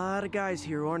there's a lot of guys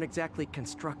here who aren't exactly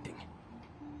constructing.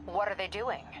 What are they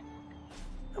doing?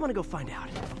 I want to go find out.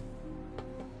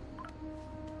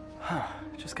 Huh,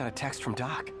 just got a text from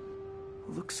Doc.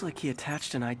 Looks like he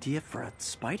attached an idea for a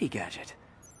Spidey gadget.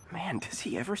 Man, does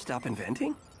he ever stop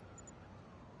inventing?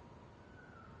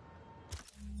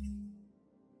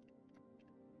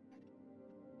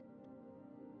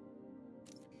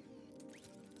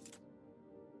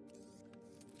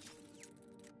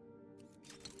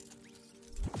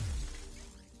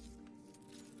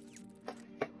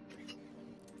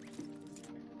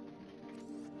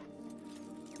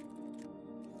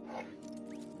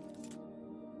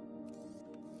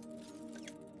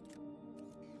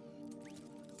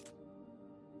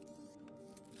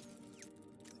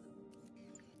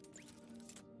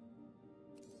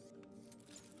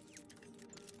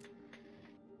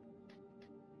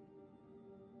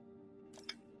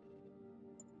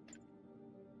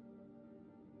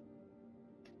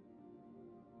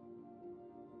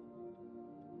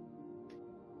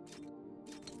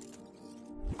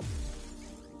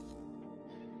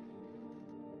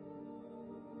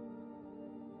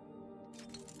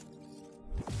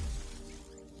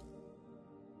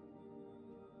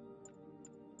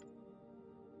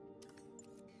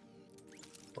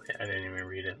 Wait, I didn't even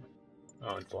read it.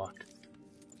 Oh, it's locked.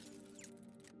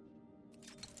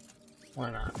 Why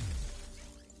not?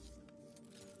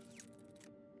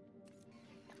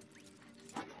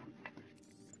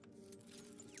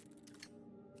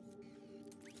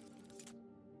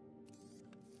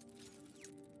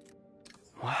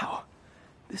 Wow,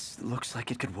 this looks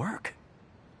like it could work.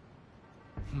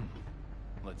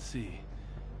 Let's see.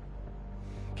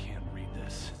 Can't read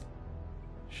this.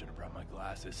 Should have brought my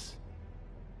glasses.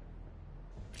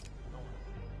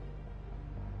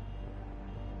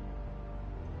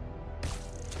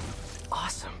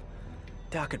 Awesome.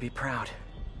 Doc would be proud.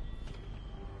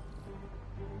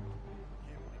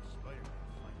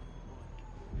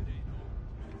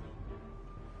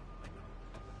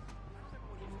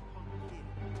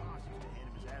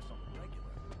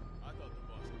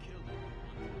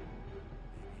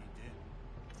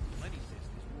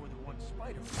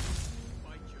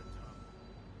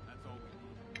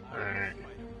 Alright.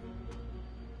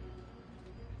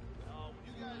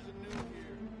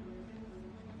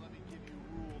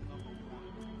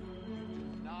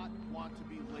 To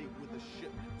be late with a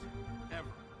shipment. Ever.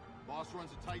 Boss runs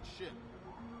a tight ship.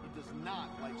 He does not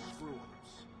like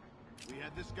screw-ups. We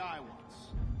had this guy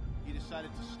once. He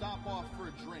decided to stop off for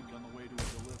a drink on the way to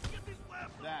a delivery.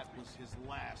 That was his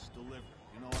last delivery.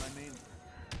 You know what I mean?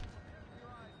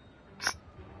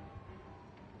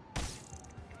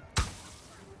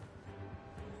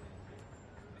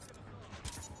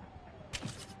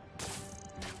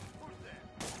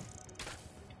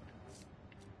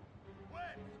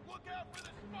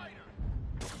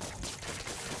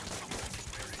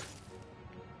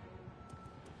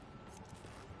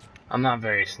 I'm not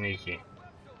very sneaky.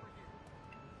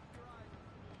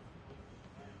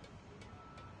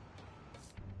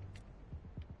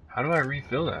 How do I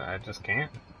refill that? I just can't.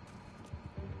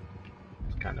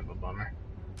 It's kind of a bummer.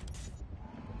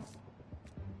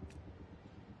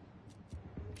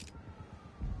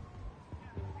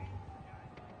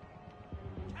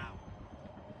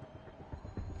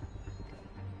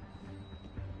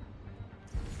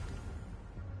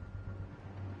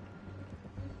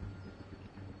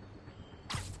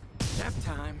 Nap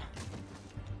time.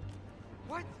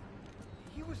 What?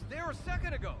 He was there a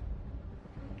second ago.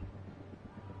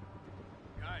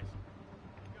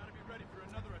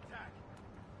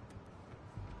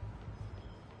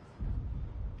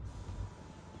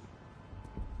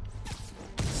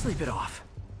 Sleep it off.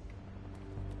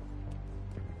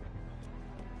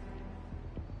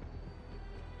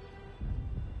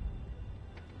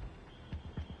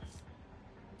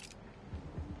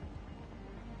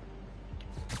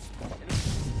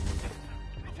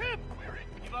 Tim!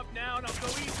 Give up now and I'll go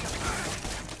easy.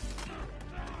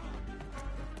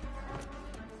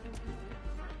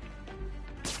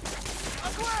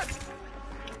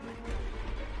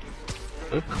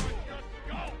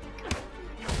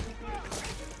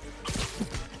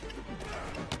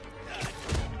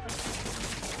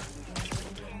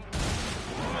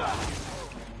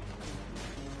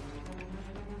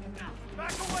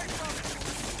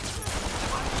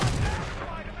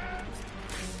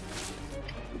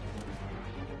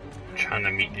 Trying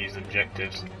to meet these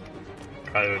objectives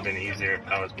probably would have been easier if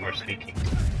I was more sneaky.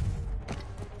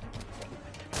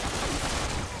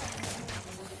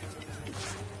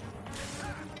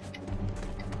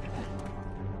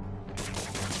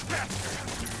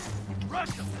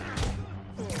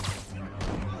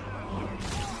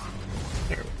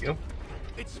 There we go.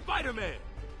 It's Spider-Man!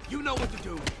 You know what to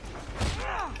do!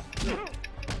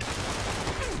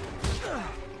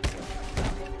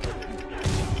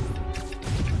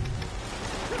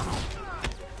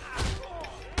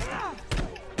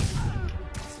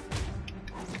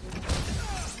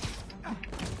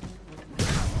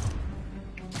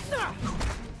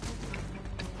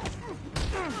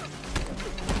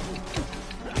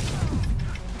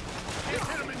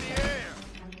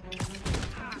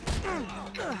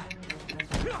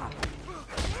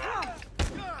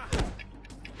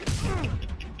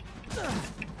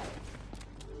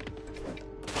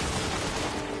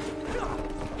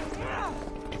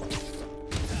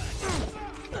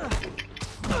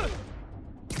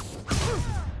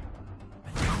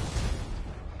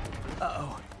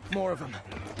 Uh-oh, more of them.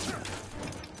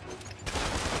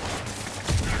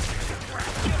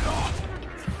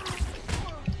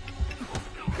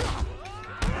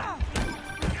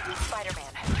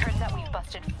 Spider-Man, turns out we've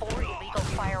busted 4 illegal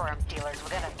firearms dealers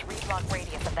within a 3-block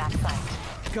radius of that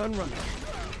site. Gun running.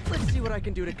 Let's see what I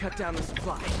can do to cut down the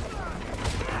supply.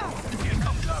 Here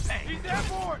comes up! Hey, he's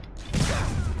airborne!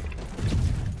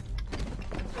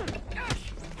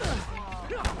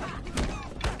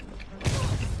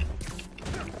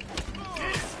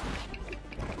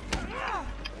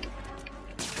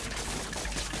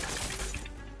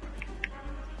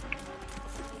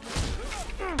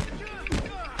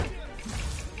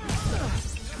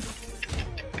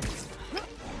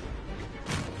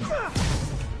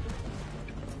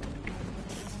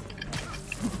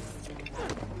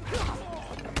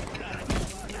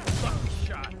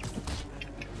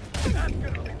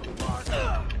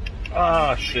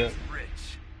 Oh shit.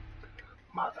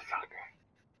 Motherfucker.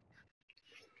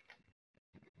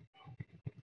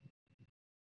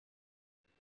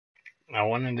 I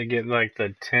wanted to get like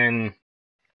the 10.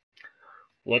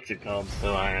 What's it called?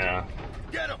 So I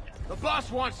Get him! The boss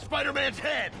wants Spider-Man's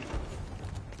head!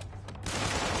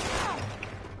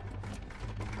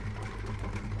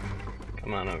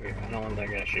 come on over here. I don't want that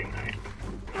guy shooting at me.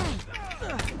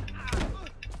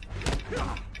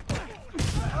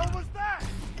 How was that?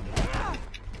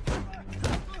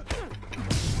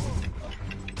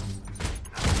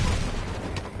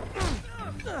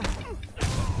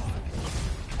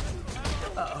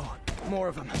 Uh-oh, more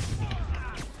of them.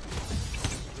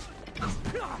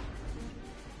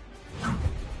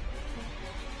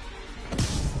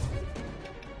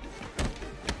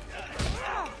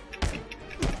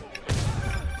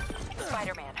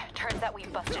 Spider-Man, turns out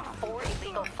we've busted 4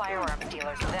 illegal firearms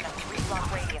dealers within a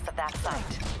 3-block radius of that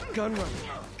site. Gun running.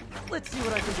 Let's see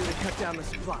what I can do to cut down the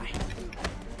supply.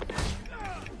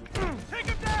 Take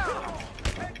him down!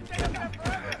 Take him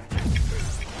forever!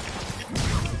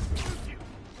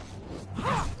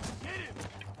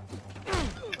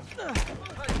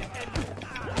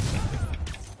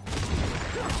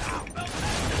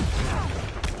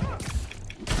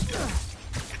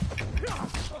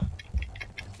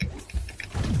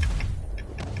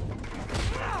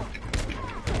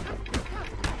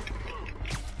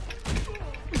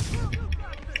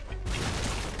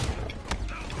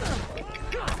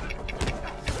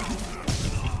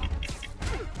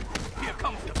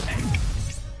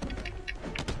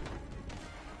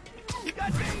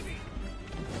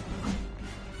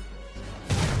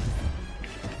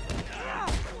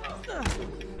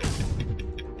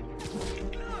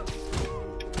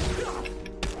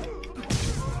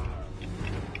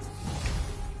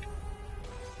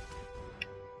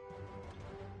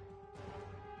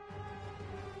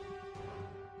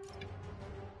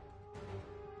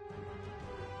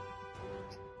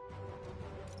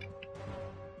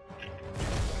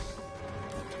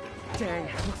 Dang,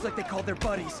 looks like they called their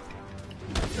buddies.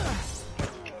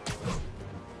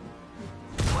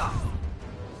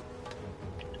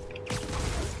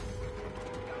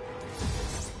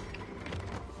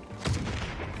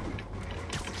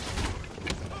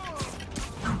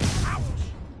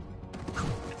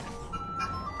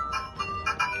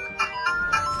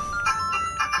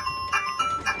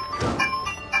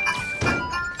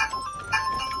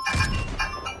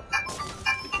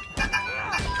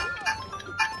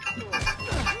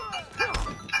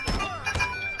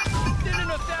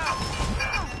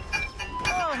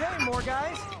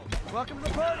 Welcome to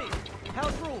the party.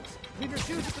 House rules. Leave your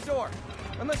shoes at the door.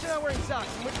 Unless you're not wearing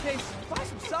socks, in which case, buy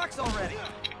some socks already.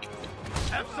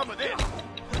 Have some of this.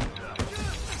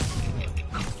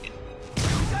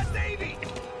 That's Davey!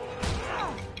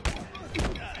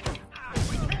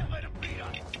 We can't let him beat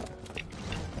us.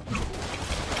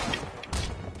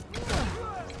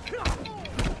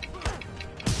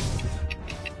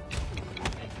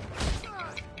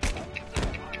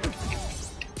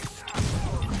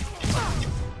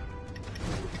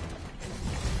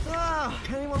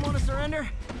 Anyone want to surrender?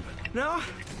 No?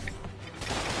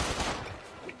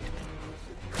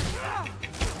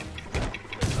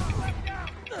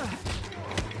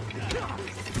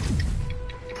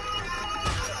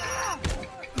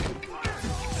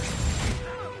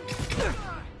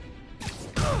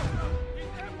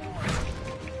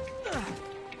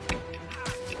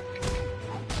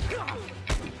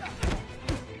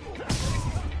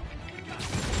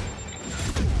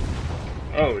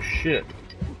 Oh shit.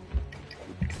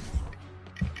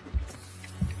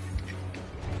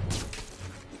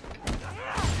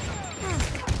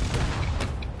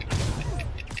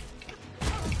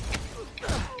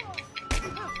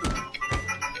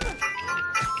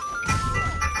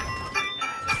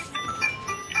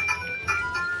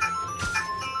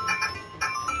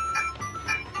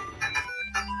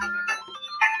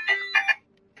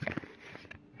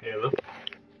 Hello.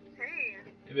 Hey.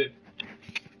 Hey, babe.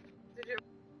 Did you?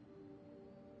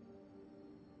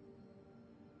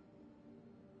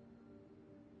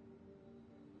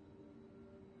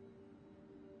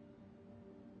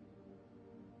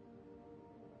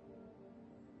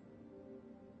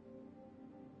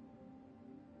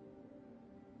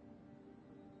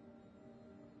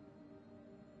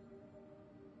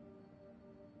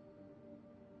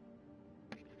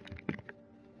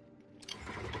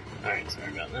 Alright,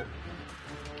 sorry about that.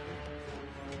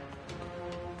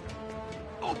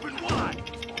 Open wide.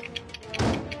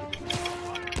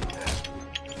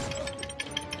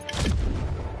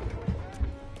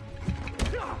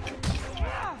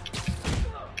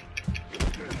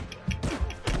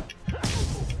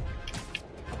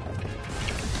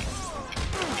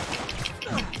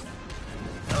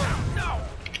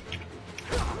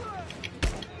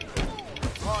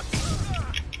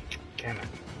 Damn it.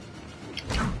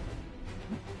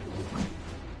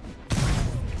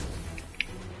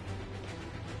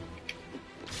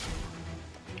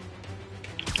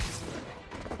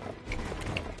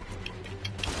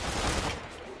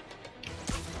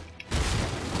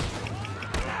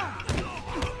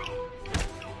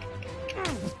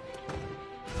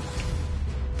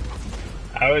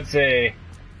 I would say,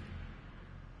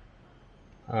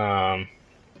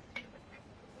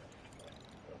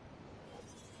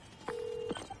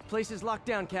 Place is locked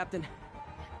down, Captain.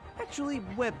 Actually,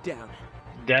 webbed down.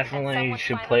 definitely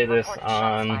should play this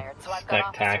on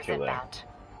Spectacular,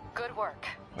 Good work.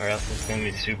 or else it's gonna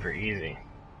be super easy.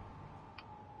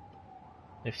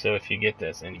 If you get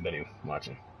this, anybody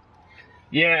watching.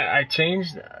 Yeah, I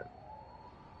changed,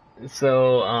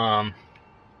 so,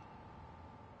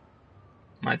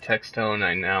 my text tone,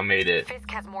 I now made it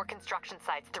Fisk has more construction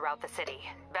sites throughout the city.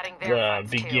 Vetting their the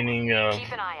sites beginning too. of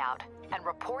Keep an eye out and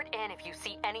report in if you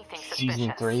see anything season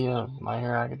suspicious. 3 of My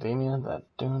Hero Academia. That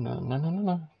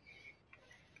no.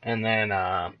 And then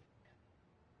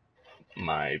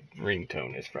my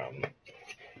ringtone is from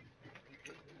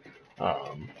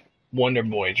Wonder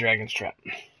Boy Dragon's Trap.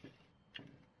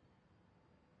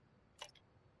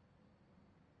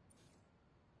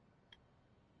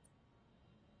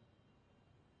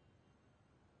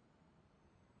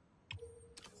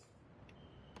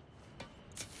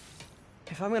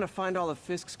 If I'm gonna find all of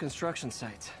Fisk's construction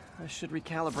sites, I should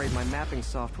recalibrate my mapping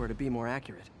software to be more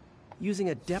accurate. Using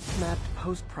a depth-mapped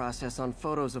post-process on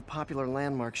photos of popular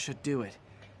landmarks should do it.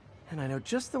 And I know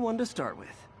just the one to start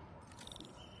with.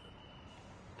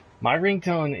 My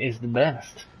ringtone is the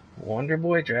best. Wonder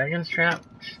Boy Dragon's Trap?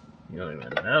 You don't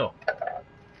even know.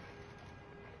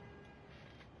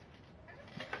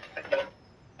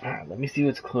 Alright, let me see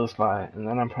what's close by, and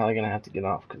then I'm probably gonna have to get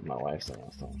off because my wife's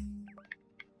saying something.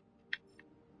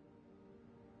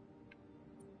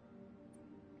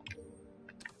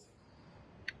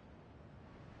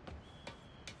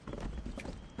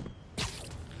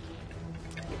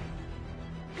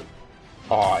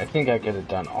 Oh, I think I could have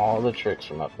done all the tricks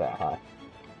from up that high.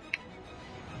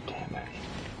 Damn it.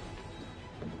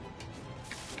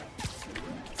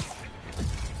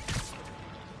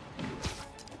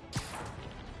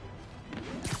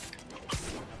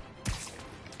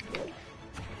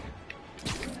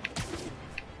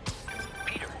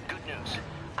 Peter, good news.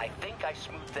 I think I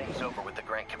smoothed things over with the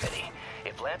grant committee.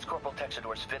 If Lance Corporal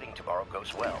Texador's fitting tomorrow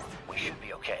goes well, we should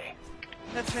be okay.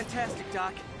 That's fantastic,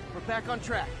 Doc. We're back on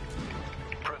track.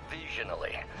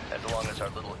 Provisionally, as long as our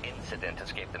little incident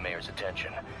escaped the mayor's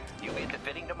attention. You be at the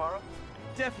fitting tomorrow?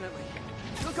 Definitely.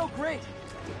 It'll go great.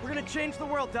 We're gonna change the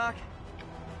world, Doc.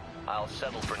 I'll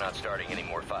settle for not starting any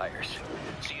more fires.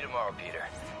 See you tomorrow, Peter.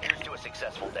 Here's to a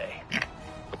successful day.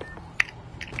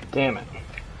 Damn it.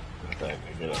 I thought I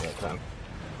could get it that time.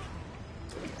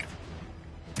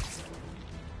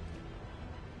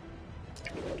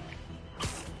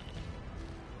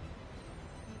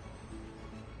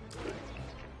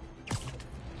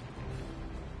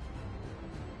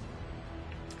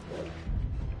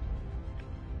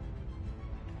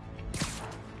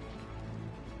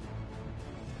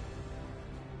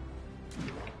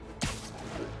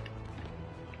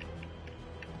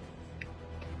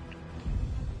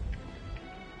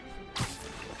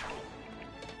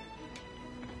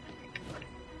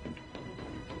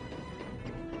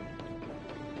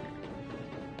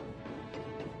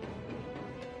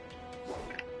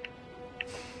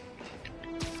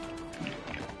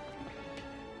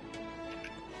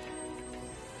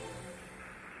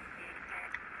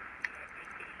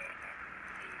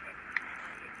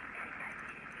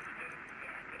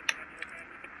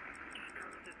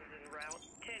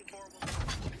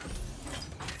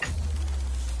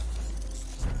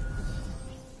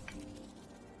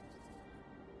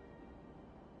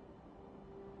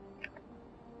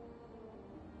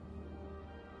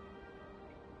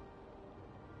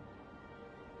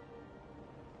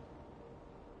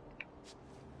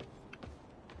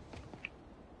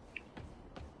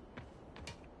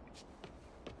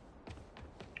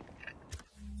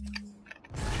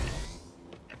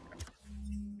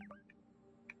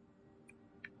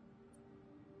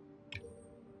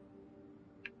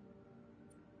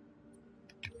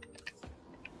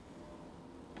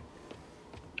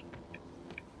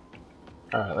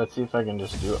 Alright, let's see if I can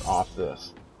just do it off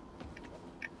this.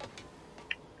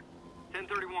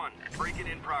 1031, break-in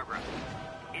in progress.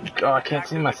 Oh, I can't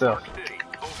see myself.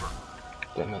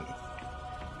 Damn it.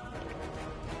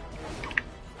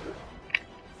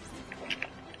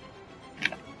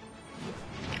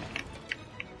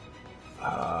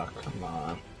 Ah, come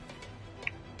on.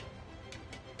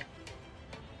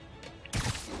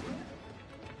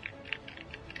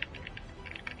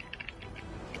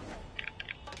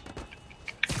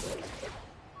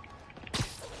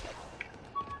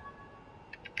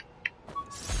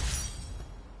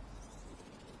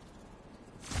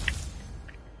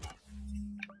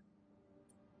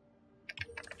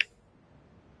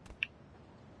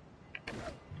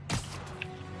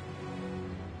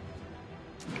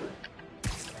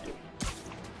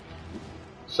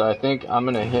 So I think I'm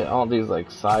gonna hit all these like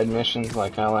side missions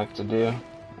like I like to do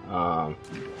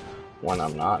when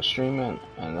I'm not streaming,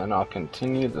 and then I'll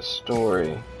continue the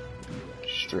story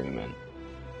streaming.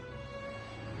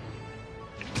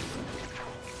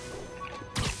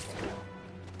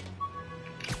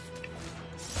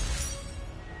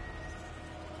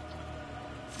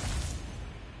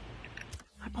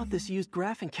 I bought this used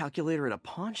graphing calculator at a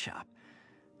pawn shop.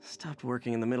 Stopped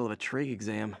working in the middle of a trig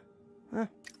exam. Huh.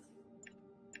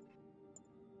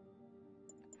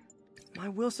 My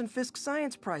Wilson Fisk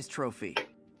Science Prize trophy.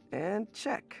 And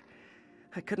check.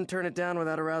 I couldn't turn it down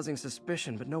without arousing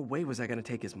suspicion, but no way was I going to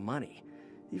take his money,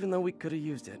 even though we could have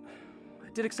used it. I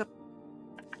did accept...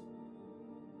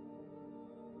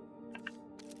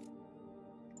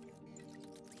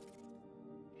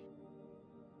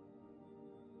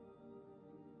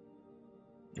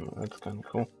 Oh, that's kind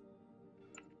of cool.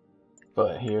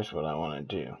 But here's what I want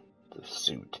to do. The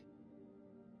suit.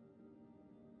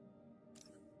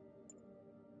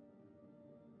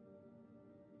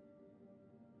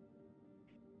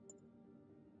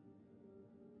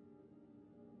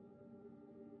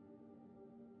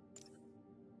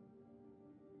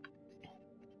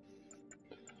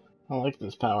 I like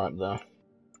this power up though.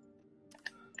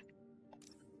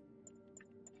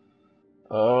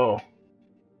 Oh.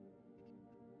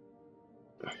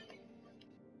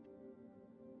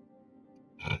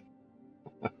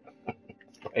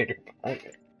 Spider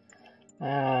Pocket.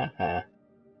 Uh-huh.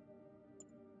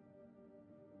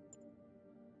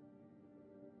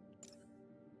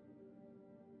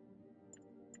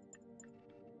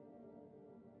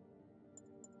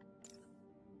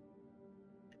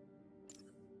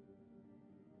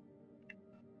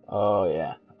 Oh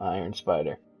yeah, Iron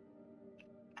Spider.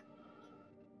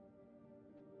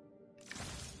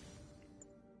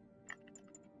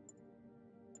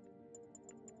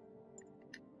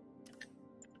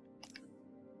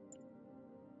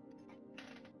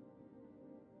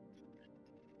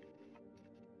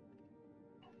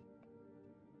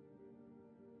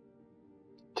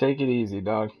 Take it easy,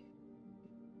 dog.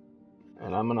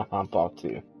 And I'm gonna hop off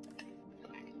too.